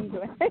opened the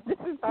window, and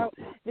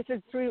this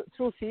is true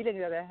feeling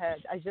that I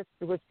had.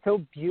 It was so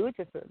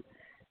beautiful.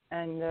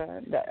 And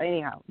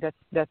anyhow,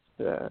 that's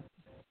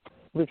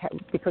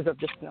because of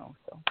the snow.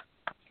 So.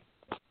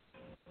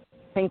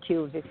 Thank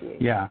you, Vicky.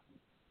 Yeah,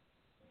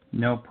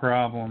 no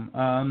problem.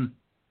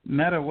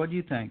 Meta, what do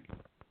you think?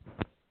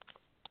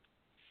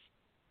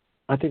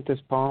 I think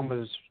this poem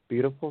is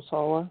beautiful,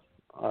 Salwa.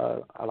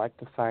 I like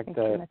the fact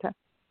that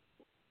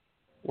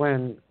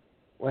when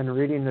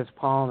reading this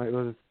poem, it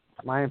was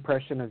my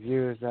impression of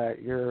you is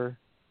that you're,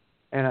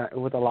 and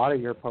with a lot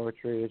of your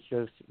poetry, it's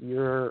just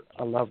you're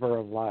a lover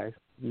of life.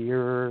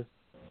 You're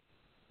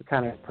the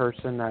kind of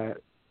person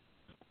that,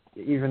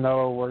 even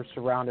though we're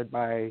surrounded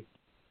by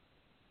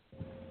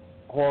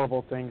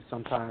horrible things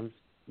sometimes,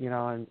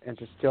 and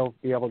to still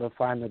be able to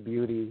find the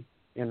beauty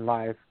in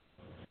life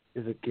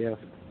is a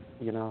gift,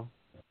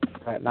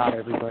 that not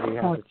everybody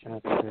has a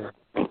chance to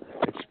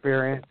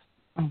experience.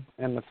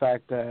 And the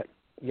fact that,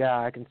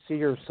 I can see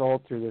your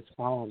soul through this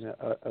poem,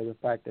 the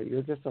fact that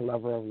you're just a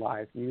lover of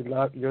life.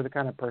 You're the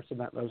kind of person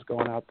that loves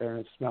going out there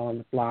and smelling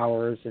the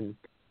flowers and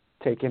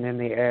taking in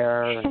the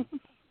air and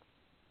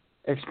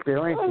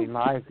experiencing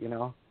life,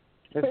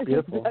 It's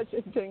beautiful.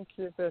 Thank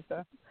you,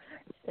 Peter.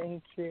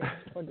 Thank you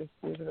for this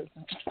beautiful.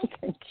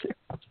 Thank you.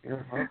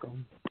 You're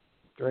welcome.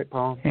 Great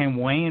poem. And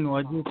Wayne,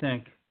 what do you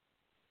think?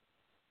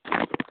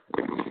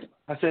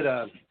 I said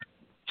I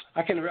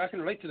can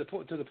relate to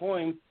the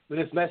poem with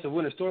this massive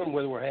winter storm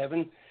weather we're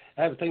having.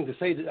 I have a thing to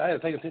say. I have a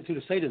thing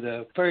to say to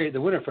the fairy, the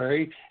winter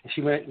fairy, and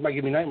she might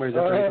give me nightmares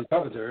after I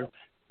talking to her.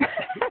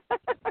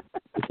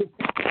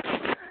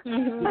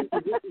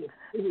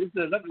 It's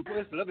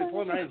a lovely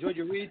poem. I enjoyed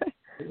your read.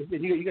 You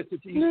speak with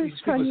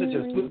such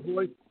a smooth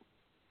voice.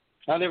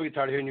 I'll never get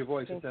tired of hearing your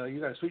voice.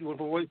 You got a sweet,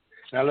 wonderful voice,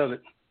 and I love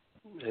it.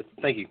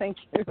 Thank you. Thank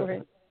you.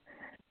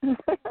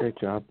 Great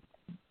job.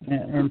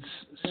 And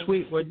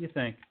Sweet, what do you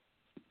think?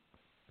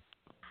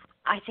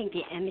 I think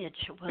the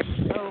image was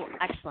so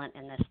excellent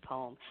in this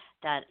poem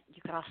that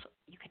you could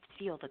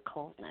feel the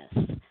coldness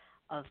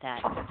of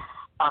that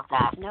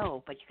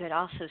snow, but you could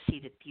also see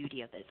the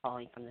beauty of it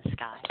falling from the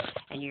sky,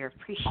 and your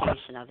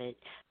appreciation of it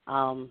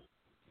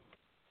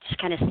just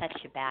kind of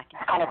sets you back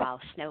and says, wow,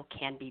 snow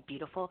can be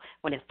beautiful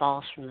when it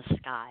falls from the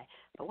sky,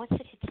 but once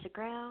it hits the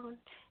ground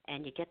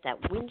and you get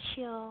that wind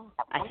chill,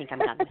 I think I'm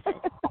done with it.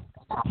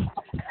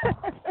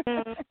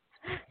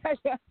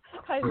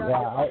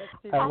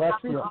 I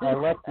left you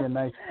a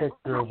nice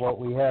picture of what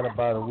we had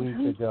about a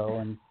week ago,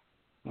 and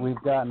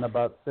we've gotten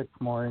about 6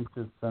 more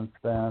inches since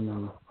then,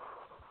 and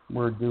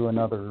we're due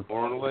another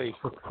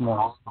 6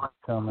 more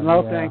coming.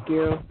 No, thank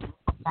you.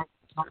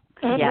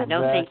 Yeah,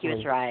 no, thank you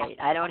is right.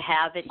 I don't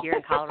have it here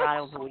in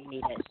Colorado, but we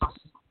need it.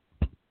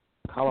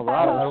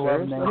 Colorado,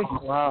 seriously?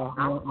 Wow.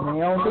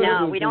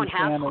 No, we don't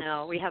have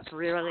snow. We have a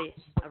really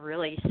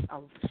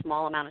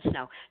small amount of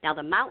snow. Now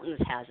the mountains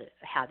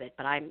have it,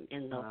 but I'm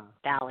in the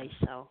valley,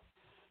 so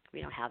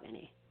we don't have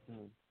any.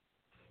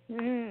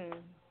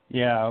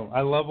 Yeah,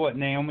 I love what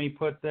Naomi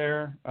put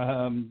there.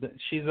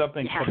 She's up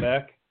in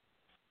Quebec.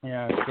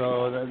 Yeah,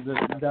 so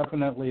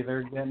definitely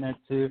they're getting it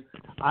too.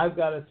 I've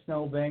got a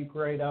snowbank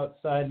right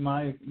outside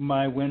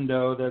my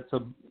window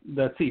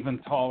that's even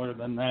taller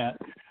than that,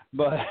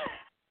 but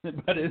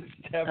it's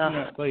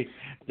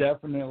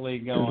definitely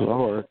going.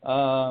 Lord.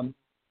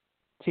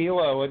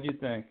 Tila, what do you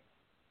think?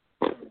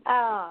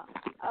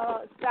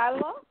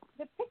 Salwa,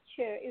 the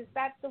picture, is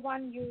that the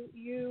one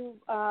you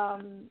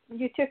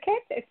took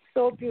it? It's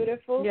so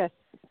beautiful. Yes.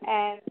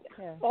 And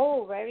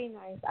very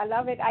nice. I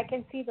love it. I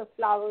can see the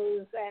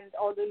flowers and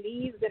all the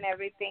leaves and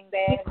everything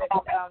there.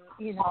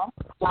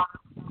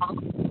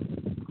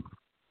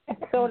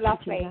 It's so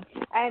lovely.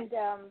 And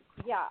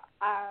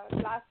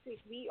last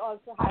week we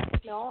also had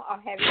snow, a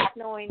heavy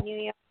snow in New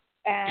York,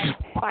 and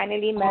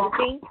finally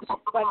melting.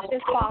 But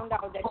just found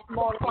out that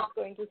tomorrow is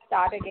going to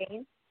start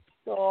again.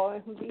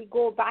 So we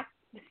go back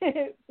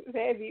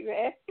where we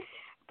were.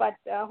 But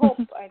hope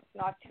it's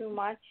not too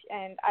much.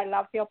 And I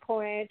love your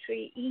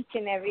poetry. Each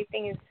and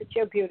everything is such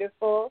a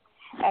beautiful.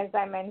 As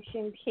I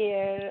mentioned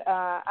here,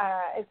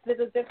 it's a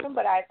little different,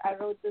 but I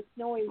wrote the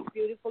snow is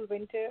beautiful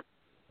winter.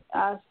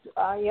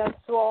 Your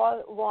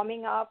soul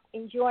warming up,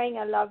 enjoying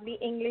a lovely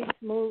English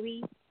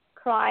movie,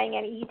 crying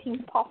and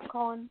eating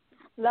popcorn.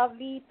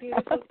 Lovely,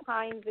 beautiful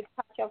time with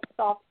touch of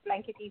soft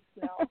blankety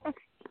snow.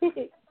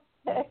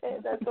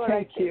 That's what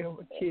Thank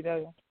you,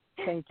 Cheetah.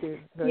 Thank you.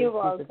 You're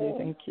welcome.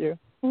 Thank you.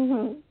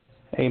 Mm-hmm.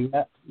 Hey,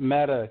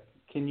 Meta,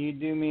 can you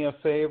do me a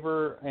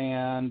favor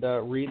and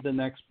read the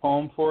next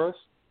poem for us?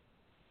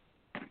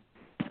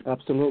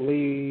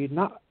 Absolutely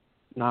not.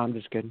 No, I'm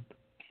just kidding.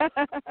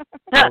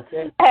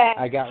 Okay.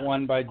 I got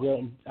one by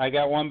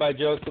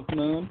Joseph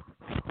Moon,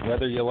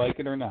 whether you like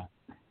it or not.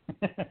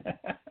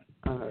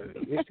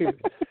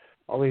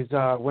 All these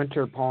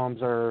winter poems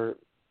are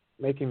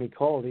making me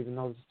cold, even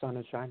though the sun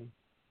is shining.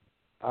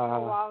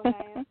 Wow,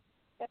 man.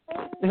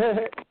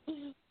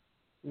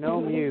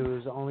 No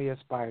Muse, Only a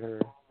Spider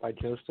by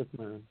Joseph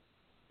Moon.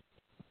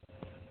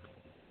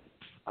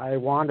 I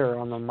wander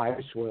on the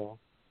mice wheel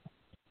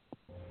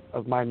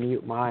of my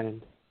mute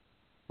mind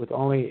with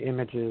only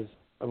images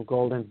of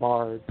golden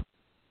bards.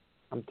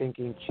 I'm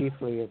thinking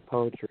chiefly of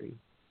poetry.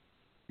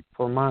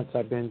 For months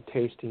I've been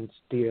tasting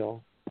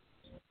steel.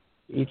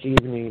 Each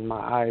evening my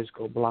eyes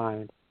go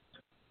blind.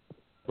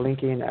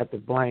 Blinking at the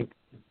blank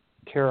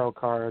tarot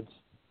cards,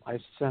 I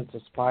sense a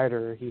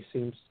spider. He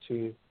seems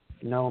to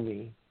know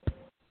me.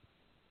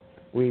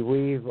 We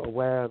weave a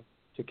web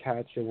to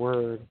catch a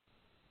word.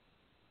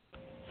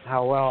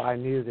 How well I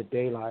knew the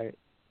daylight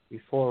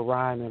before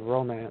rhyme and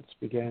romance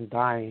began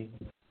dying,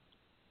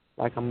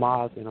 like a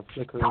moth in a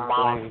flickering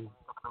flame.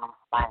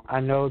 I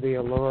know the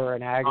allure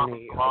and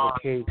agony of a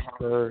caged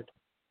bird,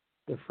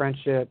 the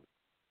friendship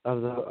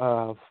of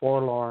the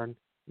forlorn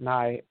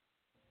night.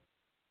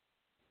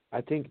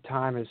 I think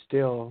time is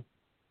still,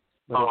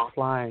 but it's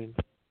flying,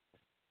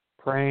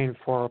 praying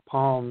for a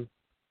poem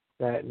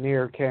that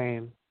near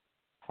came,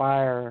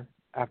 fire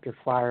after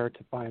fire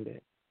to find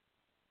it.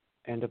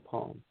 End of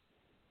poem.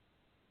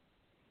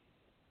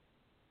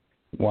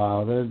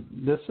 Wow,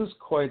 this is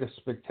quite a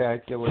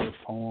spectacular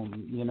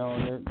poem. You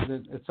know,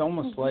 it's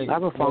almost like... I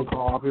have a phone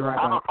call. I'll be right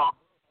back.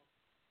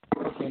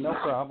 Okay, no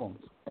problem.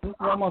 This is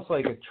almost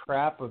like a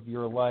trap of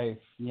your life,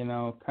 you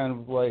know, kind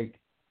of like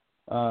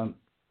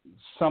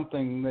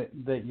something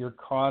that you're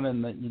caught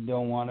in that you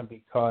don't want to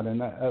be caught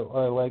in. I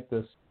like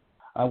this.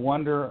 I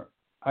wander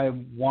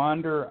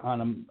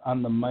on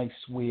the mice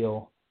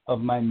wheel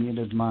of my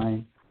muted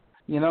mind.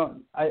 You know,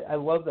 I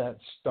love that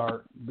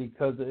start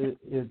because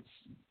it's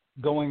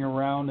going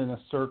around in a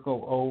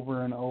circle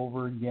over and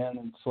over again.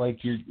 It's like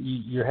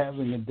you're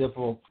having a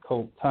difficult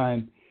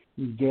time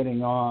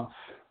getting off,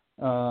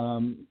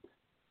 and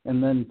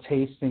then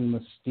tasting the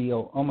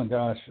steel. Oh my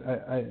gosh,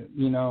 I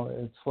you know,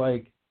 it's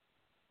like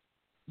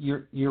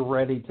you're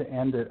ready to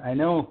end it. I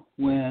know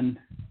when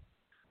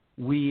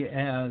we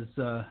as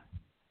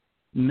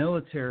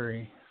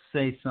military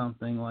say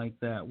something like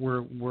that,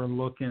 we're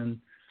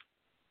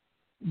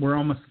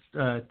almost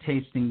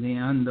tasting the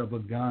end of a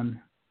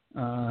gun.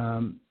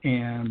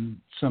 And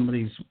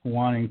somebody's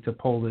wanting to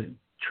pull the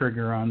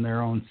trigger on their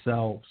own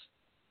selves.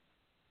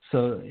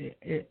 So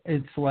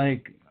it's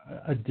like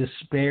a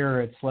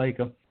despair. It's like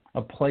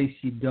a place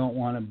you don't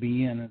want to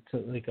be in. It's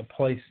like a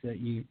place that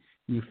you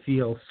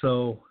feel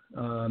so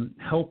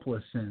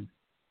helpless in.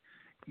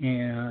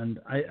 And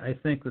I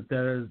think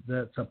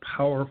that's a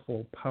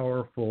powerful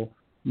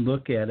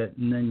look at it.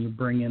 And then you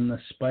bring in the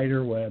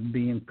spider web,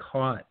 being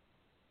caught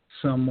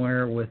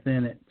somewhere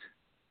within it.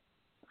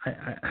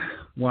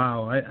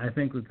 I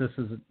think that this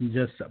is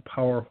just a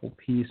powerful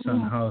piece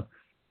on how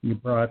you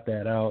brought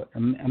that out.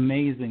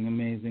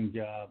 Amazing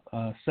job.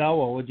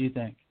 Salwa, what do you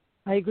think?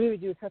 I agree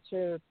with you. Such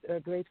a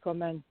great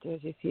comment,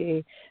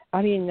 JCA.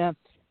 I mean,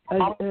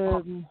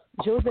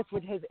 Joseph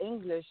with his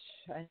English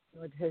and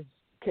with his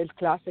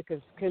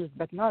classical skills,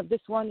 but not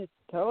this one is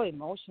so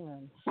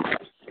emotional.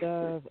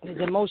 His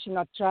emotion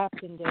are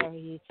trapped in there.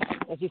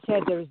 As you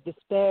said, there is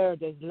despair,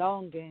 there's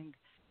longing,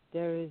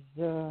 there is,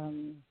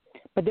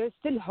 but there's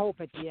still hope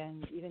at the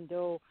end, even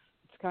though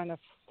it's kind of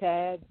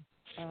sad.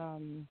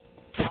 You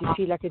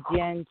feel like at the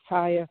end,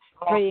 fire,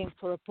 praying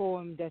for a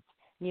poem that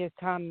near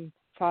come,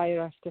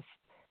 fire after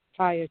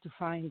fire to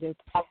find it.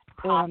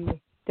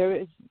 There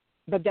is,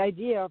 but the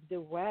idea of the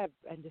web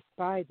and the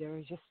spider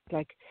is just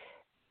like,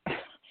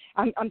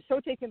 I'm so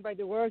taken by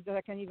the words that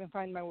I can't even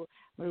find my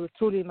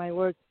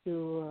words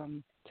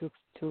to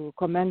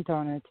comment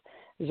on it.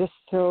 It's just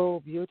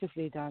so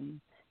beautifully done,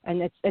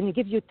 and it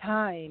gives you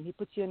time. He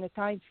puts you in a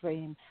time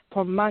frame.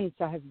 For months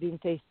I have been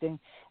tasting.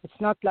 It's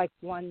not like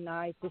one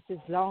night. This is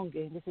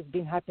longing. This has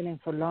been happening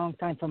for a long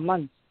time, for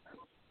months.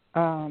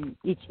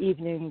 Each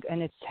evening,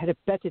 and it's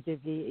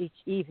repetitively. Each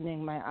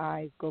evening my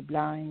eyes go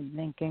blind,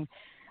 blinking.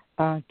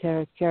 And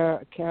the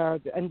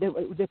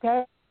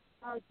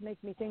cards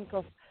make me think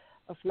of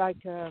like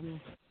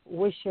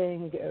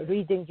wishing,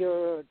 reading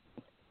your,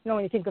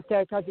 when you think of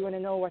tarot cards, you want to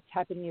know what's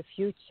happening in your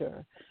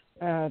future.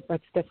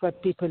 But that's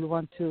what people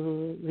want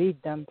to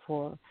read them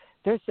for.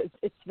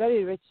 It's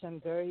very rich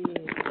and very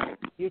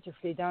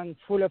beautifully done,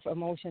 full of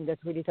emotion that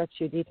really touch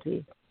you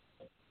deeply.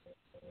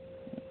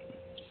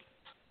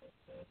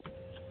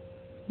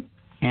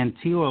 And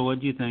Tila, what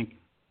do you think?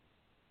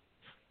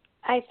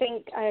 I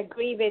think I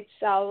agree with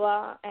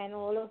Salwa and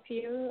all of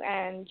you,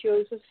 and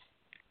Joseph.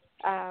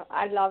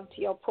 I loved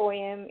your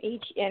poem.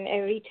 Each and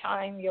every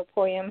time your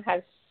poem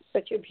has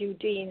such a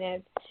beauty in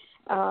it.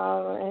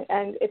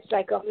 And it's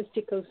like a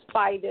mystical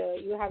spider.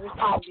 You have it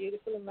so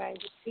beautiful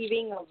image,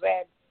 weaving a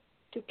web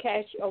to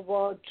catch a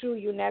word through.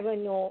 You never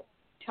know,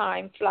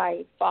 time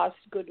flies fast,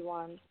 good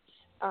one.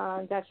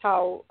 That's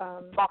how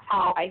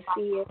I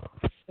see it.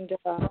 And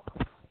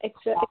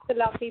it's a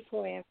lovely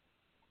poem.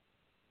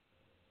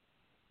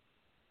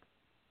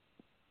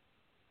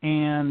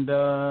 And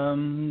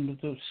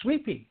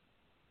Sweepy.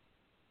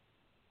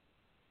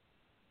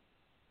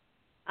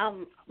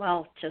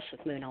 Well,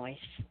 Mr. Moon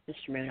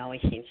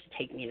always seems to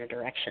take me in a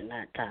direction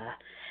that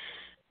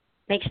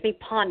makes me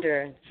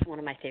ponder. It's one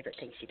of my favorite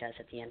things he does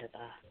at the end of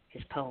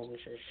his poems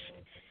is,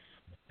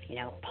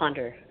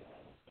 ponder.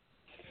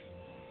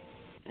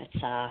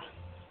 It's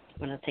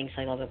one of the things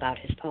I love about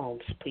his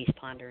poems. Please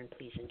ponder and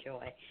please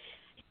enjoy.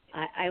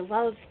 I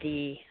love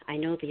I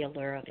know the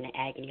allure of an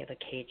agony of a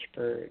caged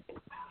bird.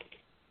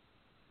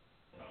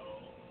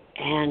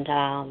 And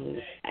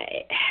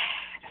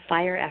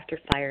fire after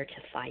fire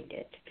to find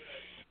it.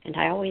 And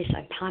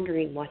I'm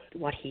pondering what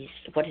is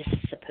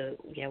supposed,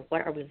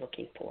 what are we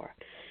looking for?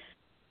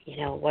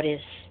 What is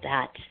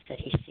that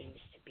he seems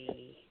to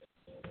be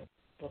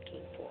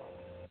looking for?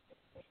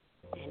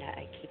 And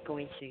I keep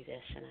going through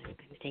this, and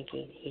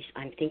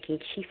I'm thinking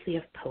chiefly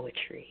of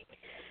poetry.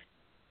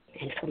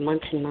 And for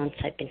months and months,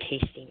 I've been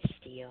tasting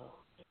steel.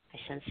 I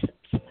sense the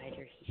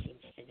spider. He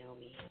seems to know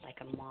me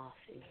like a moth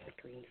in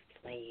flickering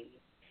flame.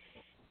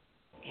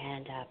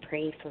 And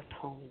praying for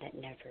a poem that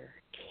never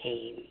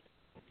came.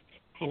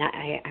 And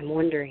I'm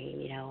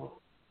wondering,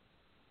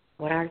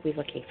 what are we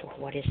looking for?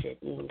 What is it?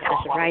 And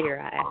as a writer,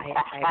 I'm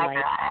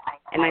like,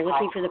 am I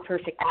looking for the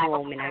perfect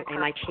poem? And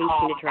am I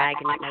chasing a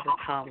dragon that never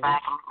comes?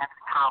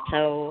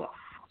 So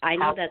I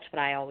know that's what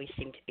I always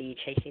seem to be,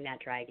 chasing that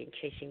dragon,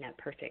 chasing that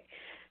perfect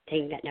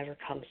thing that never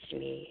comes to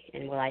me.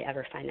 And will I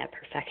ever find that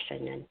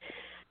perfection? And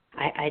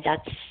I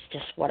that's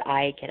just what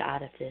I get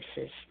out of this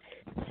is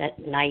that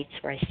nights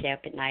where I stay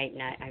up at night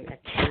and I'm at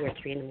 2 or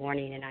 3 in the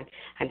morning and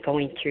I'm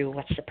going through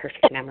what's the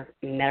perfect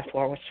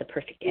metaphor, what's the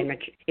perfect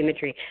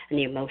imagery and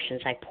the emotions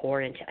I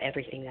pour into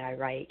everything that I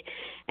write.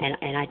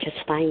 And I just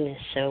find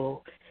this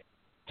so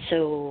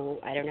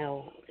I don't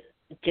know,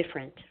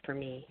 different for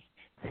me.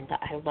 And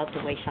I love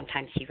the way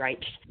sometimes he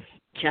writes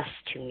just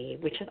to me,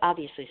 which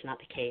obviously is not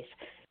the case,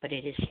 but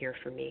it is here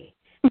for me.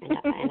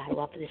 And I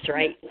love this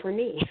right for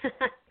me.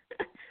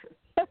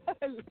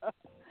 I love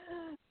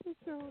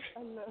your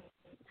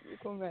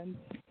comment.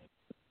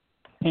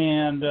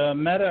 And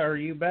Meta, are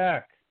you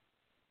back?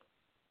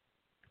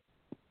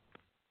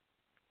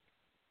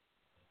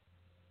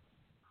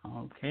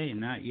 Okay,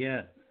 not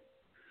yet.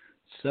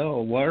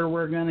 So where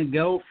we're going to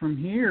go from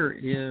here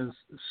is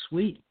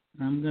Sweet.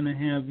 I'm going to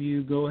have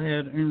you go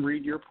ahead and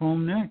read your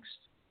poem next.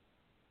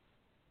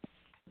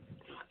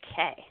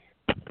 Okay.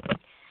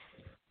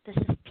 This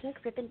is Pink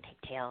Ribbon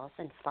Pigtails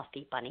and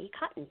Fluffy Bunny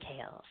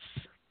Cottontails.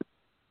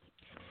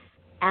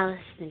 Alice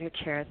in her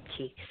cherub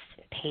cheeks,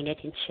 painted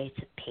in shades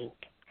of pink,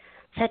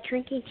 sat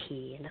drinking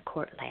tea in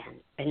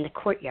the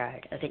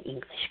courtyard of an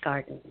English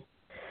garden.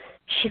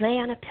 She lay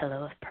on a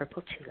pillow of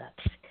purple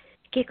tulips,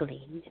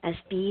 giggling as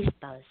bees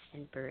buzzed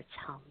and birds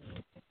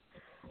hummed.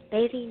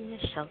 Bathing in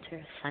a shelter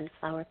of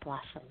sunflower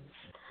blossoms,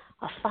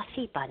 a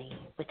fluffy bunny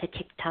with a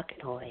tick-tock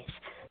noise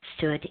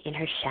stood in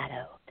her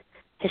shadow.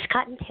 His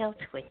cottontail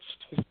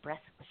twitched, his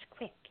breath was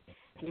quick,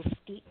 and his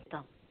feet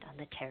thumped on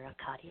the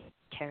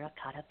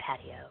terracotta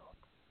patio.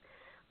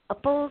 A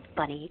bold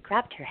bunny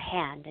grabbed her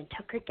hand and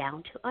took her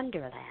down to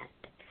Underland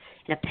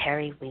in a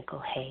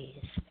periwinkle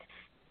haze.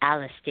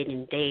 Alice did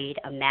invade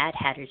a Mad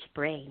Hatter's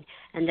brain,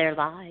 and their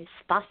lives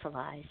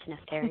fossilized in a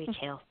fairy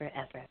tale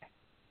forever.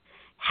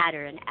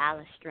 Hatter and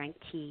Alice drank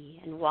tea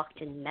and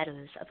walked in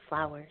meadows of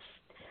flowers,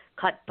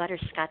 caught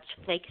butterscotch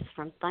flakes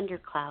from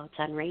thunderclouds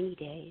on rainy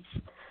days,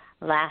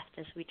 laughed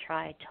as we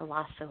tried to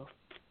lasso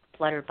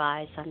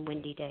flutterbys on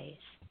windy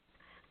days.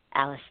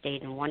 Alice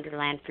stayed in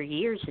Wonderland for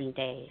years and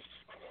days.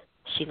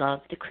 She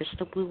loved the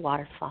crystal blue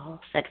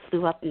waterfalls that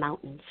flew up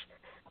mountains,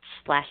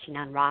 splashing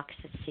on rocks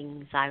that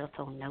sing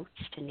xylophone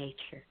notes to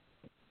nature.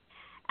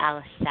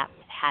 Alice sat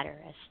with Hatter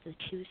as the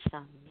two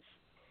suns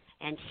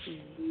and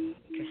he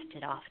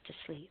drifted off to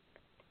sleep,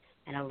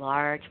 and a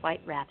large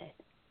white rabbit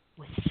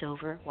with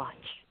silver watch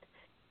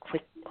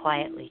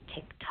quietly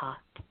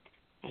tick-tocked,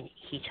 and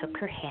he took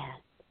her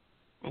hand,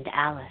 and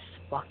Alice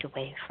walked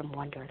away from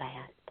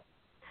Wonderland.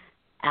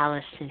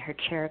 Alice, in her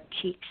cherub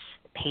cheeks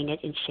painted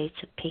in shades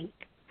of pink,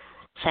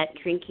 sat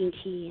drinking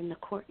tea in the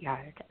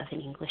courtyard of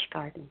an English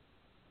garden.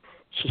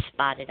 She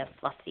spotted a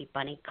fluffy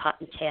bunny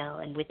cottontail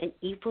and with an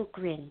evil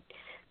grin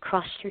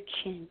crossed her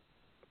chin.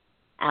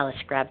 Alice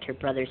grabbed her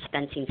brother's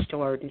fencing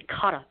sword and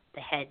caught up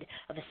the head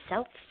of a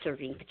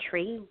self-serving,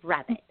 betraying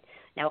rabbit.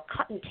 Now a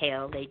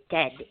cottontail lay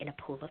dead in a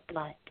pool of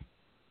blood.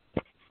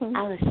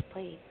 Alice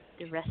played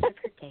the rest of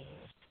her days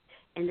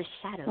in the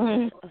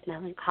shadows of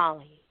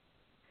melancholy,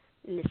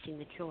 missing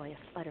the joy of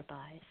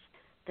flutterbys,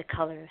 the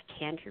color of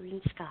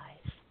tangerine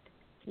skies,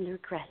 and the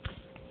regrets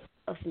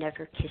of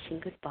never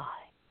kissing goodbye.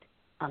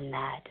 A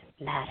Mad,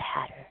 Mad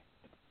Hatter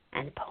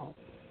and poem.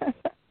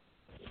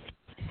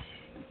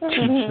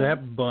 Teach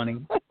that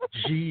bunny.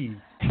 Jeez.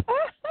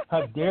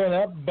 How dare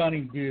that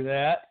bunny do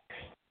that?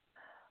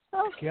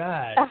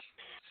 Gosh.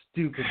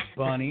 Stupid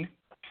bunny.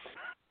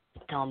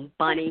 Dumb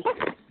bunny.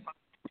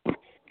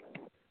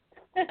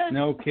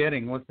 No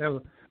kidding.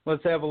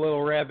 Let's have a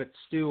little rabbit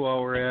stew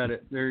while we're at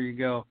it. There you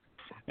go.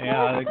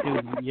 Yeah,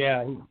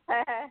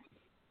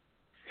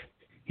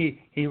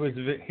 he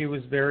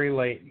was very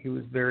late. He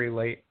was very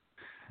late.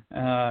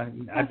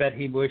 I bet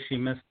he wished he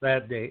missed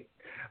that date.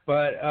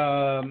 But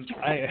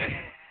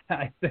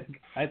I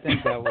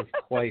think that was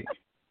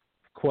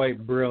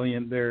quite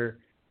brilliant there.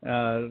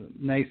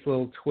 Nice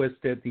little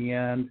twist at the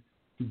end,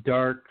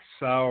 dark,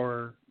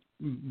 sour,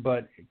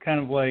 but kind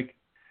of like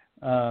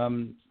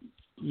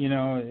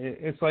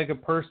it's like a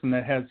person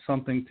that had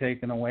something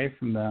taken away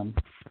from them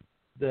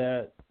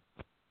that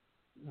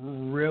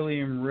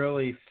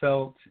really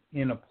felt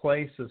in a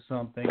place of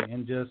something,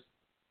 and just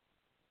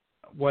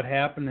what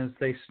happened is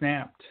they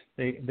snapped.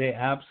 They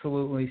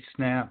absolutely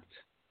snapped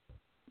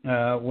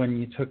when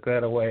you took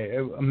that away.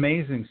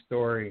 Amazing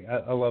story.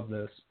 I love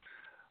this.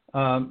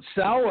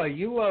 Salwa,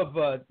 you love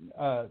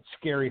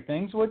scary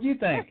things. What do you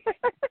think?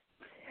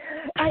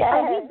 I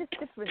read this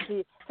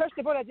differently. First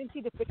of all, I didn't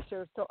see the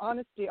picture, so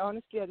honestly, I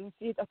didn't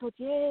see it. I thought,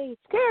 yay,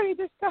 it's scary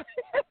this time.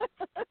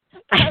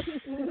 I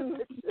didn't see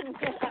the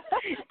picture.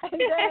 And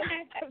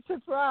then I'm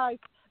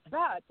surprised. But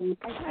I see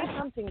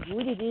something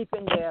really deep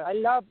in there. I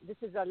love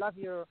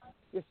your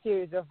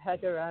series of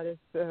Hatter, Alice,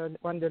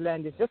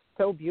 Wonderland. It's just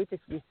so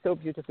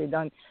beautifully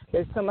done.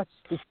 There's so much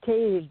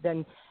detail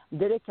and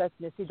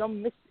delicateness. You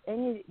don't miss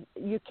any.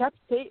 You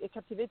captivate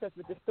us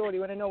with the story.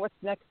 You want to know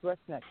what's next.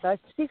 I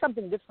see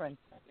something different.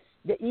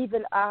 The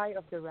evil eye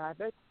of the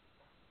rabbit.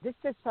 This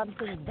is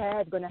something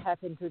bad going to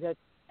happen to that.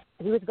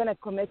 He was going to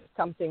commit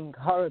something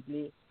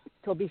horribly.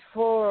 So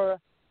before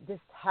this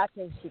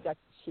happened,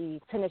 she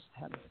finished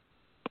him.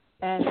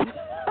 And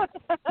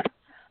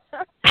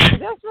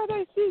that's what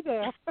I see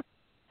there.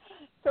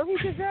 So he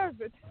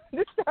deserves it.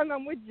 This time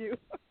I'm with you.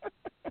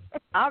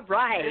 All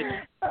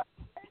right.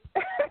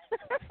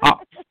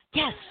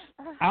 Yes.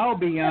 I'll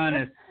be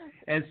honest.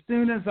 As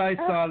soon as I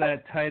saw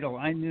that title,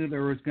 I knew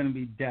there was going to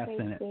be death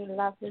in it.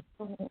 Love this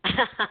one.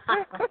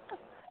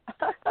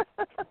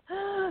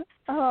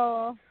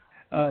 Oh,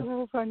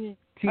 so funny.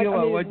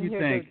 Tila, what do you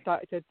think?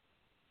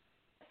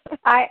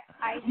 I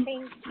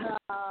think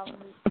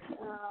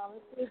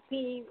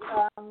Sleepy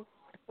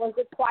was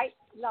a quite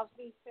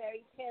lovely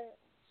fairy tale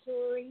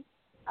story,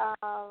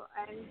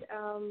 and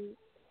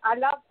I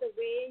love the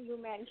way you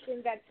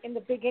mentioned that in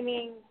the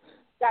beginning,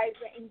 guys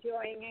were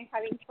enjoying and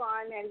having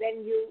fun, and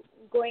then you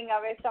going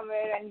away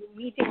somewhere and you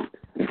meeting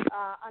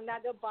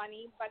another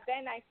bunny. But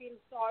then I feel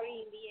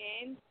sorry in the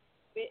end,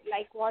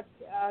 like what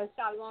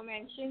Salwa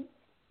mentioned,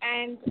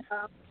 and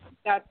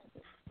that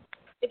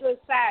it was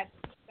sad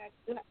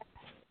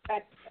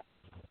that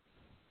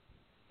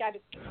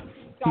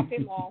stop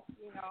him off,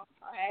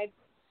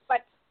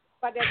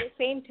 but at the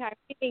same time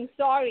feeling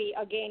sorry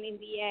again in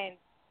the end.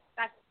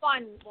 That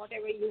fun,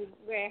 whatever you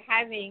were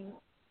having,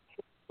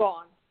 is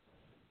gone.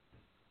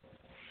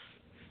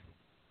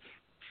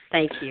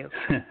 Thank you.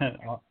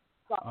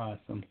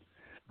 Awesome.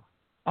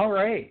 All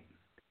right.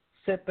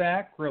 Sit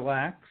back,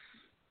 relax,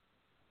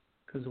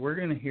 because we're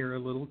going to hear a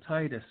little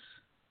Titus.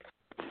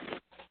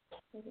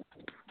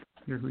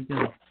 Here we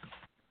go.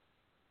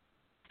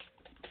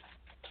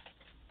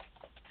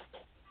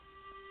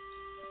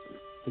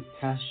 The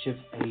cache of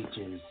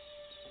ages.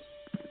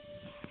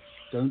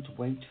 Don't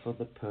wait for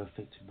the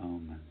perfect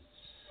moment.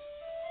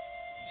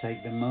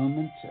 Take the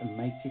moment and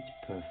make it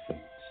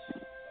perfect.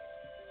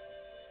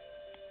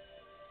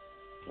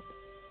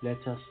 Let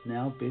us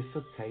now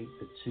bifurcate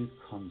the two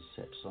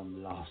concepts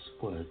on last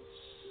words.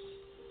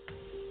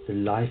 The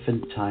life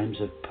and times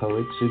of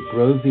poets who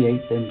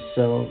bloviate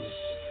themselves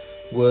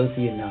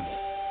worthy enough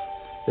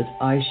that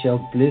I shall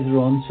blither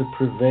on to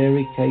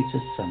prevaricate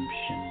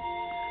assumption.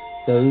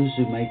 Those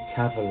who may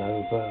cavil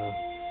over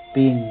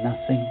being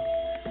nothing,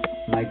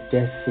 my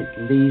death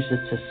it leaves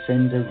at a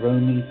sender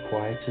roaming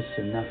quietus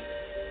enough.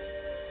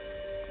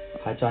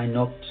 Had I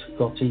not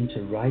got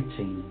into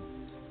writing,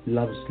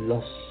 love's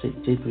loss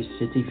it did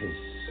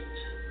recidivist.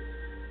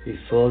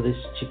 Before this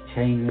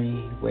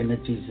chicanery, when a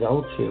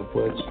desultory of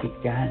words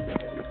began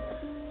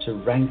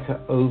to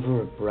rancour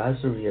over a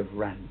brasserie of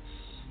rants,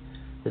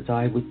 that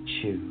I would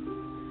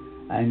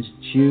chew, and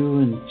chew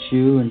and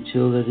chew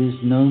until there is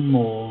no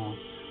more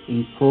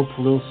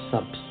incorporeal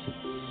substance,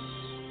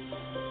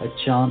 a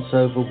chance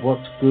over what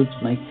good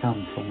may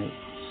come from it,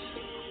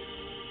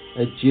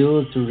 a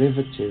dual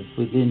derivative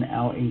within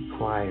our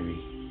inquiry.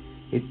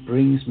 It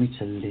brings me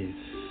to live,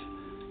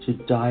 to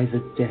die the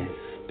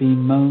death,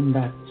 bemoan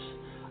that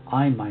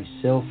I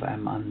myself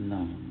am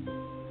unknown,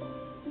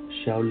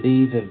 shall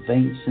leave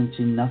evanescent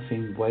enough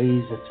in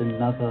ways that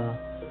another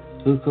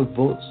who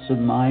cavorts to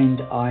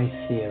mind eye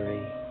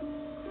theory,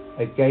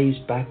 a gaze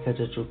back at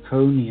a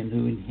draconian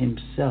who in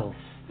himself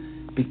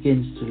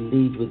begins to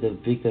lead with a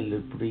vigour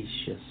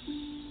lubricious,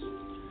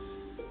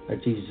 a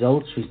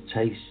desultory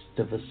taste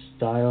of a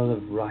style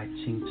of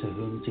writing to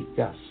whom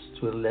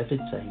disgust will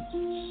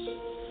levitate.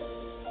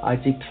 I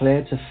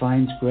declare to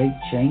find great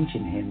change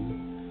in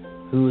him,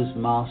 who as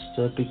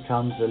master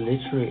becomes a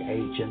literary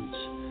agent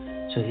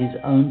to his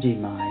own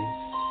demise,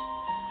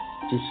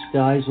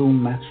 disguise all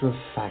matter of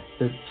fact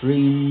that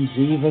dreams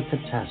eve a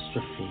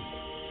catastrophe.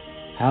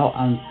 How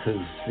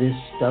uncouth, this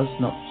does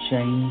not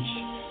change,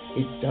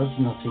 it does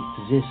not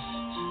exist.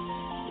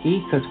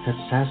 Eke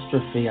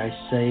catastrophe, I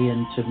say,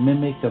 and to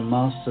mimic a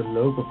master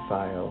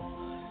logophile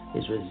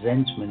is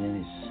resentment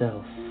in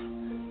itself,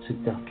 to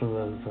guttle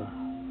over.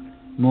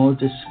 More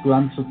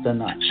disgruntled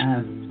than I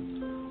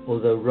am,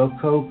 although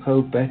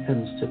Rococo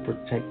beckons to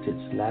protect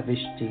its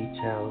lavish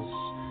details,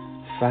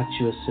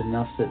 fatuous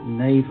enough that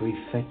knavery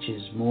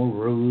fetches more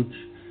rouge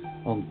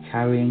on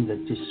carrying the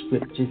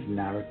descriptive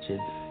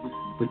narrative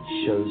which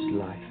shows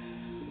life.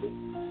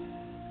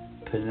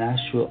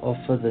 Panache will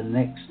offer the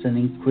next an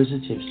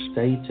inquisitive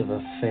state of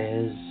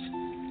affairs.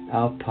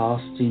 Our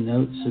past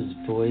denotes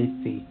as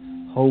void the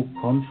whole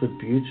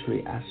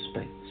contributory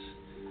aspects,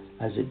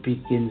 as it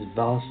begins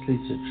vastly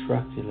to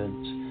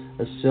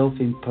truculent, a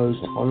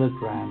self-imposed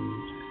hologram.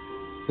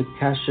 The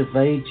cache of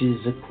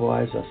ages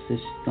acquires us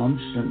this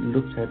nonchalant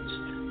looked at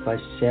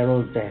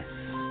visceral death.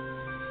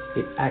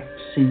 It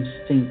acts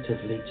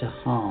instinctively to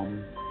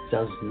harm,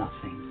 does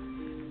nothing.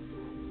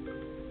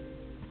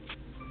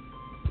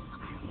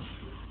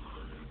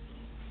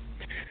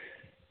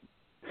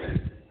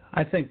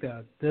 I think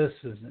that this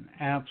is an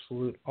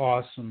absolute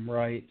awesome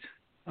write.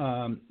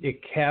 It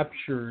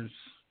captures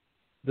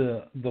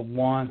the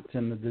want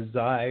and the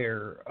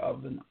desire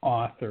of an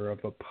author, of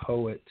a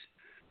poet,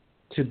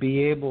 to be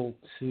able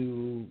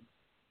to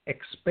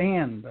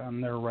expand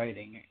on their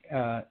writing,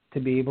 to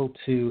be able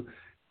to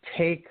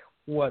take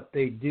what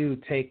they do,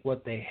 take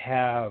what they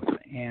have,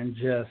 and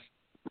just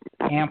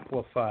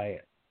amplify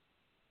it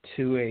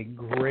to a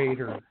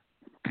greater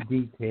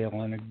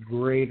detail and a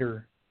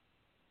greater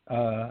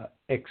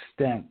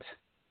extent,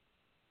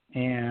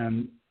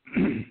 and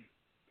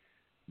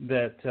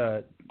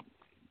that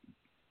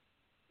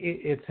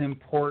it's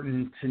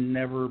important to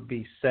never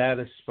be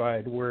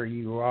satisfied where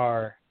you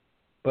are,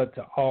 but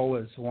to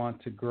always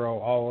want to grow,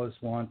 always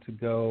want to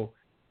go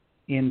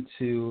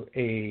into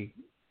a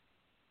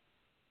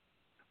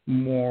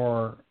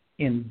more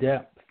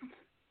in-depth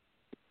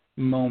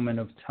moment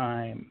of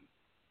time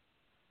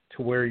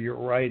to where your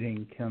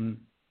writing can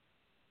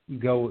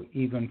go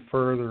even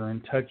further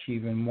and touch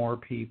even more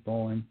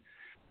people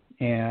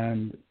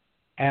and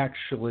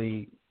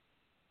actually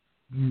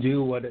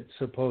do what it's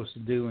supposed to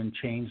do and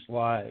change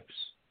lives.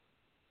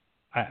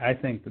 I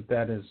think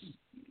that is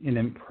an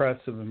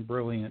impressive and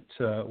brilliant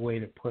way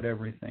to put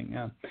everything.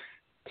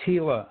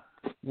 Tila,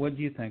 what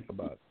do you think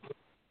about it?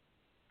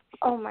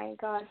 Oh my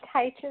God,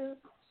 Titus,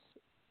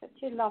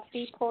 such a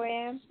lovely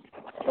poem,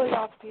 full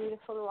of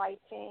beautiful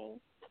writing,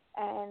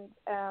 and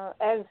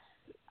as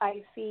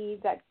I see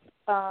that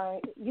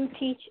you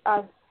teach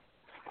us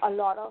a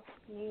lot of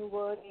new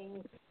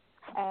wordings,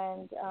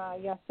 and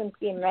you're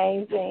simply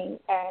amazing,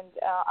 and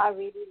I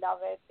really love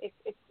it.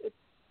 It's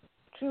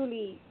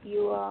truly,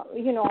 you are,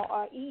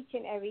 each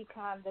and every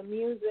time, the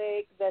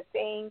music, the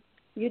thing,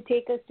 you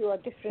take us to a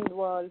different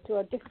world, to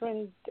a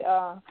different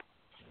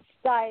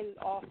style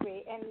of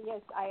way. And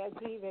yes, I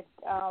agree with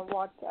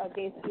what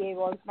JCA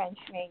was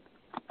mentioning.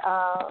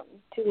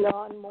 To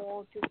learn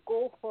more, to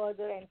go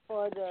further and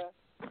further,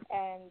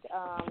 and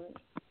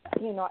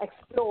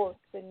explore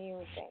the new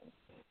things.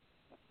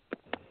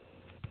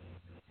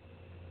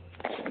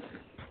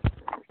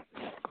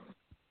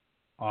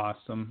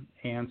 Awesome.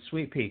 And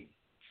Sweet Pea.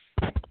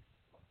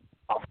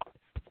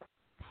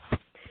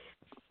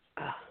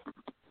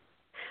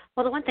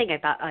 Well, the one thing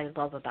I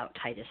love about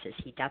Titus is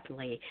he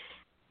definitely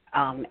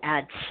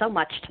adds so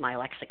much to my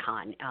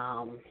lexicon.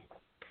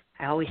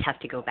 I always have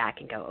to go back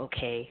and go,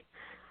 okay,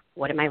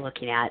 what am I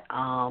looking at?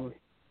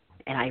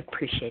 And I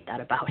appreciate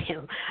that about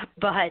him.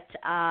 But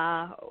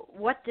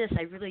what this,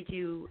 I really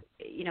do,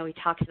 he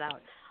talks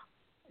about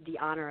the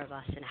honor of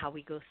us and how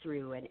we go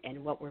through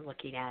and what we're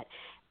looking at.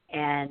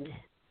 And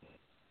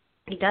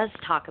he does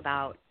talk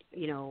about,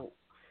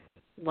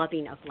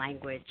 loving of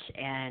language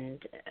and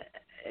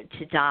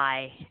to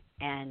die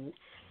and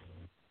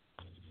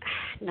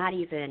not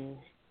even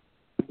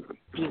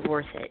be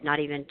worth it, not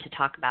even to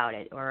talk about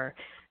it, or,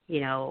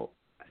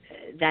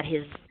 that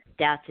his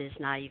death is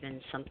not even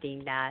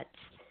something that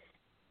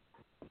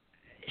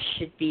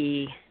should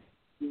be,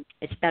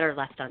 it's better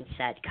left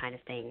unsaid kind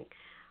of thing.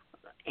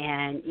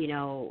 And,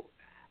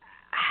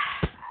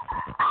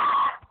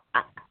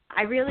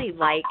 I really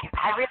like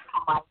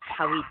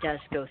how he does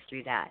go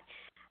through that.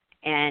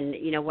 And,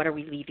 what are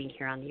we leaving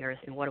here on the earth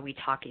and what are we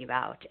talking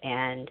about?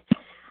 And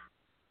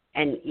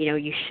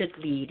you should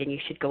lead and you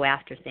should go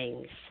after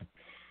things.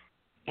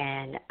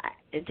 And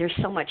there's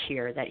so much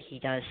here that he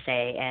does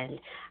say. And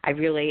I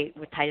really,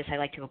 with Titus, I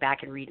like to go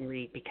back and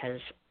read because,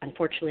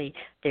 unfortunately,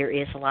 there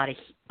is a lot of,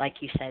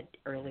 like you said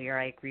earlier,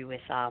 I agree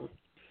with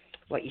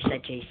what you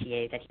said,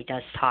 JCA, that he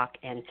does talk.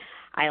 And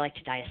I like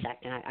to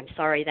dissect. And I'm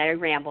sorry that I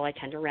ramble. I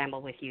tend to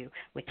ramble with you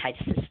with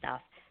Titus's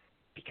stuff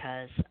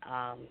because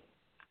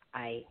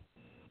I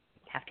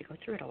have to go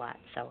through it a lot.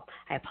 So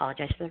I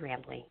apologize for the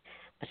rambling.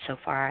 But so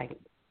far,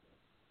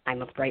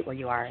 I'm right where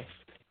you are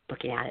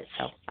looking at it.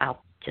 So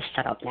I'll just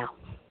shut up now.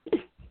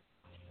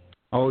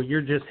 Oh,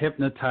 you're just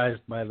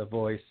hypnotized by the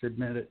voice.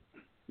 Admit it.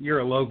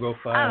 You're a logo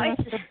file.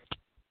 Oh,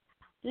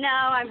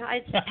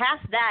 it's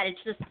past that. It's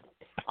just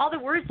all the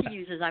words he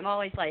uses. I'm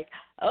always like,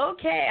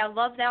 okay, I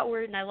love that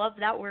word and I love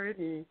that word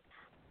and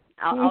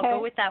I'll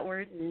go with that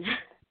word. And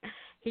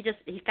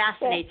he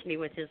fascinates me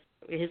with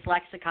his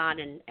lexicon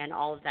and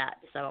all of that.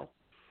 So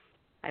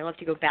I love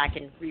to go back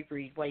and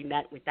reread what he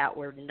meant with that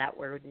word, and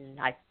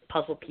I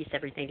puzzle piece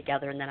everything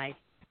together, and then I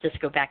just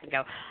go back and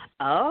go,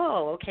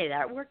 oh, okay,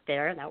 that worked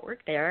there, and that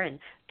worked there, and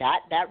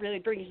that really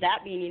brings that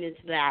meaning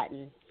into that.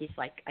 And he's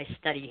like, I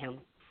study him,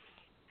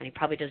 and he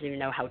probably doesn't even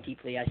know how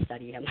deeply I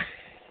study him.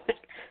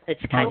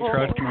 It's kind of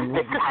trust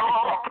me.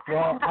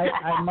 Well,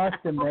 I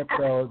must admit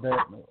though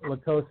that La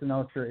Cosa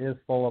Nostra is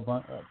full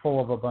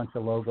of a bunch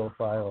of logo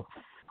files,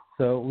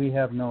 so we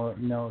have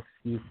no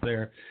excuse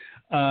there.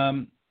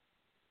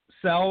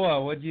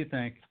 Salwa, what do you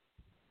think?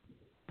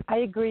 I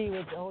agree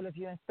with all of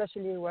you,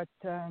 especially what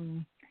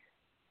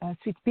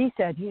Sweet Pea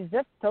said. He's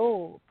just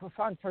so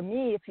profound. For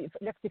me, if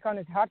lexicon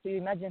is hard to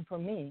imagine for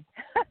me.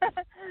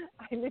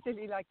 I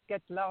literally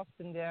get lost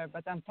in there,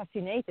 but I'm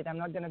fascinated. I'm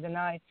not going to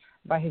deny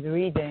by his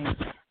reading.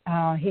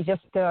 He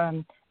just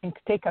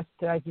take us,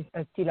 as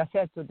Tila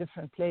said, to a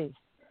different place.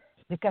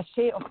 The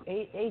cachet of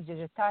age is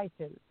a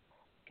title.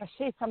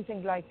 Cachet is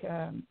something like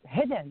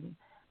hidden.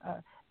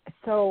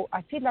 So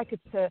I feel like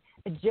it's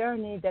a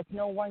journey that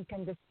no one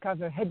can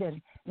discover hidden,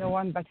 no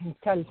one but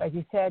himself. As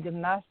you said, a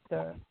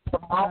master.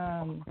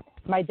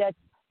 My dad,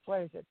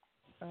 where is it?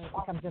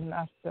 Becomes a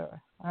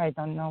master. I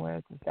don't know where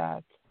it is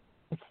that.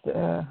 It's,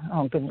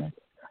 oh goodness.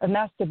 A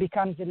master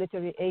becomes a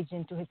literary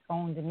agent to his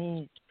own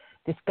demise.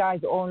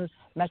 Disguise all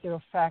matter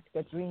of fact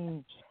that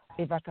dreams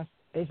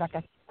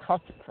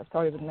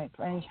sorry with my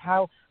French,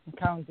 how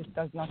count this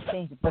does not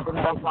change, it does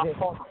not exist.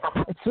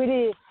 It's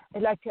really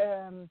like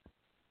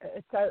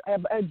it's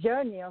a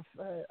journey of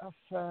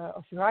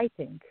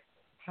writing.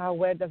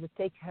 Where does it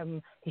take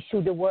him? He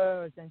chew the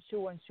words and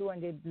chew,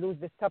 and they lose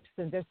the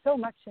substance. There's so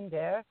much in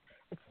there.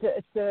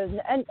 It's an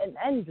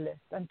endless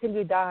until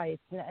we die.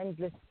 It's an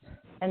endless.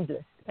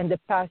 And the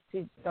past,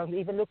 don't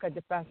even look at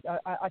the past.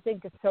 I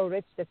think it's so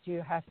rich that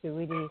you have to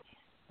really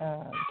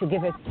to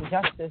give it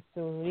justice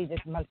to read it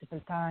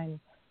multiple times.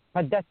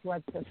 But that's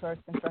what the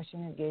first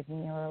impression it gave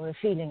me, or a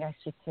feeling, I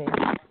should say,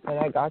 that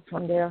I got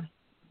from there.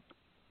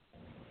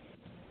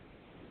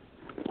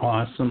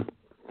 Awesome.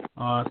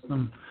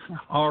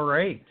 All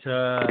right.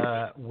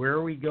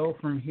 Where we go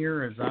from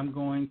here is I'm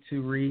going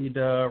to read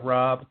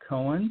Rob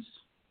Cohen's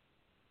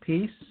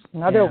piece.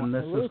 And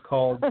this is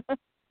called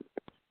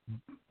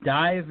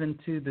Dive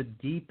into the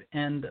Deep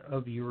End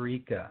of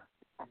Eureka.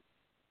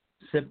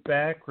 Sit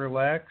back,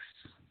 relax,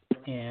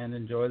 and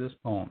enjoy this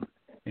poem.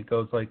 It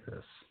goes like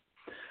this.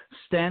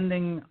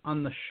 Standing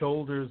on the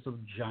shoulders of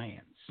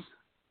giants,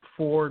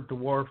 4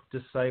 dwarf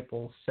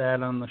disciples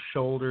sat on the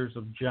shoulders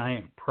of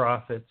giant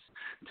prophets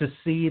to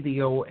see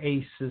the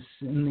oasis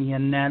in the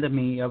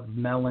anatomy of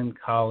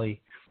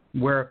melancholy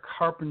where a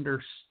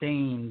carpenter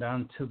stained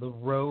onto the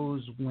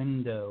rose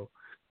window,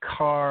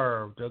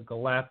 carved a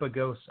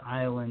Galapagos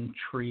Island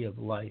tree of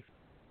life.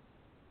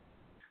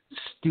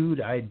 Stewed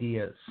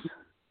ideas.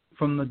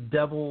 From the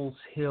devil's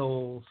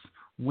hills,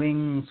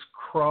 wings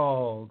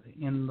crawled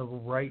in the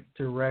right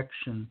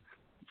direction.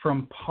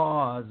 From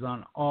paws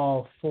on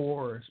all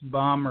fours,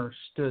 bombers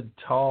stood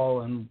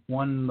tall and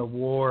won the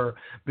war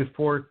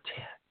before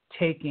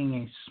taking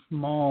a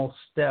small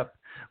step,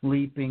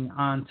 leaping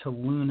onto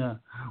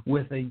Luna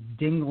with a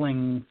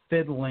dingling,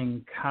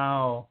 fiddling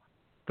cow,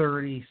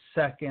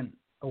 30-second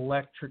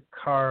electric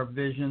car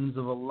visions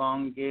of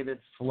elongated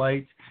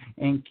flight,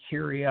 and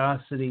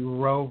Curiosity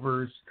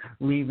rovers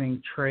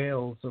leaving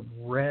trails of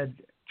red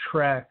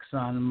tracks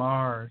on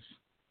Mars.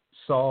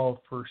 Solve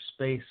for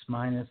space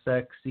minus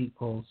X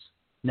equals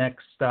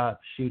next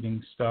stop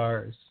shooting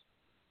stars.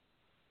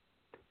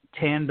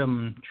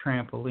 Tandem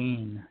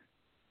trampoline.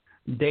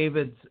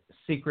 David's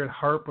secret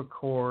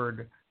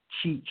harpsichord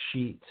cheat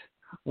sheet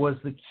was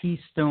the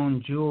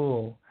keystone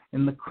jewel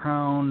in the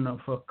crown of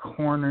a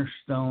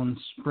cornerstone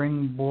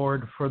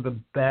springboard for the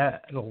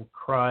battle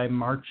cry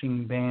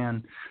marching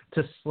band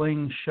to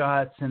sling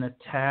shots and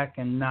attack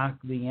and knock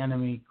the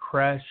enemy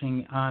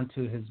crashing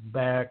onto his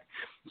back,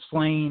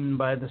 slain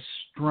by the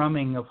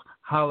strumming of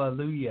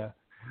hallelujah,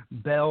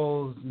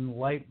 bells and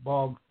light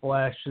bulb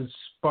flashes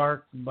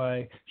sparked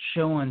by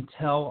show and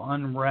tell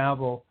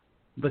unravel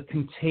the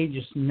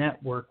contagious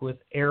network with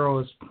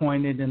arrows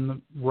pointed in the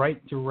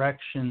right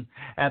direction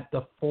at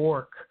the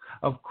fork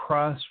of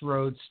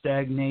crossroads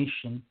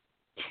stagnation.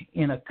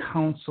 In a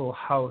council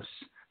house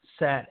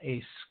sat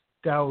a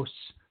scouse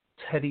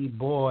Teddy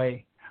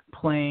boy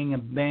playing a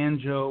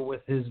banjo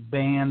with his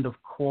band of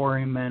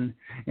quarrymen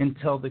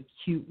until the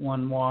cute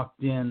one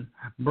walked in,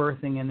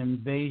 birthing an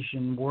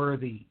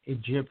invasion-worthy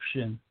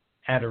Egyptian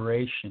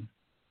adoration.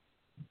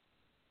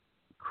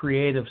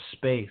 Creative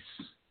space,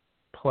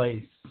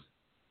 place.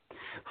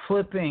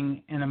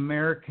 Flipping an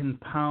American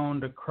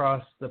pound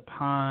across the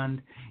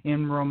pond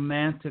in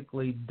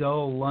romantically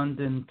dull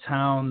London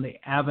town, the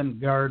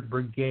avant-garde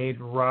brigade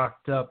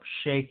rocked up,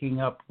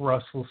 shaking up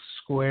Russell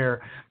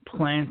Square,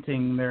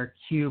 planting their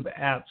cube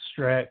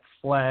abstract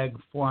flag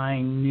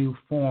flying new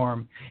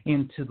form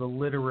into the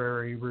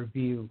literary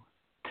review.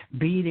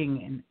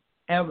 Beating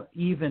an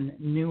even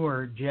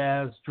newer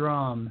jazz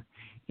drum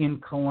in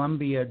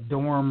Columbia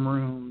dorm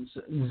rooms,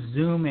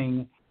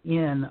 zooming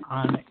in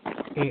on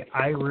a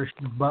Irish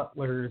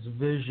butler's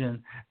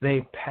vision,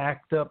 they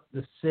packed up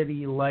the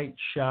city light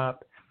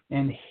shop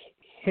and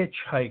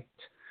hitchhiked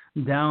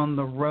down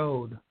the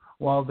road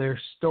while their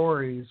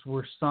stories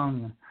were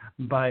sung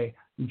by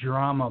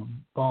drama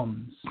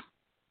bums.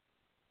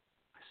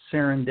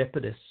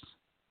 Serendipitous,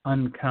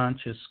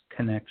 unconscious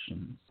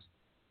connections.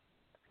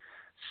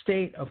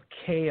 State of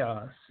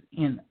chaos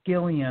in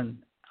Gillian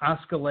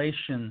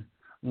oscillation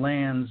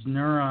lands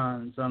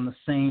neurons on the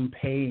same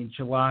page,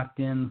 locked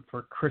in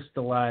for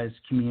crystallized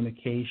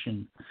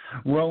communication.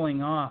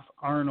 Rolling off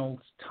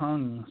Arnold's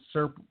tongue,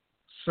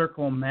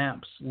 circle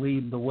maps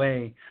lead the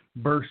way,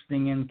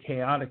 bursting in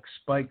chaotic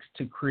spikes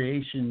to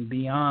creation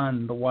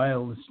beyond the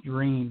wildest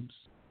dreams.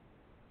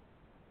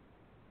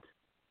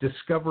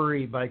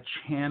 Discovery by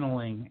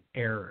channeling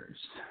errors.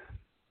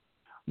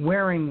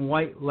 Wearing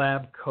white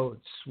lab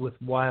coats with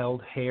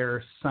wild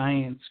hair,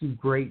 science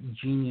great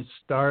genius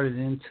started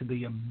into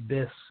the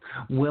abyss,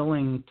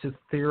 willing to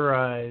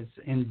theorize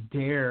and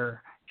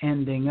dare,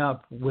 ending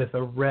up with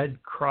a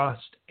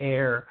red-crossed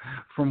air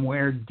from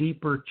where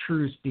deeper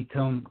truths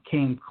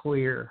came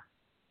clear.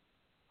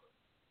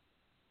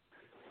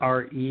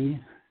 RE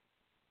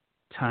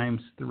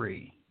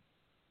 ×3.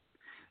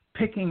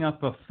 Picking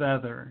up a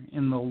feather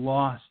in the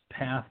Lost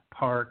Path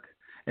Park,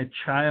 a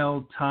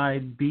child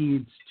tied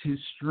beads to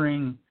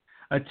string,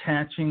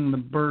 attaching the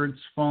bird's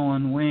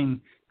fallen wing,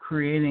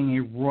 creating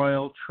a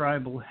royal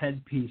tribal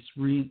headpiece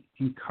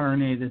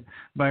reincarnated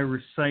by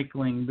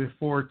recycling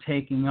before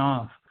taking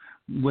off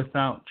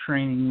without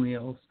training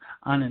wheels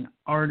on an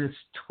artist's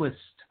twist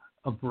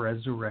of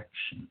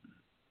resurrection.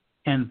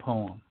 End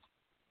poem.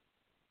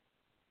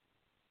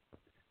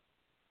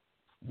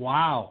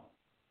 Wow.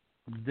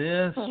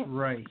 This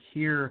right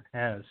here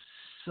has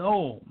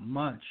so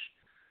much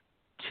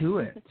to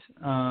it.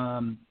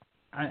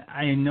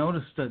 I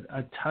noticed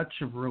a touch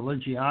of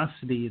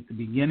religiosity at the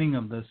beginning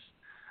of this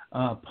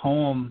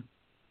poem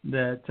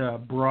that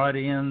brought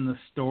in the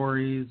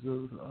stories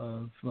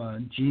of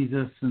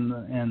Jesus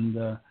and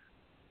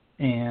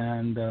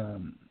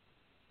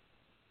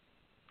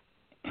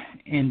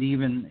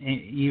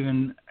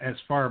even as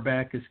far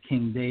back as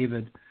King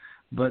David,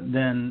 but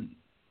then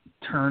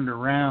turned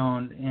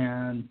around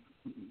and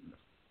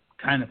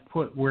kind of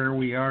put where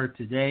we are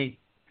today.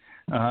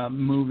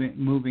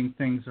 Moving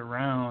things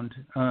around,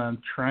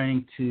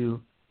 trying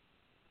to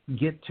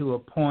get to a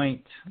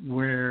point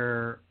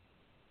where,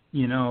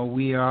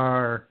 we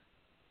are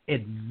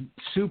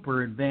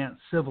super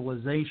advanced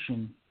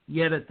civilization,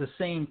 yet at the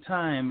same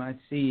time I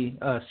see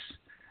us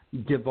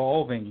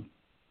devolving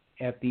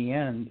at the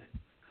end,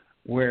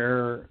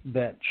 where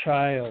that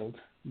child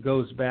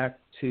goes back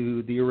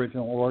to the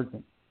original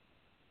origin.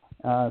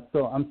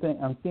 So I'm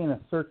seeing a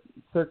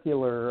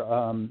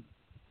circular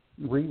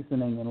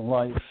reasoning in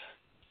life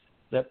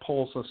that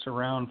pulls us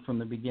around from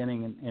the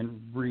beginning and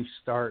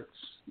restarts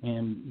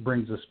and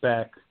brings us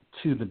back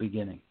to the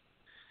beginning.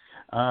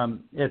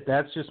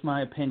 That's just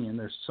my opinion.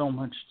 There's so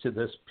much to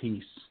this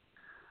piece.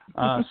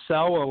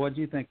 Salwa, what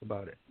do you think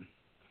about it?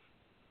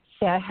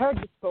 Yeah, I heard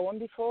this poem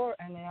before,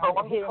 and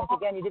hearing it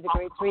again, you did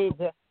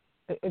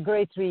a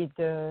great read,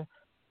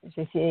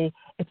 JCA.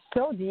 It's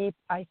so deep.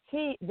 I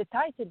see the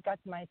title got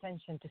my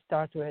attention to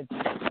start with.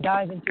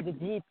 Dive into the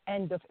deep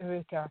end of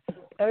Eureka.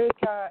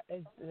 Eureka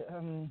is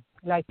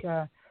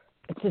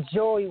it's a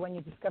joy when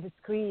you discover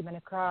scream, and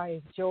a cry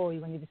of joy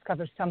when you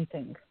discover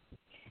something.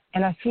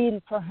 And I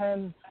feel for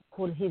him,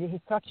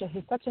 he's such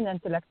an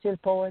intellectual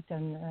poet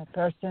and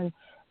person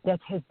that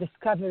his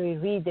discovery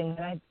reading,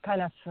 and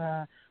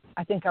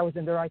I think I was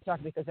on the right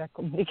track because I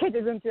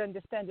communicated with him to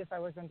understand if I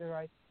was on the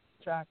right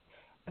track.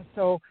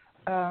 So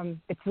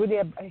it's really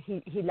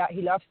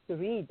he loves to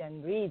read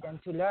and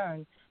to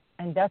learn,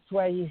 and that's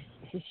why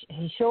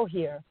he show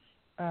here.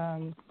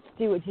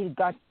 He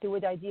got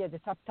Steward idea, the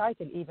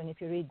subtitle, even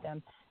if you read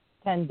them,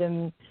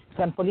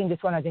 Trampoline,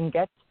 this one I didn't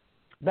get.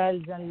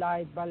 Bells and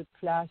light bulb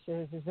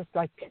flashes. It's just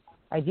like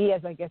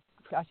ideas, I guess,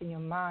 flash in your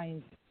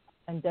mind.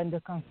 And then the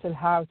council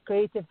house,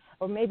 creative,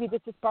 or maybe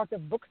this is part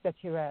of books that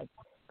he read.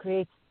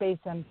 Create space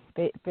and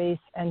space,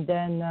 and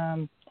then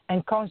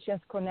and conscious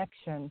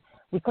connection.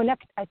 We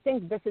connect. I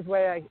think this is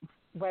where I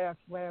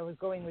was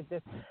going with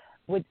this.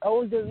 With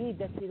all the read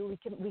that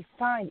we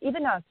find,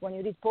 even us, when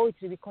you read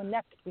poetry, we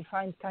connect. We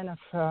find kind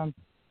of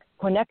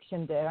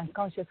connection there,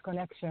 unconscious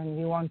connection,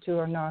 we want to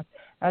or not.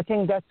 I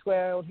think that's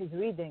where all his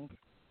reading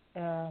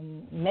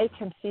make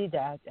him see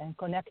that and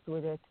connect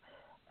with it.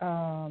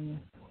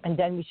 And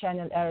then we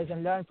channel errors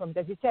and learn from it.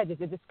 As you said,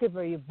 it's a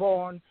discovery. You're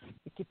born,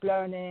 you keep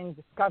learning,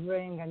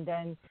 discovering, and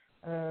then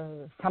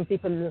some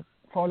people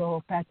follow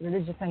a path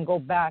religious and go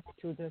back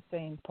to the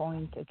same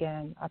point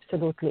again.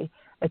 Absolutely.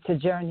 It's a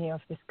journey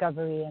of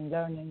discovery and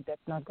learning that's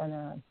not going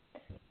to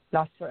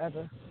last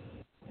forever.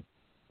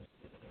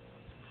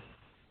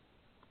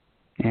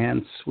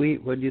 And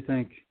Sweet, what do you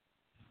think?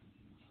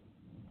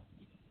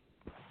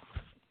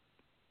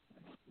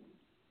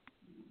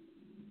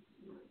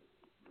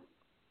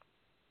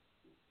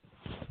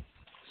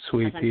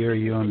 Sweet Pea, are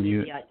you on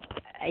mute?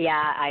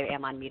 Yeah, I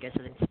am on mute as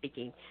I'm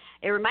speaking.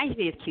 It reminds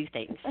me of two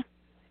things,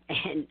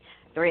 and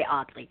very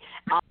oddly.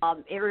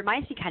 It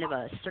reminds me kind of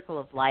a circle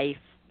of life,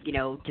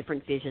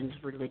 different visions,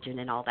 religion,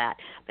 and all that.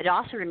 But it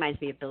also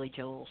reminds me of Billy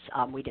Joel's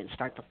We Didn't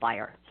Start the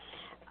Fire.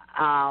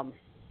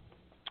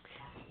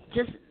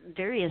 Just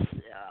various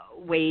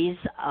ways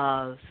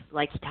of,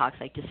 like he talks,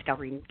 like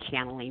discovering,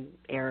 channeling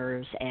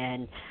errors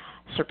and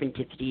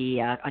serendipity,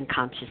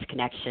 unconscious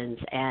connections,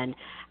 and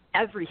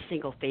every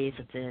single phase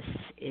of this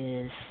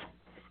is,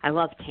 I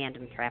love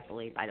tandem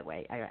trampoline, by the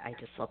way. I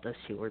just love those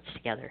two words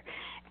together.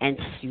 And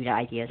student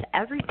ideas.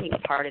 Everything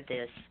part of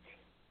this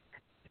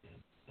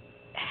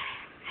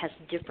has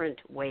a different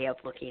way of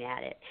looking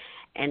at it.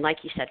 And like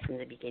you said from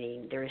the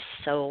beginning, there is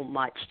so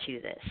much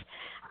to this.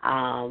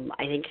 I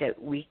think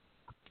that we,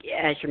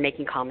 as you're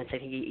making comments, I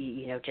think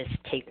you just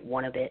take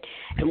one of it.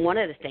 And one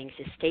of the things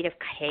is state of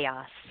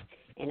chaos.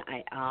 And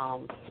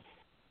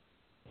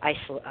I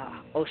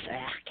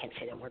can't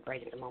say that word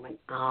right at the moment.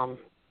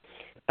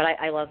 But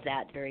I love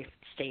that very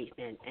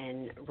statement.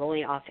 And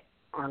rolling off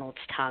Arnold's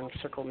tongue,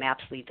 circle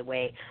maps lead the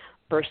way,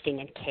 bursting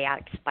in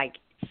chaotic spikes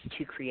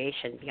to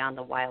creation beyond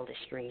the wildest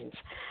dreams.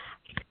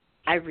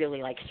 I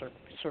really like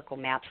circle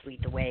maps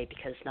lead the way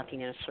because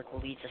nothing in a circle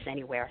leads us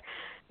anywhere,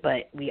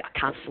 but we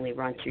constantly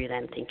run through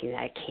them thinking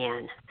that it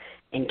can.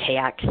 And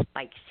chaotic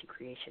spikes to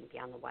creation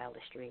beyond the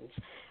wildest dreams,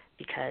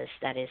 because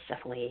that is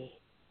definitely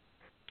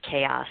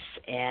chaos,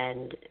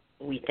 and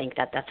we think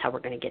that that's how we're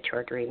going to get to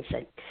our dreams.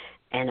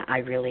 And I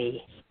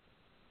really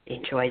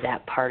enjoy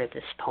that part of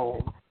this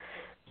poem.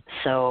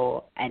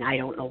 So, and I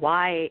don't know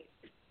why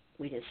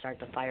We Didn't Start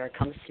the Fire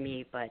comes to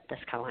me, but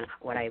that's kind of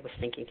what I was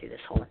thinking through this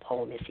whole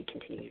poem as you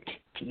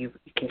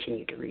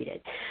continue to read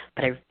it.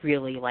 But I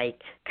really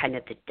like kind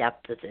of the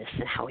depth of this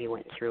and how he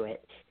went through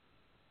it.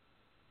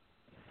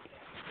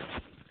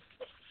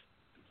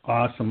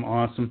 Awesome.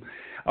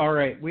 All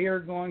right, we are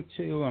going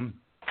to,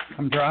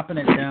 I'm dropping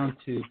it down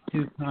to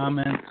 2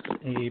 comments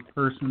a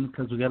person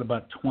because we got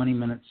about 20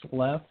 minutes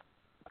left.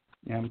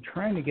 And I'm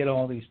trying to get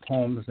all these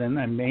poems in.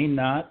 I may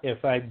not.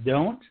 If I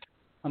don't,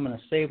 I'm going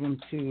to save them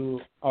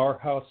to our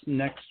house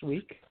next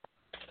week.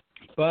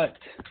 But,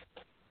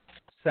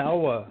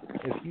 Salwa,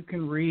 if you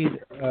can read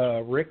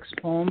Rick's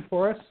poem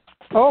for us.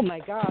 Oh, my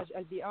gosh,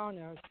 I'll be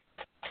honored.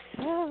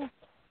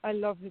 I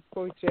love his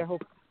poetry. I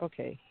hope.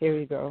 Okay, here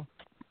we go.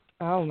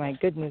 Oh, my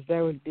goodness,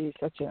 that would be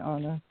such an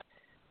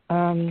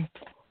honor.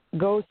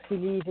 Ghosts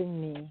believe in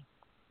me.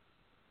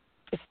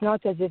 It's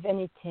not as if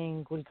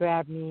anything will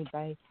grab me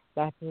by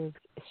lappers,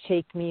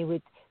 shake me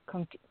with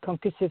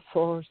concussive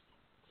force,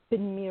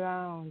 spin me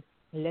round,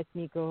 and let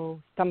me go,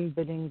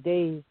 stumbling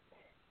days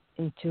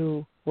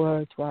into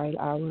worthwhile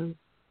hours.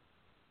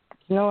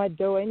 snow I'd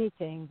do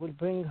anything, will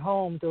bring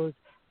home those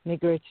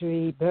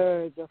migratory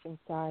birds of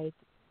insight,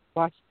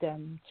 watch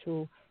them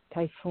through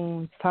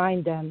typhoons,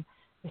 find them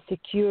a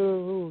secure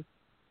route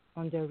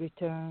on their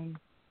return,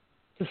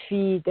 to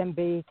feed and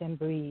bathe and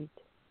breathe.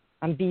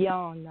 I'm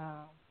beyond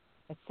now,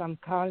 at some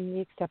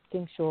calmly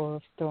accepting shore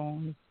of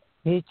stones,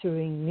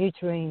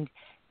 muttering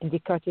in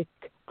decoctic,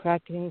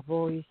 crackling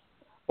voice,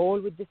 all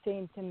with the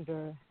same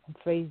timbre and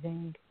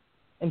phrasing,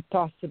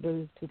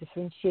 impossible to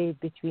differentiate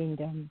between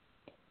them,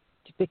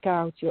 to pick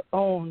out your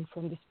own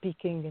from the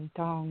speaking in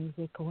tongues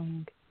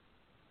echoing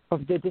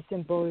of the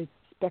disembodied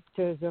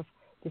specters of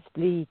this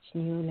bleached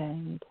new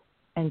land.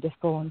 And the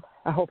phone.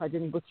 I hope I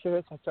didn't butcher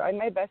it. I tried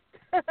my best.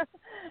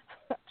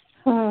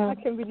 I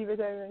can't believe it.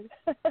 I read.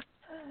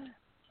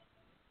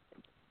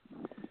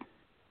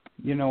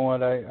 You know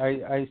what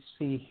I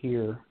see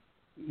here,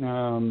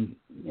 and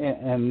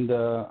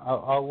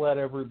I'll let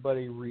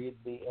everybody read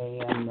the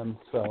AM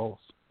themselves.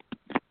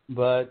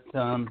 But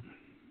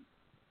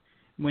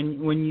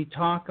when you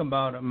talk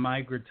about a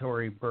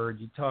migratory bird,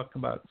 you talk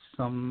about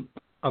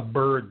a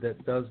bird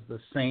that does the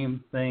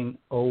same thing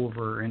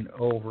over and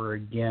over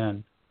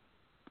again.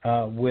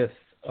 With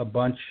a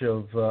bunch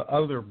of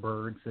other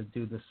birds that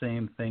do the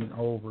same thing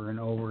over and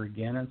over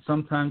again. And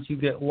sometimes you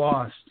get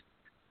lost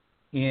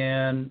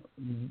in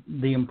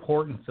the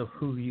importance of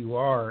who you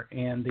are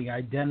and the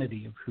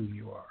identity of who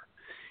you are.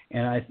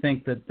 And I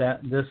think that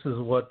this is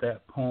what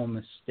that poem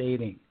is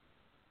stating.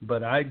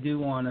 But I do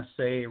want to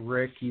say,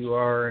 Rick, you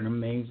are an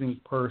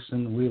amazing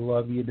person. We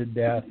love you to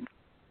death.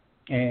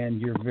 And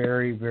you're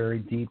very, very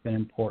deep and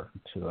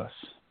important to us.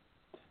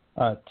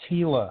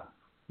 Tila,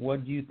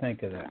 what do you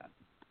think of that?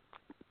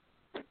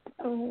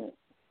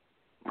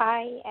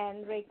 I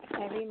and Rick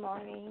every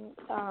morning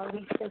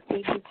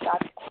recently we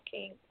start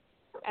talking,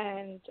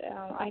 and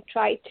I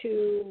try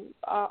to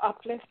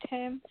uplift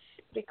him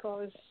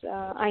because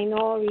I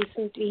know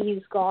recently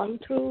he's gone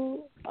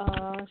through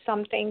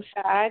something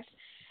sad,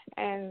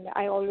 and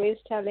I always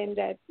tell him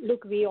that,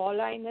 look, we all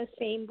are in the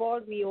same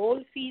boat. We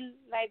all feel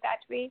like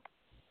that way.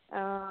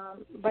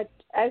 But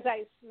as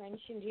I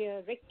mentioned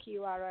here, Rick,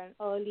 you are an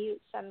early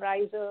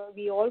sunriser.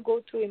 We all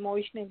go through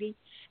emotionally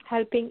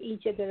helping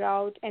each other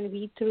out, and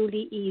we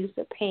truly ease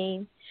the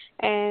pain.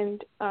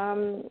 And,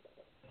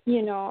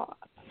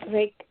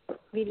 Rick,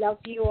 we love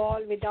you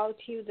all. Without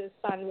you, the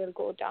sun will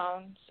go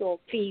down. So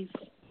please,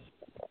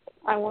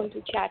 I want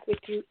to chat with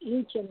you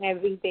each and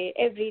every day.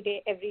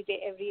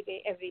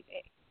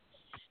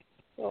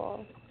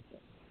 So...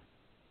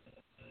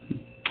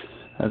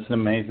 That's an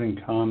amazing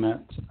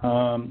comment.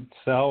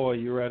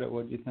 Salwa, you read it.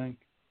 What do you think?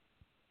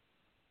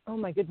 Oh,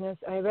 my goodness.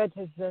 I read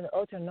his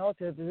author note.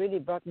 It really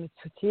brought me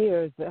to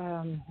tears. I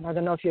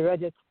don't know if you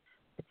read it.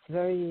 It's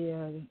very,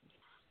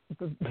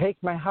 it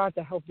breaks my heart.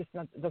 I hope this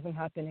doesn't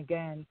happen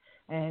again.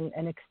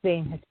 And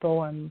explain his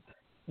poem,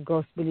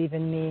 Ghost Believe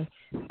in Me.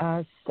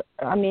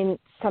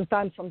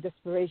 Sometimes from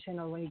desperation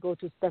or when you go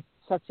to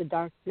such a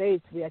dark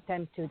place, we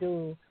attempt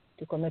to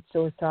commit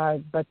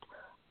suicide. But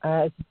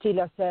as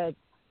Tila said,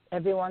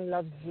 everyone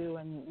loves you,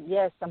 and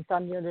yes,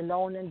 sometimes you're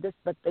alone in this,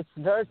 but it's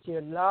virtue.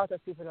 A lot of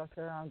people are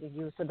surrounding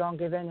you, so don't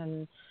give in.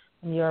 And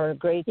you're a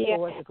great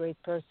poet, a great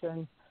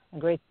person, a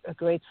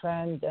great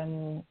friend,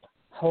 and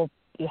hope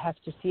you have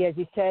to see, as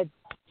you said,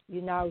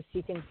 you now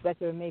see things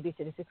better. Maybe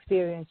this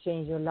experience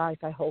changed your life.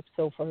 I hope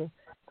so. For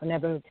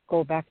never to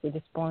go back to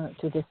this point,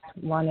 to this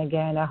one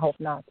again. I hope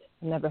not.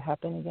 It'll never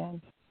happen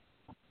again.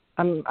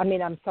 I'm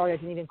sorry I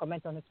didn't even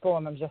comment on this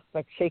poem. I'm just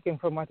shaking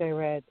from what I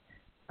read.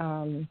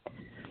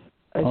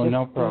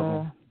 No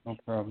problem. No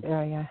problem.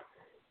 Yeah.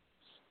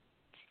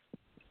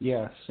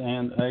 Yes,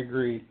 and I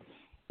agree.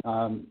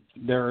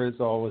 There is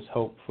always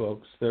hope,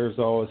 folks. There's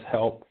always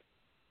help.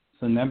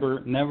 So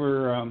never.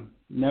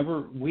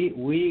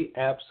 We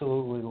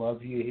absolutely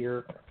love you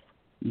here.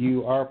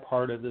 You are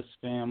part of this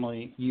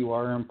family. You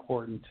are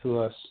important to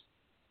us,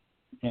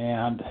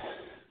 and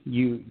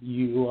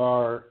you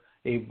are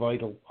a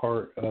vital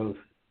part of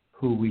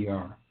who we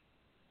are.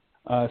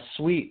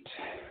 Sweet.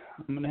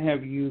 I'm going to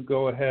have you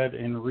go ahead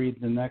and read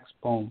the next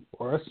poem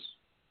for us.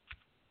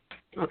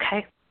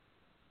 Okay.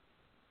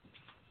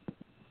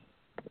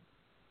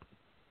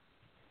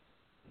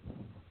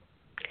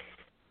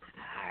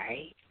 All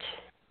right.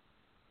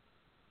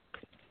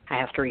 I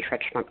have to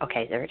refresh my...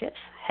 Okay, there it is.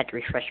 I had to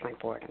refresh my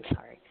board. I'm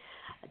sorry.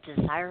 A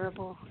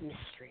Desirable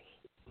Mystery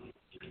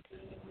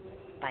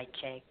by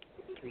Jag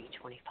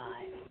 325.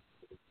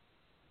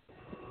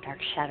 Dark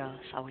shadows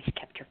always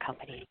kept her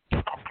company.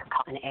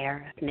 An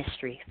air of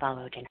mystery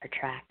followed in her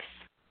tracks.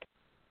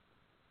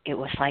 It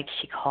was like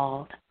she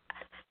called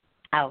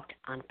out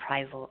on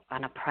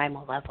a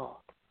primal level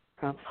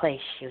from a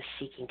place she was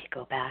seeking to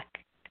go back.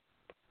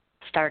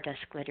 Stardust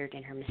glittered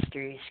in her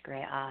mysterious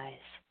gray eyes,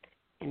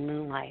 and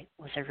moonlight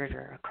was a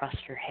river across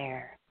her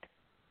hair,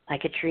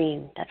 like a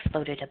dream that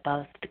floated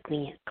above the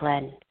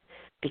glen,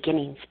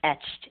 beginnings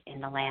etched in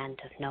the land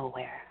of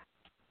nowhere.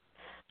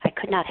 I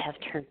could not have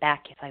turned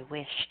back if I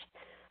wished,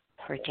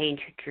 for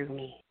danger drew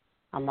me,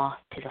 a moth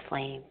to the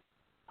flame,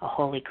 a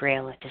holy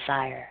grail of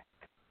desire,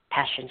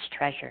 passion's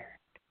treasure,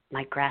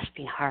 my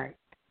grasping heart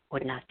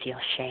would not feel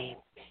shame.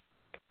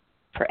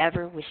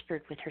 Forever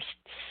whispered with her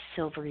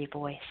silvery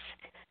voice,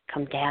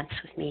 come dance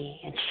with me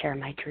and share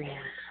my dream,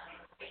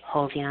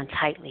 holding on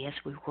tightly as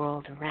we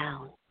whirled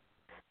around,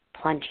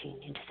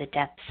 plunging into the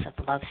depths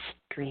of love's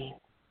dream.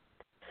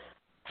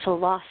 So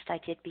lost I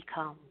did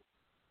become,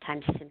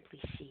 time simply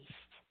ceased.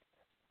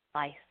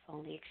 Life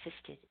only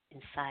existed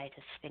inside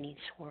of spinning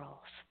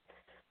swirls.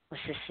 Was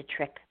this a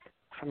trick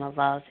from a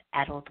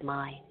love-addled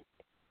mind,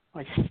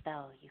 or the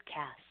spell you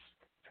cast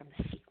from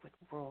a secret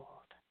world?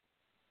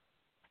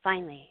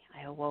 Finally,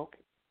 I awoke,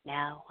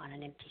 now on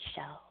an empty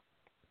shell.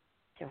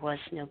 There was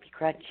no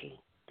begrudging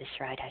this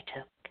ride I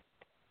took.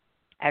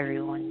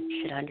 Everyone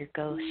should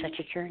undergo such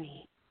a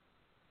journey,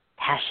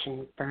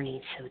 passion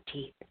burning so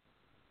deep,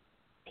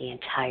 the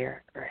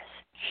entire earth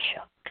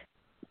shook.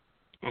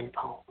 End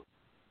poem.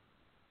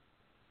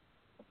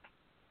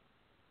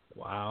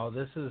 Wow,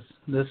 this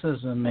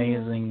is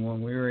amazing.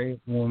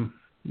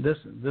 This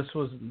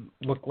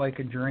looked like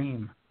a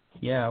dream.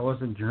 Yeah, it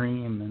was a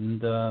dream,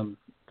 and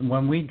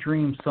when we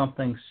dream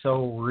something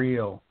so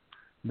real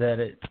that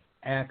it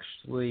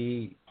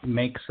actually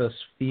makes us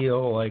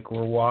feel like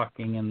we're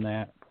walking in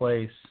that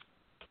place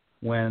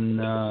when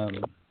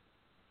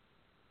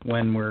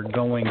we're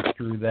going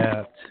through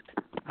that,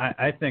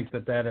 I think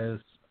that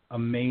is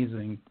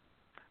amazing,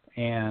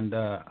 and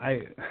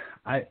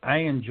I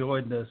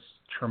enjoyed this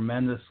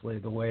tremendously,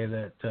 the way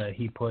that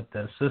he put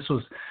this. This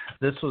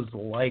was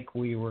like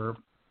we were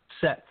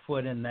set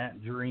foot in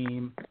that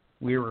dream.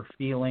 We were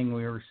feeling,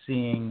 we were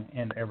seeing,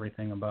 and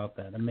everything about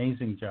that.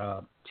 Amazing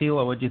job.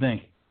 Tila, what do you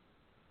think?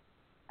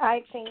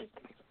 I think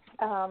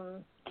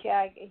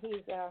Jag,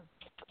 he's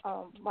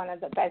one of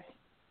the best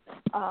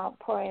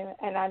poems,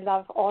 and I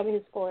love all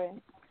his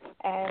poems.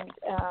 And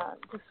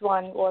this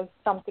one was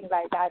something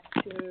like that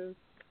too,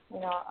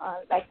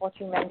 like what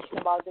you mentioned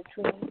about the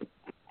dream.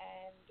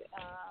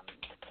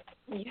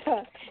 And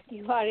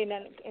you are in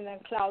a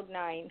cloud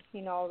nine,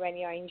 when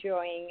you're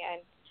enjoying,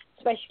 and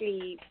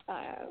especially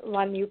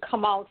when you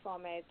come out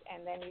from it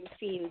and then you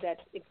feel that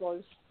it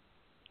was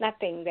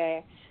nothing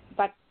there,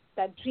 but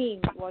that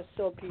dream was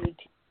so good,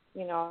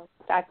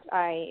 that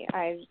I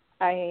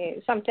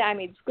sometimes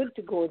it's good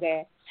to go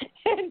there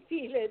and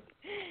feel it.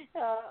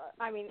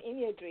 In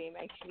your dream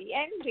actually,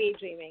 and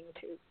daydreaming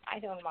too. I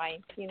don't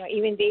mind,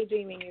 even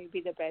daydreaming will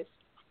be the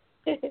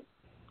best.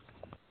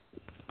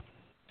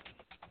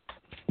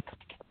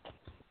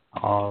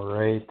 All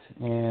right,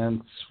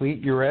 and Sweet,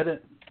 you read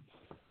it?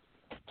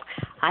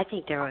 I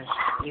think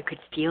you could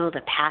feel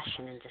the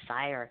passion and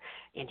desire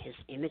in his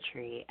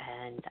imagery,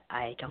 and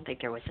I don't think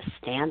there was a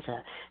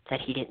stanza that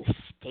he didn't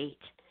state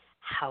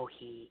how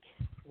he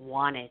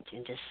wanted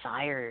and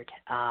desired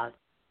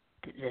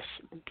this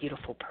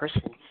beautiful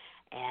person.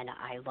 And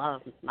I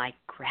love my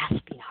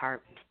grasping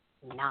heart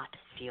not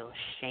feel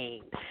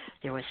shame.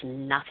 There was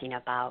nothing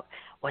about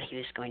what he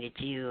was going to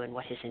do and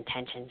what his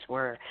intentions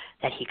were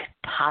that he could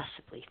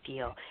possibly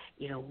feel,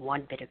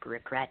 one bit of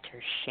regret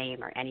or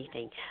shame or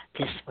anything.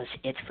 This was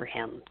it for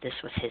him. This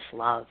was his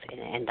love,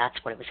 and that's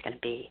what it was going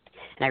to be.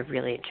 And I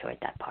really enjoyed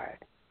that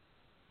part.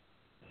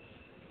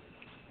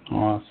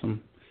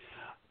 Awesome.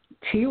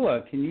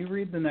 Tila, can you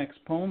read the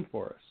next poem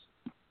for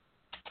us?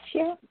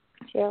 Sure.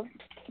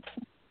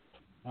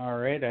 All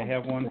right, I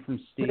have one from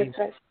Steve.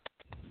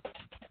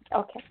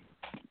 Okay.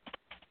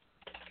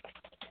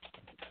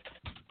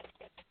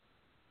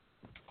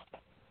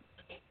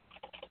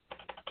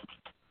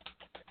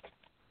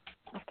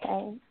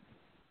 Okay.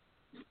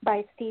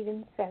 By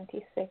Stephen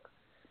 76.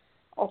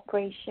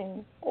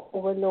 Operation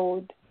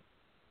Overload.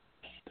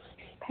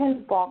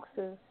 Pen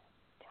boxes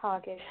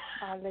target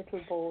our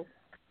little boat.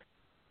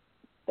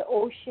 The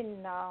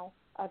ocean now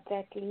a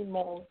deadly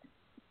mode.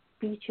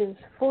 Beaches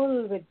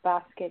full with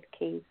basket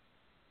case.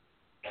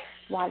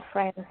 While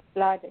friends'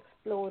 blood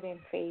explode in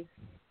face.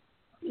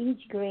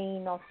 Each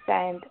grain of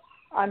sand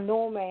a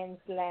no man's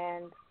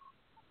land.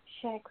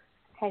 Shacks,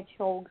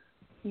 hedgehogs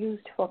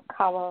used for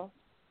cover.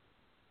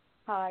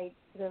 Hides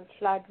will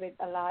flood with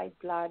allied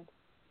blood,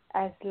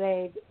 as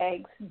laid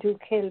eggs do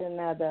kill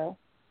another.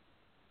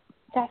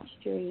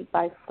 Statutory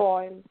by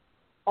foil,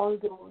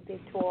 although they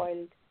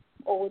toiled,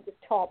 over the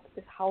top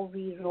is how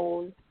we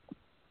roll.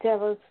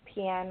 Devil's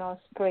piano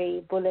spray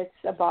bullets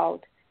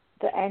about,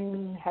 the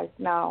enemy has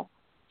now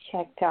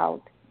checked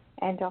out.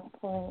 End of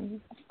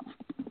poem.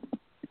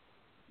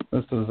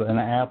 This is an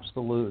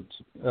absolute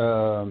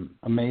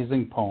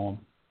amazing poem.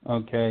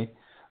 Okay,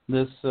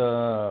 this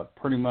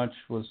pretty much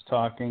was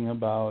talking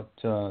about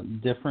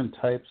different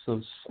types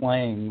of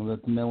slang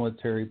that the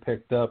military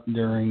picked up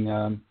during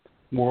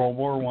World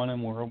War I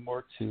and World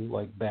War II,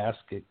 like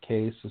basket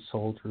case, a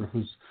soldier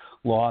who's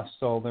lost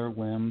all their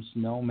limbs,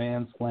 no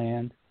man's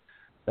land.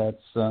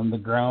 That's the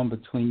ground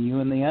between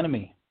you and the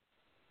enemy.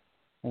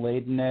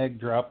 Laid an egg,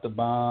 dropped a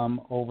bomb,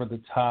 over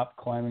the top,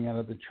 climbing out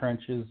of the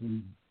trenches,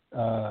 and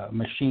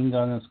machine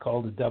gun is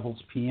called a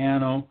devil's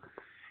piano,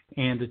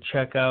 and to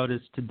check out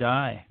is to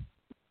die.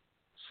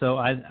 So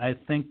I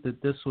think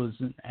that this was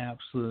an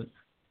absolute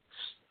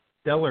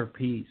stellar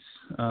piece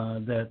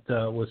that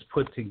was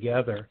put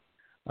together.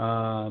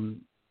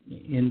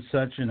 in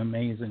such an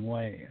amazing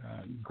way.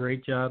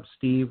 Great job,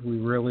 Steve. We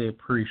really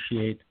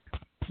appreciate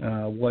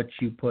what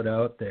you put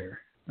out there.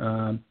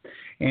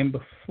 And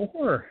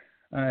before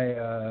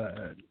I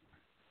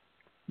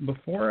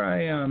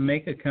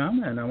make a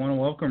comment, I want to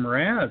welcome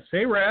Raz.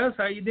 Hey, Raz,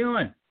 how you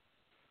doing?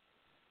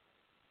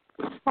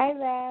 Hi,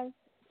 Raz.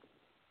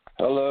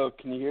 Hello,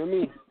 can you hear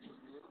me?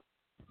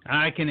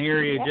 I can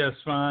hear you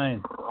just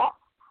fine.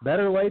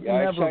 Better late than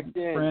never,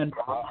 friend.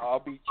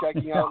 I'll be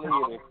checking out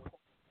later.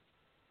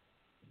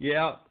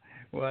 Yeah.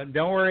 Well,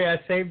 don't worry. I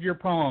saved your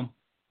poem,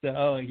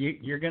 so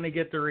you're going to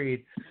get to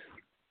read.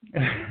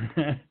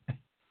 It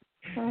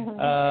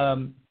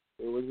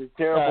was a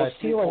terrible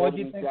sleep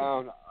holding me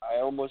down. I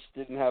almost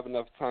didn't have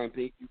enough time.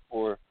 Thank you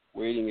for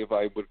waiting if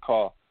I would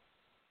call.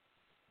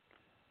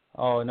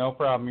 Oh, no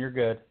problem. You're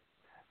good.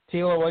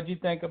 Tila, what did you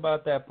think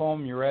about that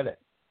poem? You read it.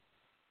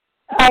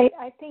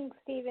 I think,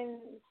 Stephen,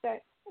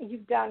 that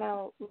you've done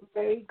a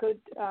very good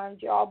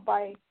job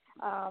by,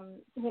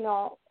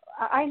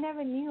 I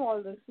never knew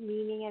all this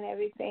meaning and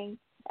everything,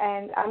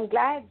 and I'm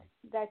glad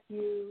that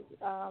you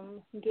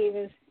gave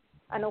us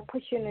an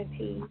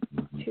opportunity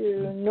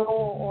to know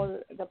all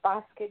the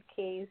basket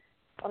case,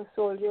 a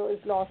soldier has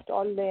lost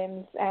all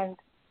limbs, and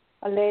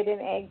a laid an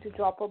egg to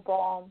drop a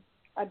bomb,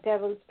 a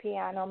devil's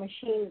piano,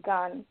 machine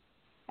gun,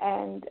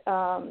 and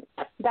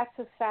that's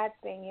a sad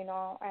thing, and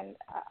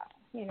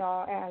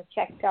I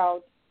checked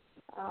out.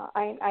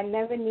 I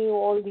never knew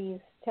all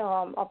these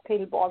terms, a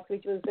pillbox,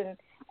 which was an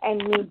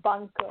enemy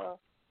bunker,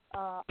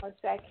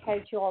 like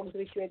hedgehogs,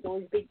 which were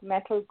those big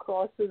metal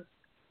crosses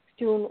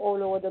strewn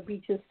all over the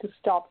beaches to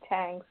stop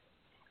tanks.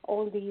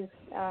 All these,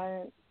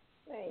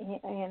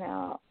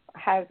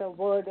 has a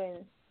word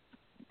in.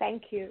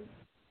 Thank you.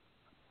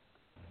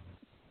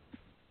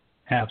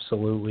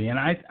 Absolutely. And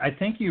I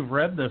think you've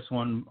read this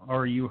one,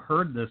 or you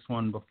heard this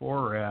one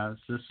before, Raz.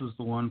 This is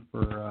the one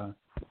for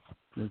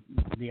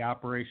the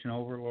Operation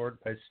Overlord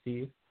by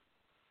Steve.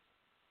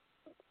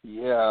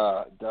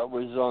 Yeah, that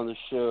was on the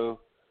show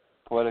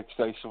Poetic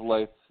Slice of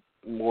Life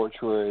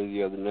Mortuary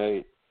the other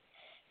night.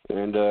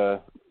 And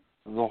the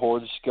whole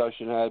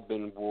discussion had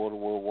been World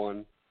War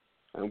One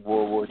and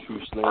World War II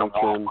slang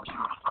terms.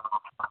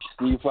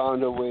 Steve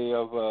found a way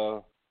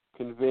of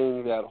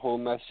conveying that whole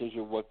message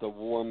of what the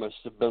war must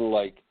have been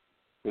like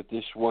with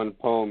this one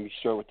poem. You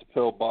start with the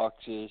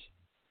pillboxes,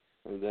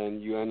 and then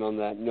you end on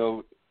that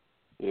note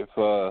if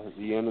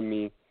the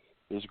enemy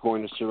is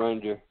going to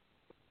surrender.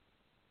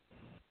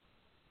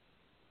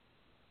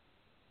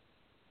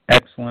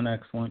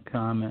 Excellent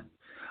comment.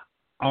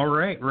 All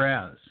right,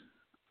 Raz,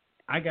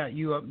 I got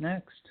you up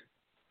next.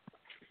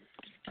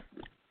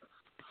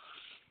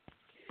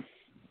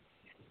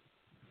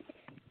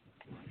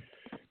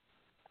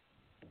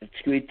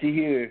 It's great to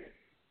hear.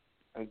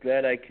 I'm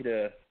glad I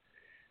could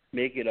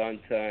make it on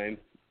time.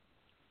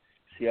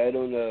 See, I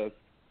don't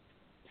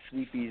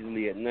sleep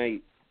easily at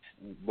night.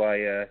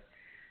 Why I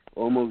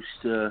almost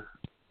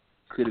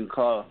couldn't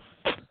call.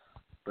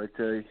 But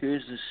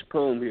here's this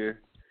poem here.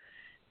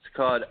 It's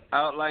called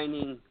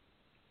Outlining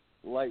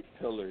Light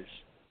Pillars.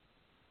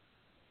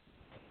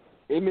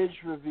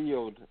 Image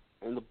revealed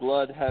and the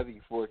blood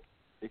heavy for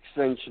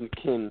extension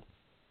kin.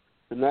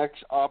 The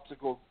next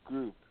optical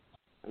group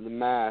and the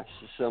mass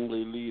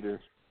assembly leader.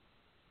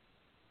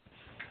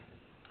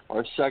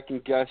 Our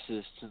second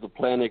guesses to the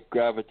planet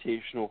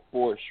gravitational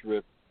force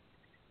rip,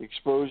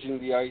 exposing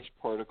the ice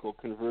particle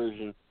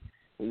conversion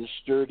in the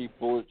sturdy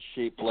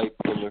bullet-shaped light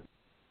pillar.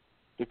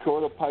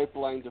 Dakota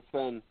Pipeline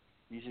defend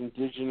these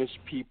indigenous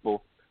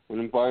people an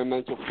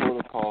environmental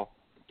protocol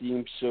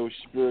deemed so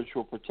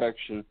spiritual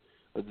protection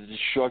of the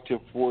destructive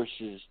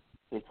forces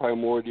in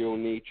primordial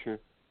nature.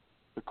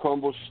 The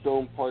crumbled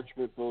stone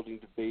parchment building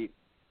debate,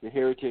 the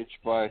heritage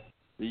by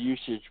the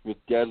usage with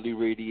deadly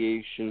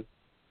radiation,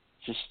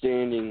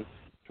 sustaining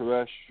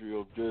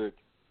terrestrial dirt.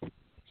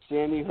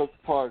 Sandy Hook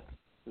Park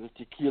with a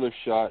tequila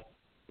shot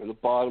and the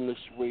bottomless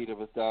weight of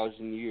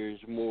 1,000 years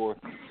more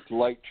to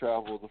light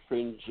travel the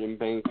fringe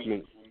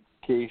embankment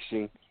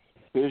casing.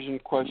 Vision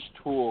Quest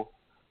tool,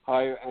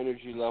 higher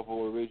energy level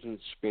origin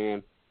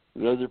span,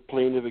 another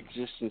plane of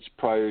existence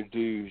prior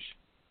dues.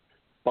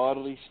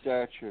 Bodily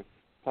stature,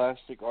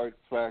 plastic art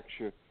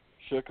fracture,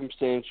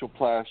 circumstantial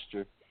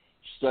plaster,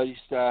 study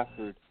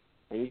Stafford,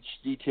 and each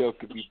detail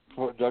could be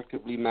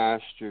productively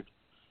mastered.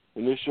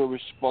 Initial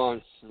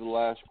response to the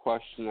last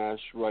question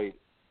asked right.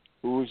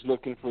 Who was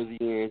looking for the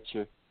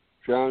answer?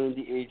 Drown in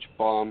the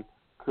H-bomb,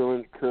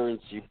 current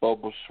currency,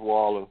 bubble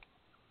swallow.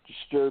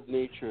 Disturbed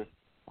nature,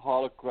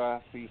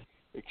 holography,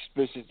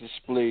 explicit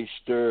display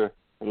stir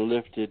and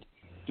lifted.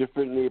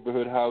 Different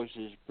neighborhood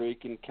houses,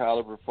 break-in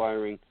caliber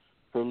firing,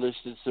 per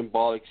listed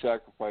symbolic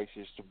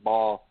sacrifices to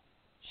Baal,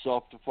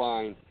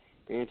 self-defined,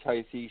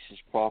 antithesis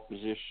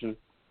proposition.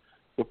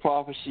 The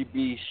prophecy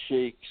beast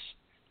shakes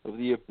of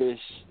the abyss,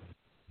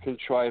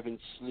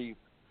 contrivance sleep,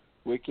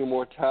 waking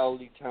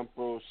mortality,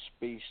 temporal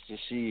space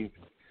deceived.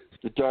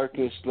 The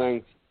darkness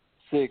length,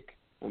 thick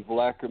and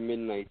blacker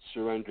midnight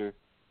surrender.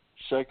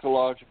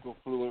 Psychological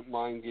fluent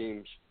mind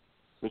games.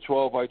 The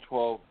 12 by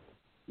 12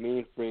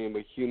 mainframe,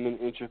 a human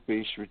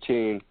interface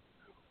retained.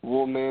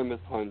 Wool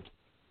mammoth hunt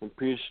and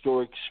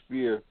prehistoric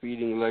spear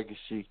feeding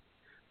legacy.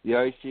 The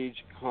Ice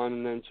Age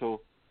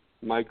continental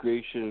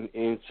migration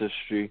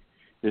ancestry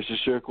is a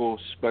circle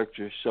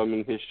spectre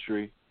summing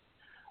history.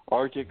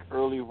 Arctic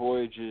early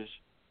voyages,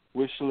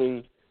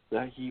 whistling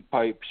the heat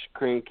pipes,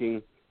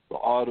 cranking the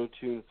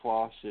auto-tune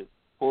faucet.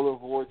 Polar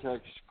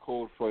vortex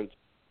cold front,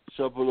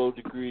 sub-below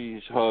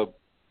degrees hub.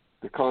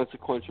 The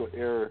consequential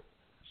error,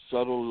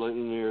 subtle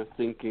linear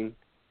thinking.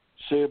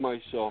 Save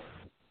myself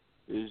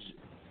is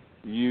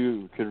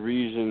you could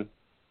reason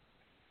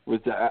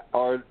with the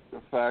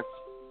artifact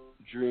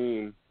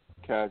dream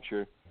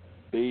catcher,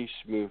 base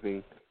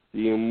moving,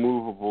 the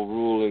immovable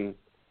ruling,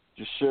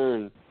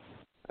 discern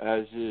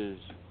as is,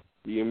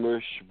 the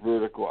immersed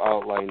vertical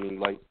outlining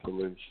light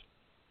pillars.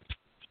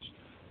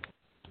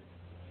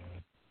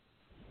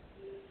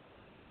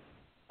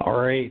 All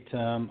right,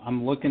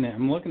 I'm looking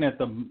at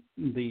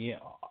the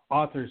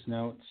author's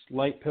notes.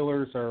 Light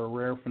pillars are a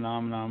rare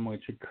phenomenon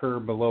which occur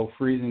below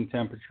freezing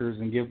temperatures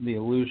and give the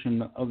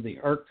illusion of the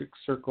Arctic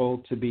Circle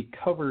to be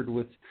covered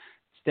with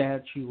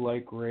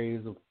statue-like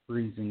rays of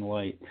freezing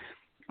light.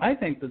 I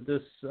think that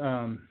this,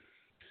 I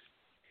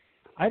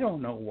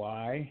don't know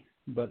why,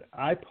 but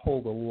I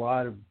pulled a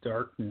lot of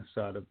darkness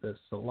out of this,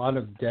 a lot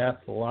of death,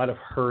 a lot of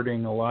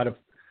hurting, a lot of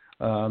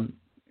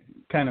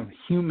kind of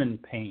human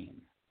pain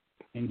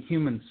and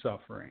human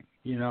suffering.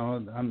 You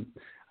know,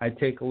 I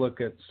take a look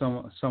at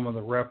some of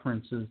the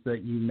references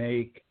that you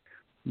make,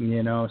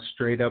 you know,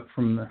 straight up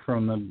from the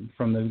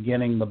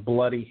beginning, the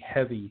blood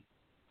heavy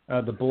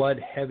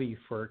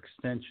for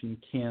extension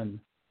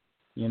kin,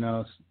 you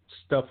know,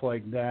 stuff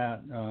like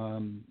that.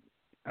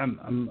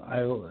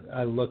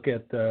 I look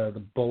at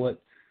the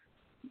bullet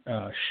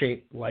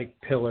shaped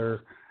like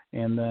pillar,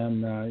 and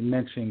then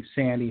mentioning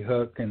Sandy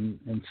Hook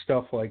and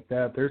stuff like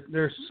that.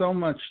 There's so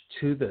much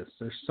to this.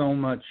 There's so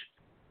much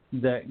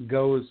that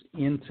goes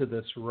into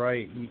this,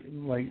 right?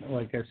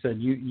 Like I said,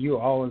 you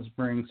always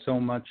bring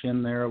so much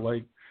in there,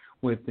 like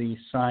with the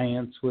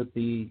science, with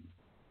the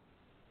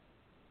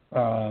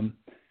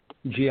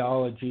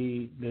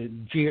geology, the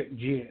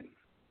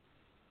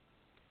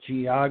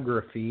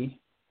geography,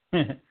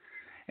 and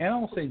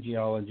I'll say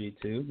geology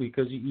too,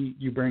 because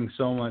you bring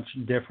so much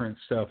different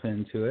stuff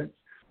into it,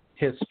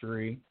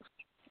 history,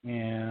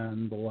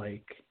 and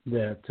like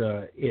that.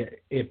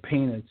 It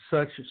painted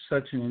such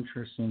an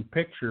interesting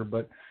picture,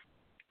 but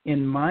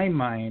in my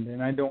mind,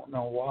 and I don't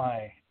know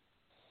why,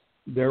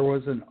 there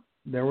was an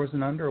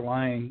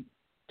underlying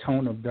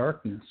tone of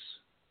darkness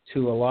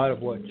to a lot of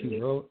what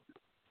you wrote,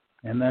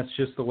 and that's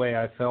just the way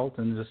I felt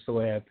and just the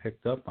way I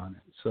picked up on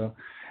it. So,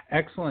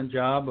 excellent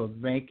job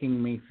of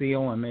making me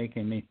feel and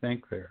making me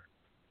think there.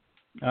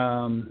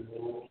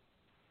 Tila,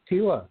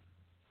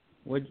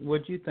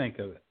 what'd you think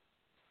of it?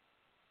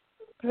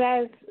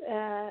 Well,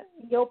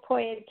 your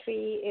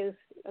poetry is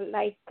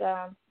like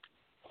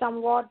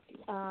somewhat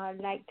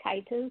like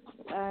Titus.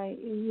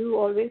 You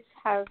always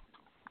have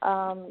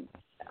a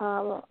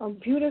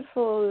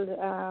beautiful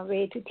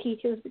way to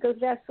teach us, because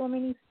there are so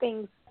many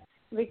things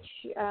which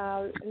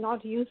are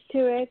not used to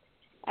it.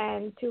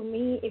 And to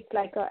me, it's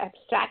like an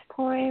abstract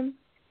poem.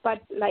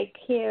 But like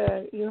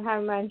here, you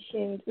have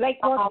mentioned, like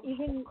what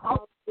even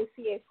this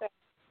year said,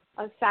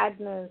 a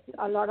sadness,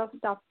 a lot of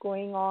stuff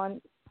going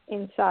on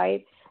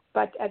inside.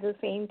 But at the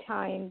same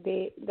time,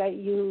 that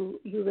you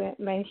were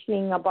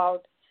mentioning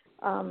about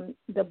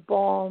the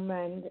bomb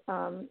and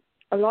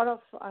a lot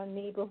of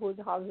neighborhood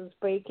houses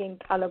breaking,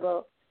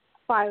 caliber,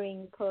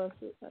 firing,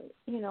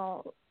 you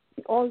know,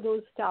 all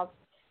those stuff,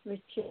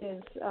 which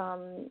is,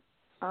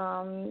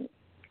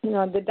 you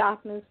know, the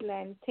darkness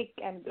land, thick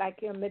and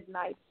black, your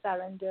midnight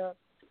surrender,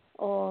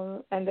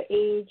 and the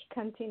age,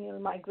 continual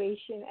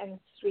migration and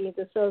history.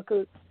 The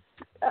circle,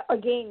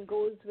 again,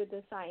 goes with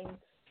the science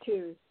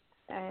too,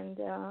 and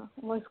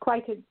was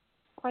quite a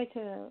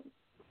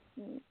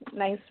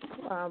nice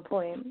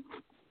poem.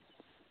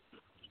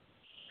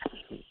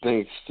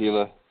 Thanks,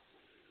 Stila.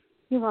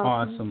 You're welcome.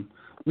 Awesome.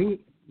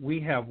 We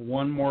have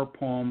one more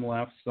poem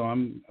left,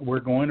 so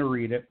we're going to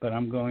read it, but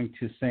I'm going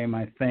to say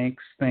my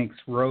thanks. Thanks,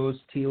 Rose,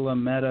 Tila,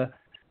 Meta,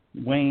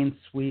 Wayne,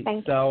 Sweet,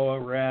 Sawa,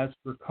 Raz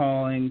for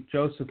calling,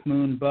 Joseph,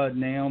 Moon, Bud,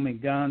 Naomi,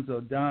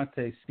 Gonzo,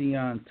 Dante,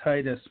 Sion,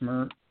 Titus,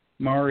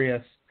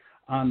 Marius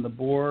on the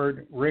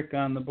board, Rick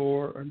on the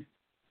board,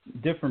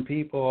 different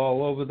people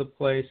all over the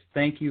place.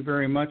 Thank you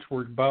very much.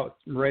 We're about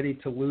ready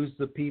to lose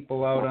the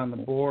people out on the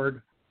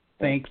board.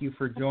 Thank you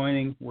for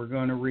joining. We're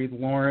going to read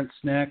Lawrence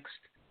next,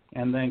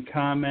 and then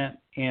comment,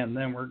 and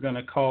then we're going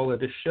to call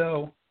it a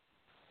show.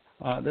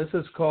 This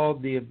is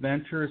called The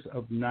Adventures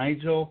of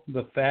Nigel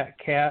the Fat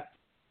Cat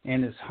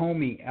and his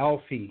homie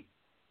Alfie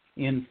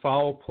in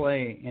Foul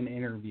Play and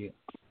Interview.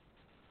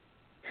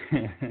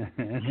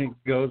 And it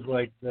goes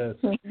like this.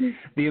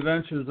 The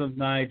Adventures of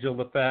Nigel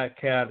the Fat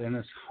Cat and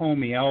his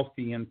homie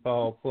Alfie in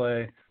Foul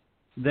Play.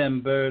 Them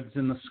birds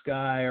in the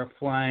sky are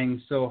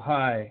flying so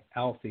high,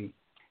 Alfie.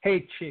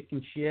 Hey,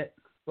 chicken shit,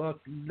 fuck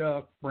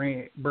duck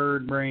brain,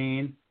 bird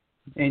brain,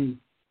 and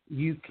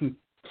you can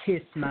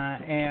Kiss my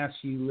ass,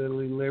 you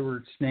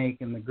lily-livered snake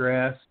in the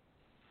grass.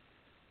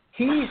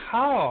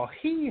 Hee-haw,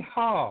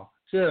 hee-haw.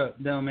 Shut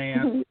up,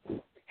 dumbass.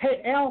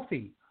 Hey,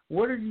 Alfie,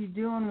 what are you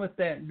doing with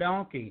that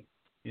donkey?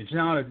 It's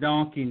not a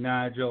donkey,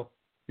 Nigel.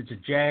 It's a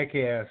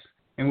jackass,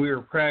 and we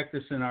were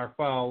practicing our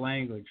foul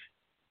language.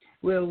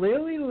 Well,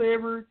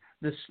 lily-livered,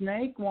 the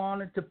snake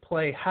wanted to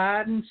play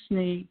hide and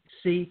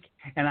seek,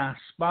 and I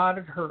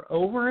spotted her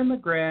over in the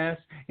grass,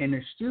 and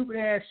the stupid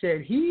ass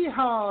said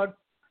hee-hawed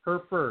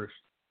her first.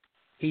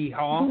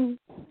 Hee-haw.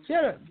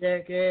 Shut up,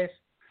 jackass.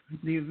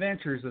 The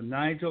Adventures of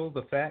Nigel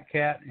the Fat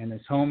Cat and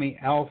his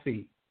homie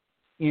Alfie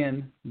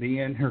in the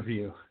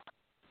interview.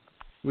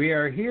 We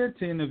are here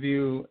to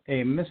interview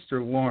a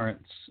Mr.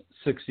 Lawrence,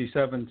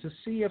 67, to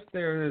see if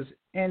there is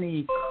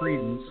any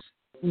credence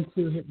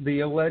into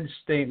the alleged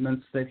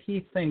statements that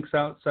he thinks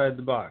outside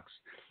the box.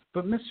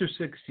 But Mr.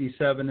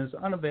 67 is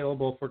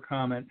unavailable for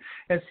comment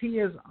as he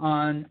is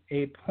on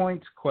a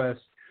points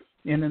quest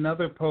in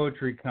another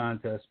poetry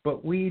contest.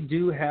 But we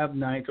do have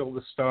Nigel,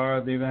 the star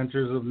of the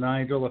Adventures of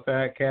Nigel the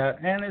Fat Cat,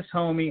 and his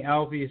homie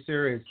Alfie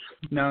series.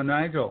 Now,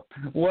 Nigel,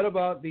 what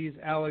about these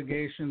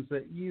allegations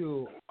that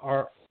you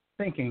are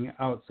thinking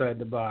outside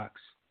the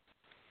box?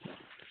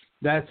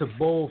 That's a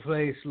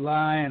bold-faced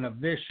lie and a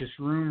vicious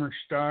rumor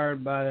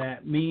started by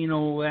that mean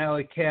old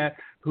alley cat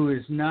who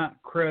is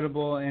not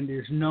credible and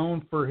is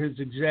known for his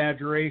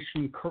exaggerated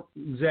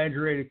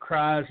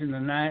cries in the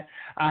night.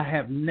 I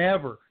have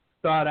never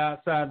thought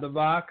outside the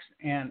box,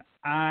 and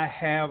I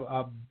have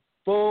a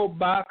full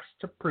box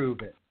to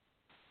prove it.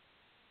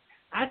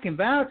 I can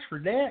vouch for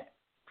that,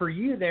 for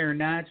you there,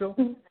 Nigel.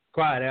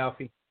 Quiet,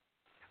 Alfie.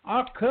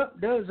 Our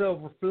cup does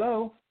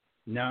overflow.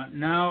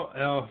 No,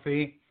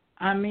 Alfie.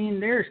 I mean,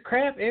 there's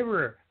crap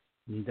everywhere.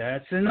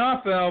 That's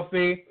enough,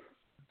 Alfie.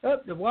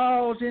 Up the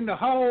walls in the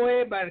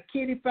hallway by the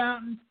kitty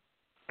fountain.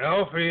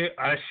 Alfie,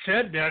 I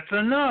said that's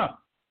enough.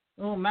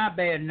 Oh, my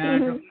bad,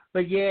 Nigel.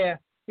 But yeah,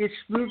 it's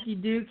spooky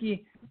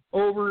dooky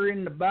over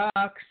in the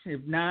box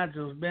if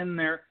Nigel's been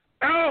there.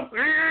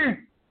 Alfie!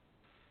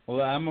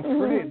 Well, I'm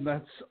afraid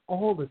that's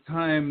all the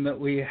time that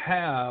we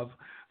have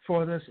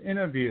for this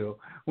interview.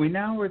 We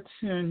now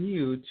return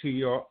you to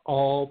your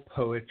all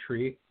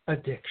poetry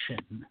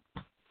addiction.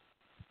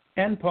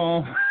 End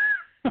poem.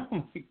 Oh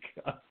my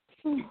God.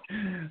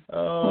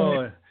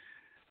 Oh,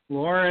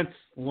 Lawrence.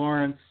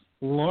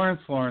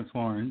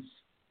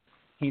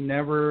 He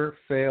never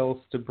fails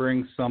to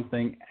bring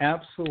something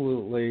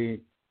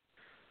absolutely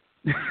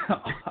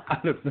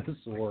out of this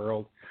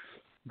world.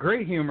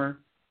 Great humor,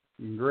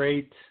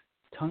 great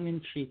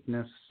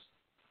tongue-in-cheekness.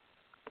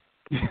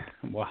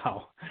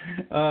 Wow.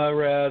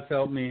 Raz,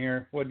 help me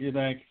here. What do you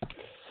think?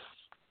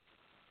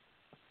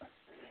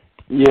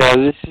 Yeah,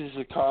 this is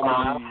a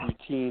comedy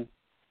routine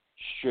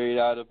straight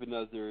out of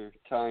another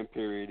time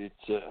period. It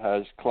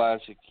has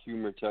classic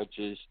humor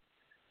touches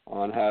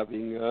on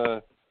having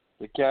the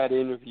cat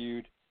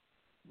interviewed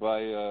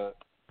by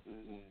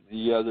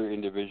the other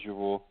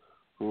individual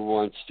who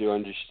wants to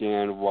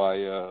understand why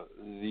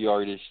the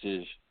artist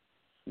is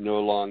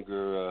no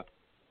longer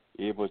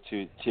able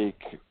to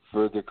take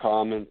further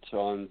comment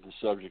on the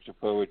subject of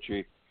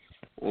poetry.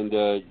 And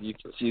you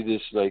can see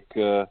this like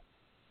a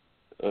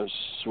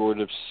sort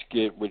of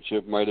skit which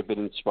it might have been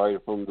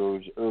inspired from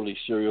those early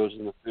serials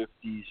in the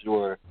 50s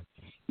or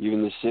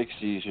even the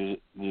 60s.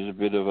 There's a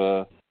bit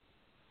of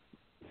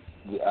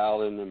the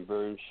Allen and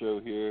Burns show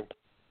here.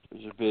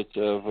 There's a bit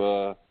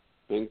of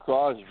Bing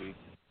Crosby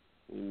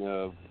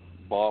and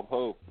Bob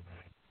Hope.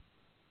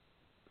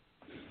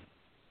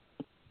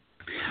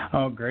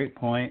 Oh, great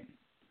point.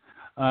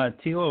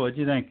 Tila, what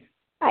do you think?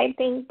 I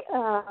think,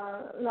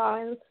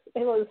 Lawrence,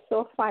 it was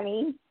so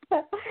funny.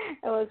 It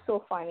was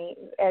so funny,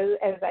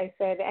 as I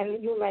said.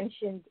 And you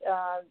mentioned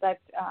that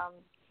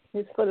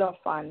it's full of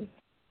fun.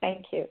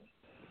 Thank you.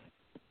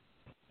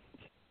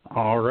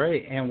 All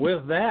right. And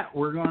with that,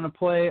 we're going to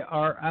play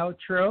our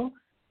outro.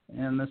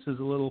 And this is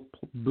a little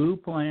boo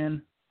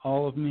playing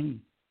All of Me.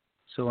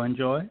 So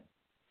enjoy.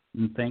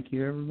 And thank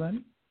you,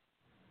 everybody.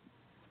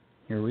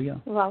 Here we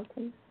go.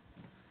 Welcome.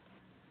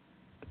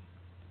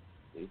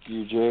 Thank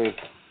you, Jay.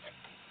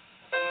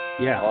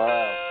 Yeah.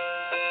 Wow.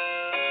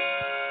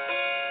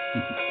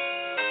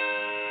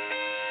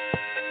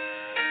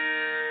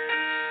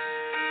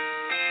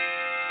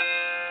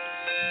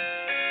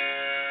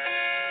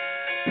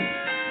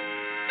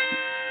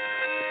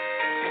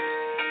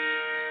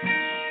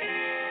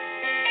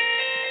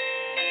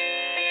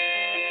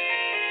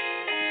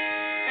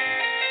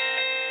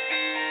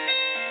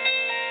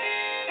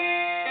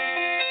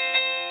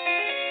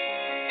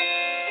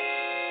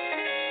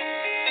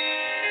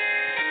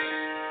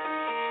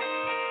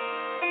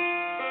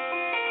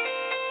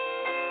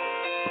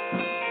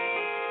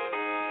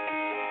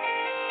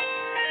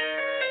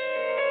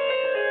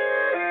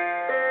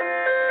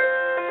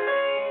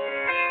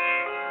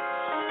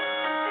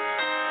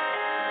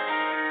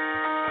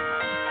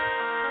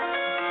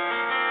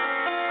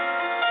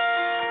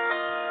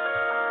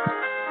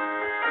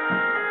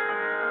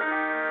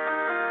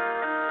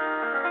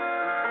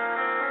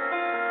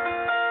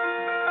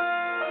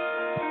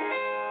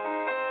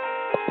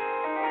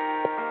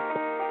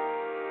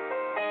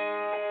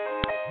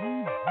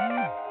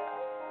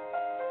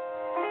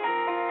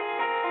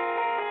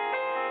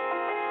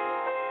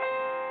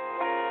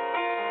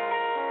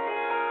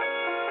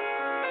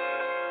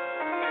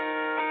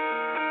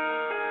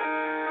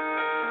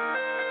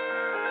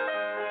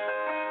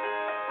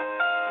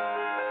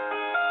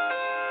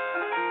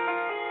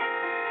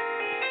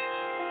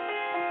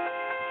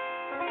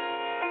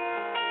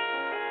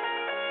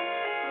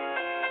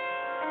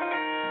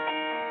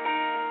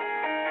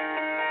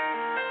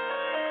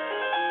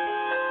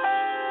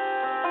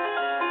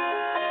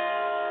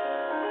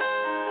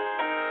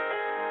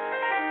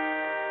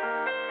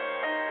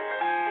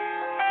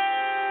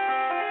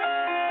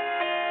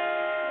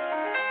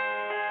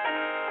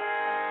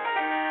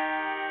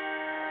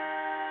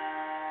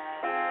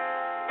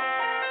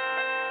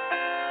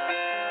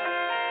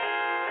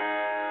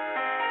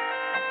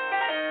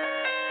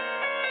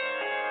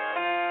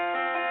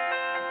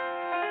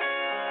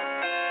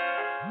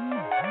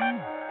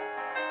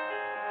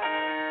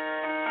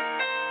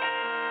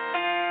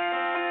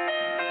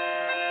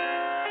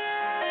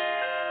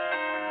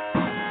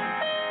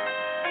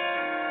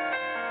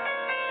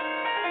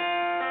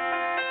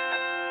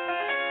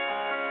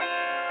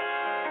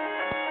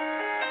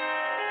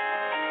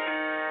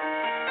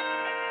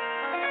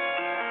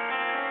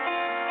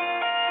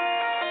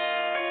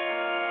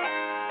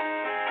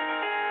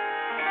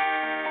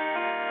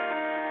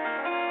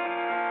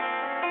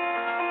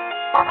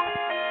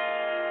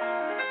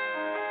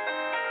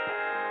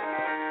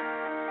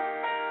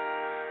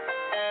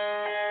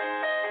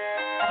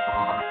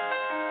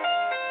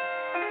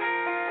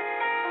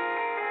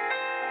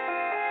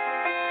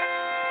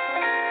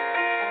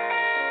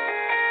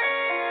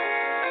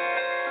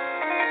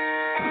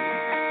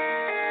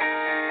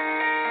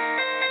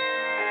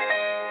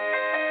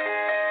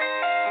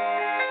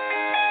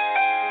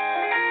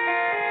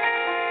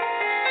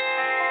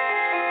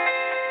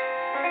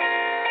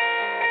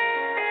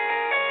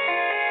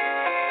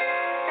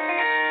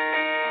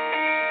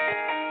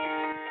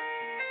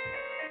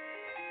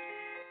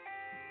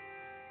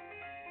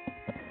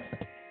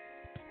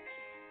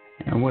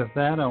 And with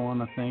that, I want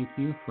to thank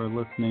you for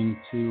listening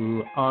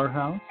to Our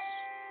House.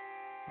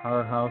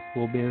 Our House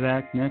will be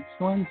back next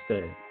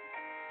Wednesday.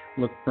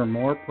 Look for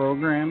more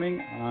programming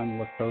on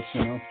La Cosa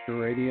Nostra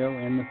Radio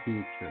in the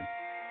future.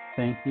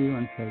 Thank you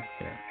and take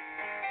care.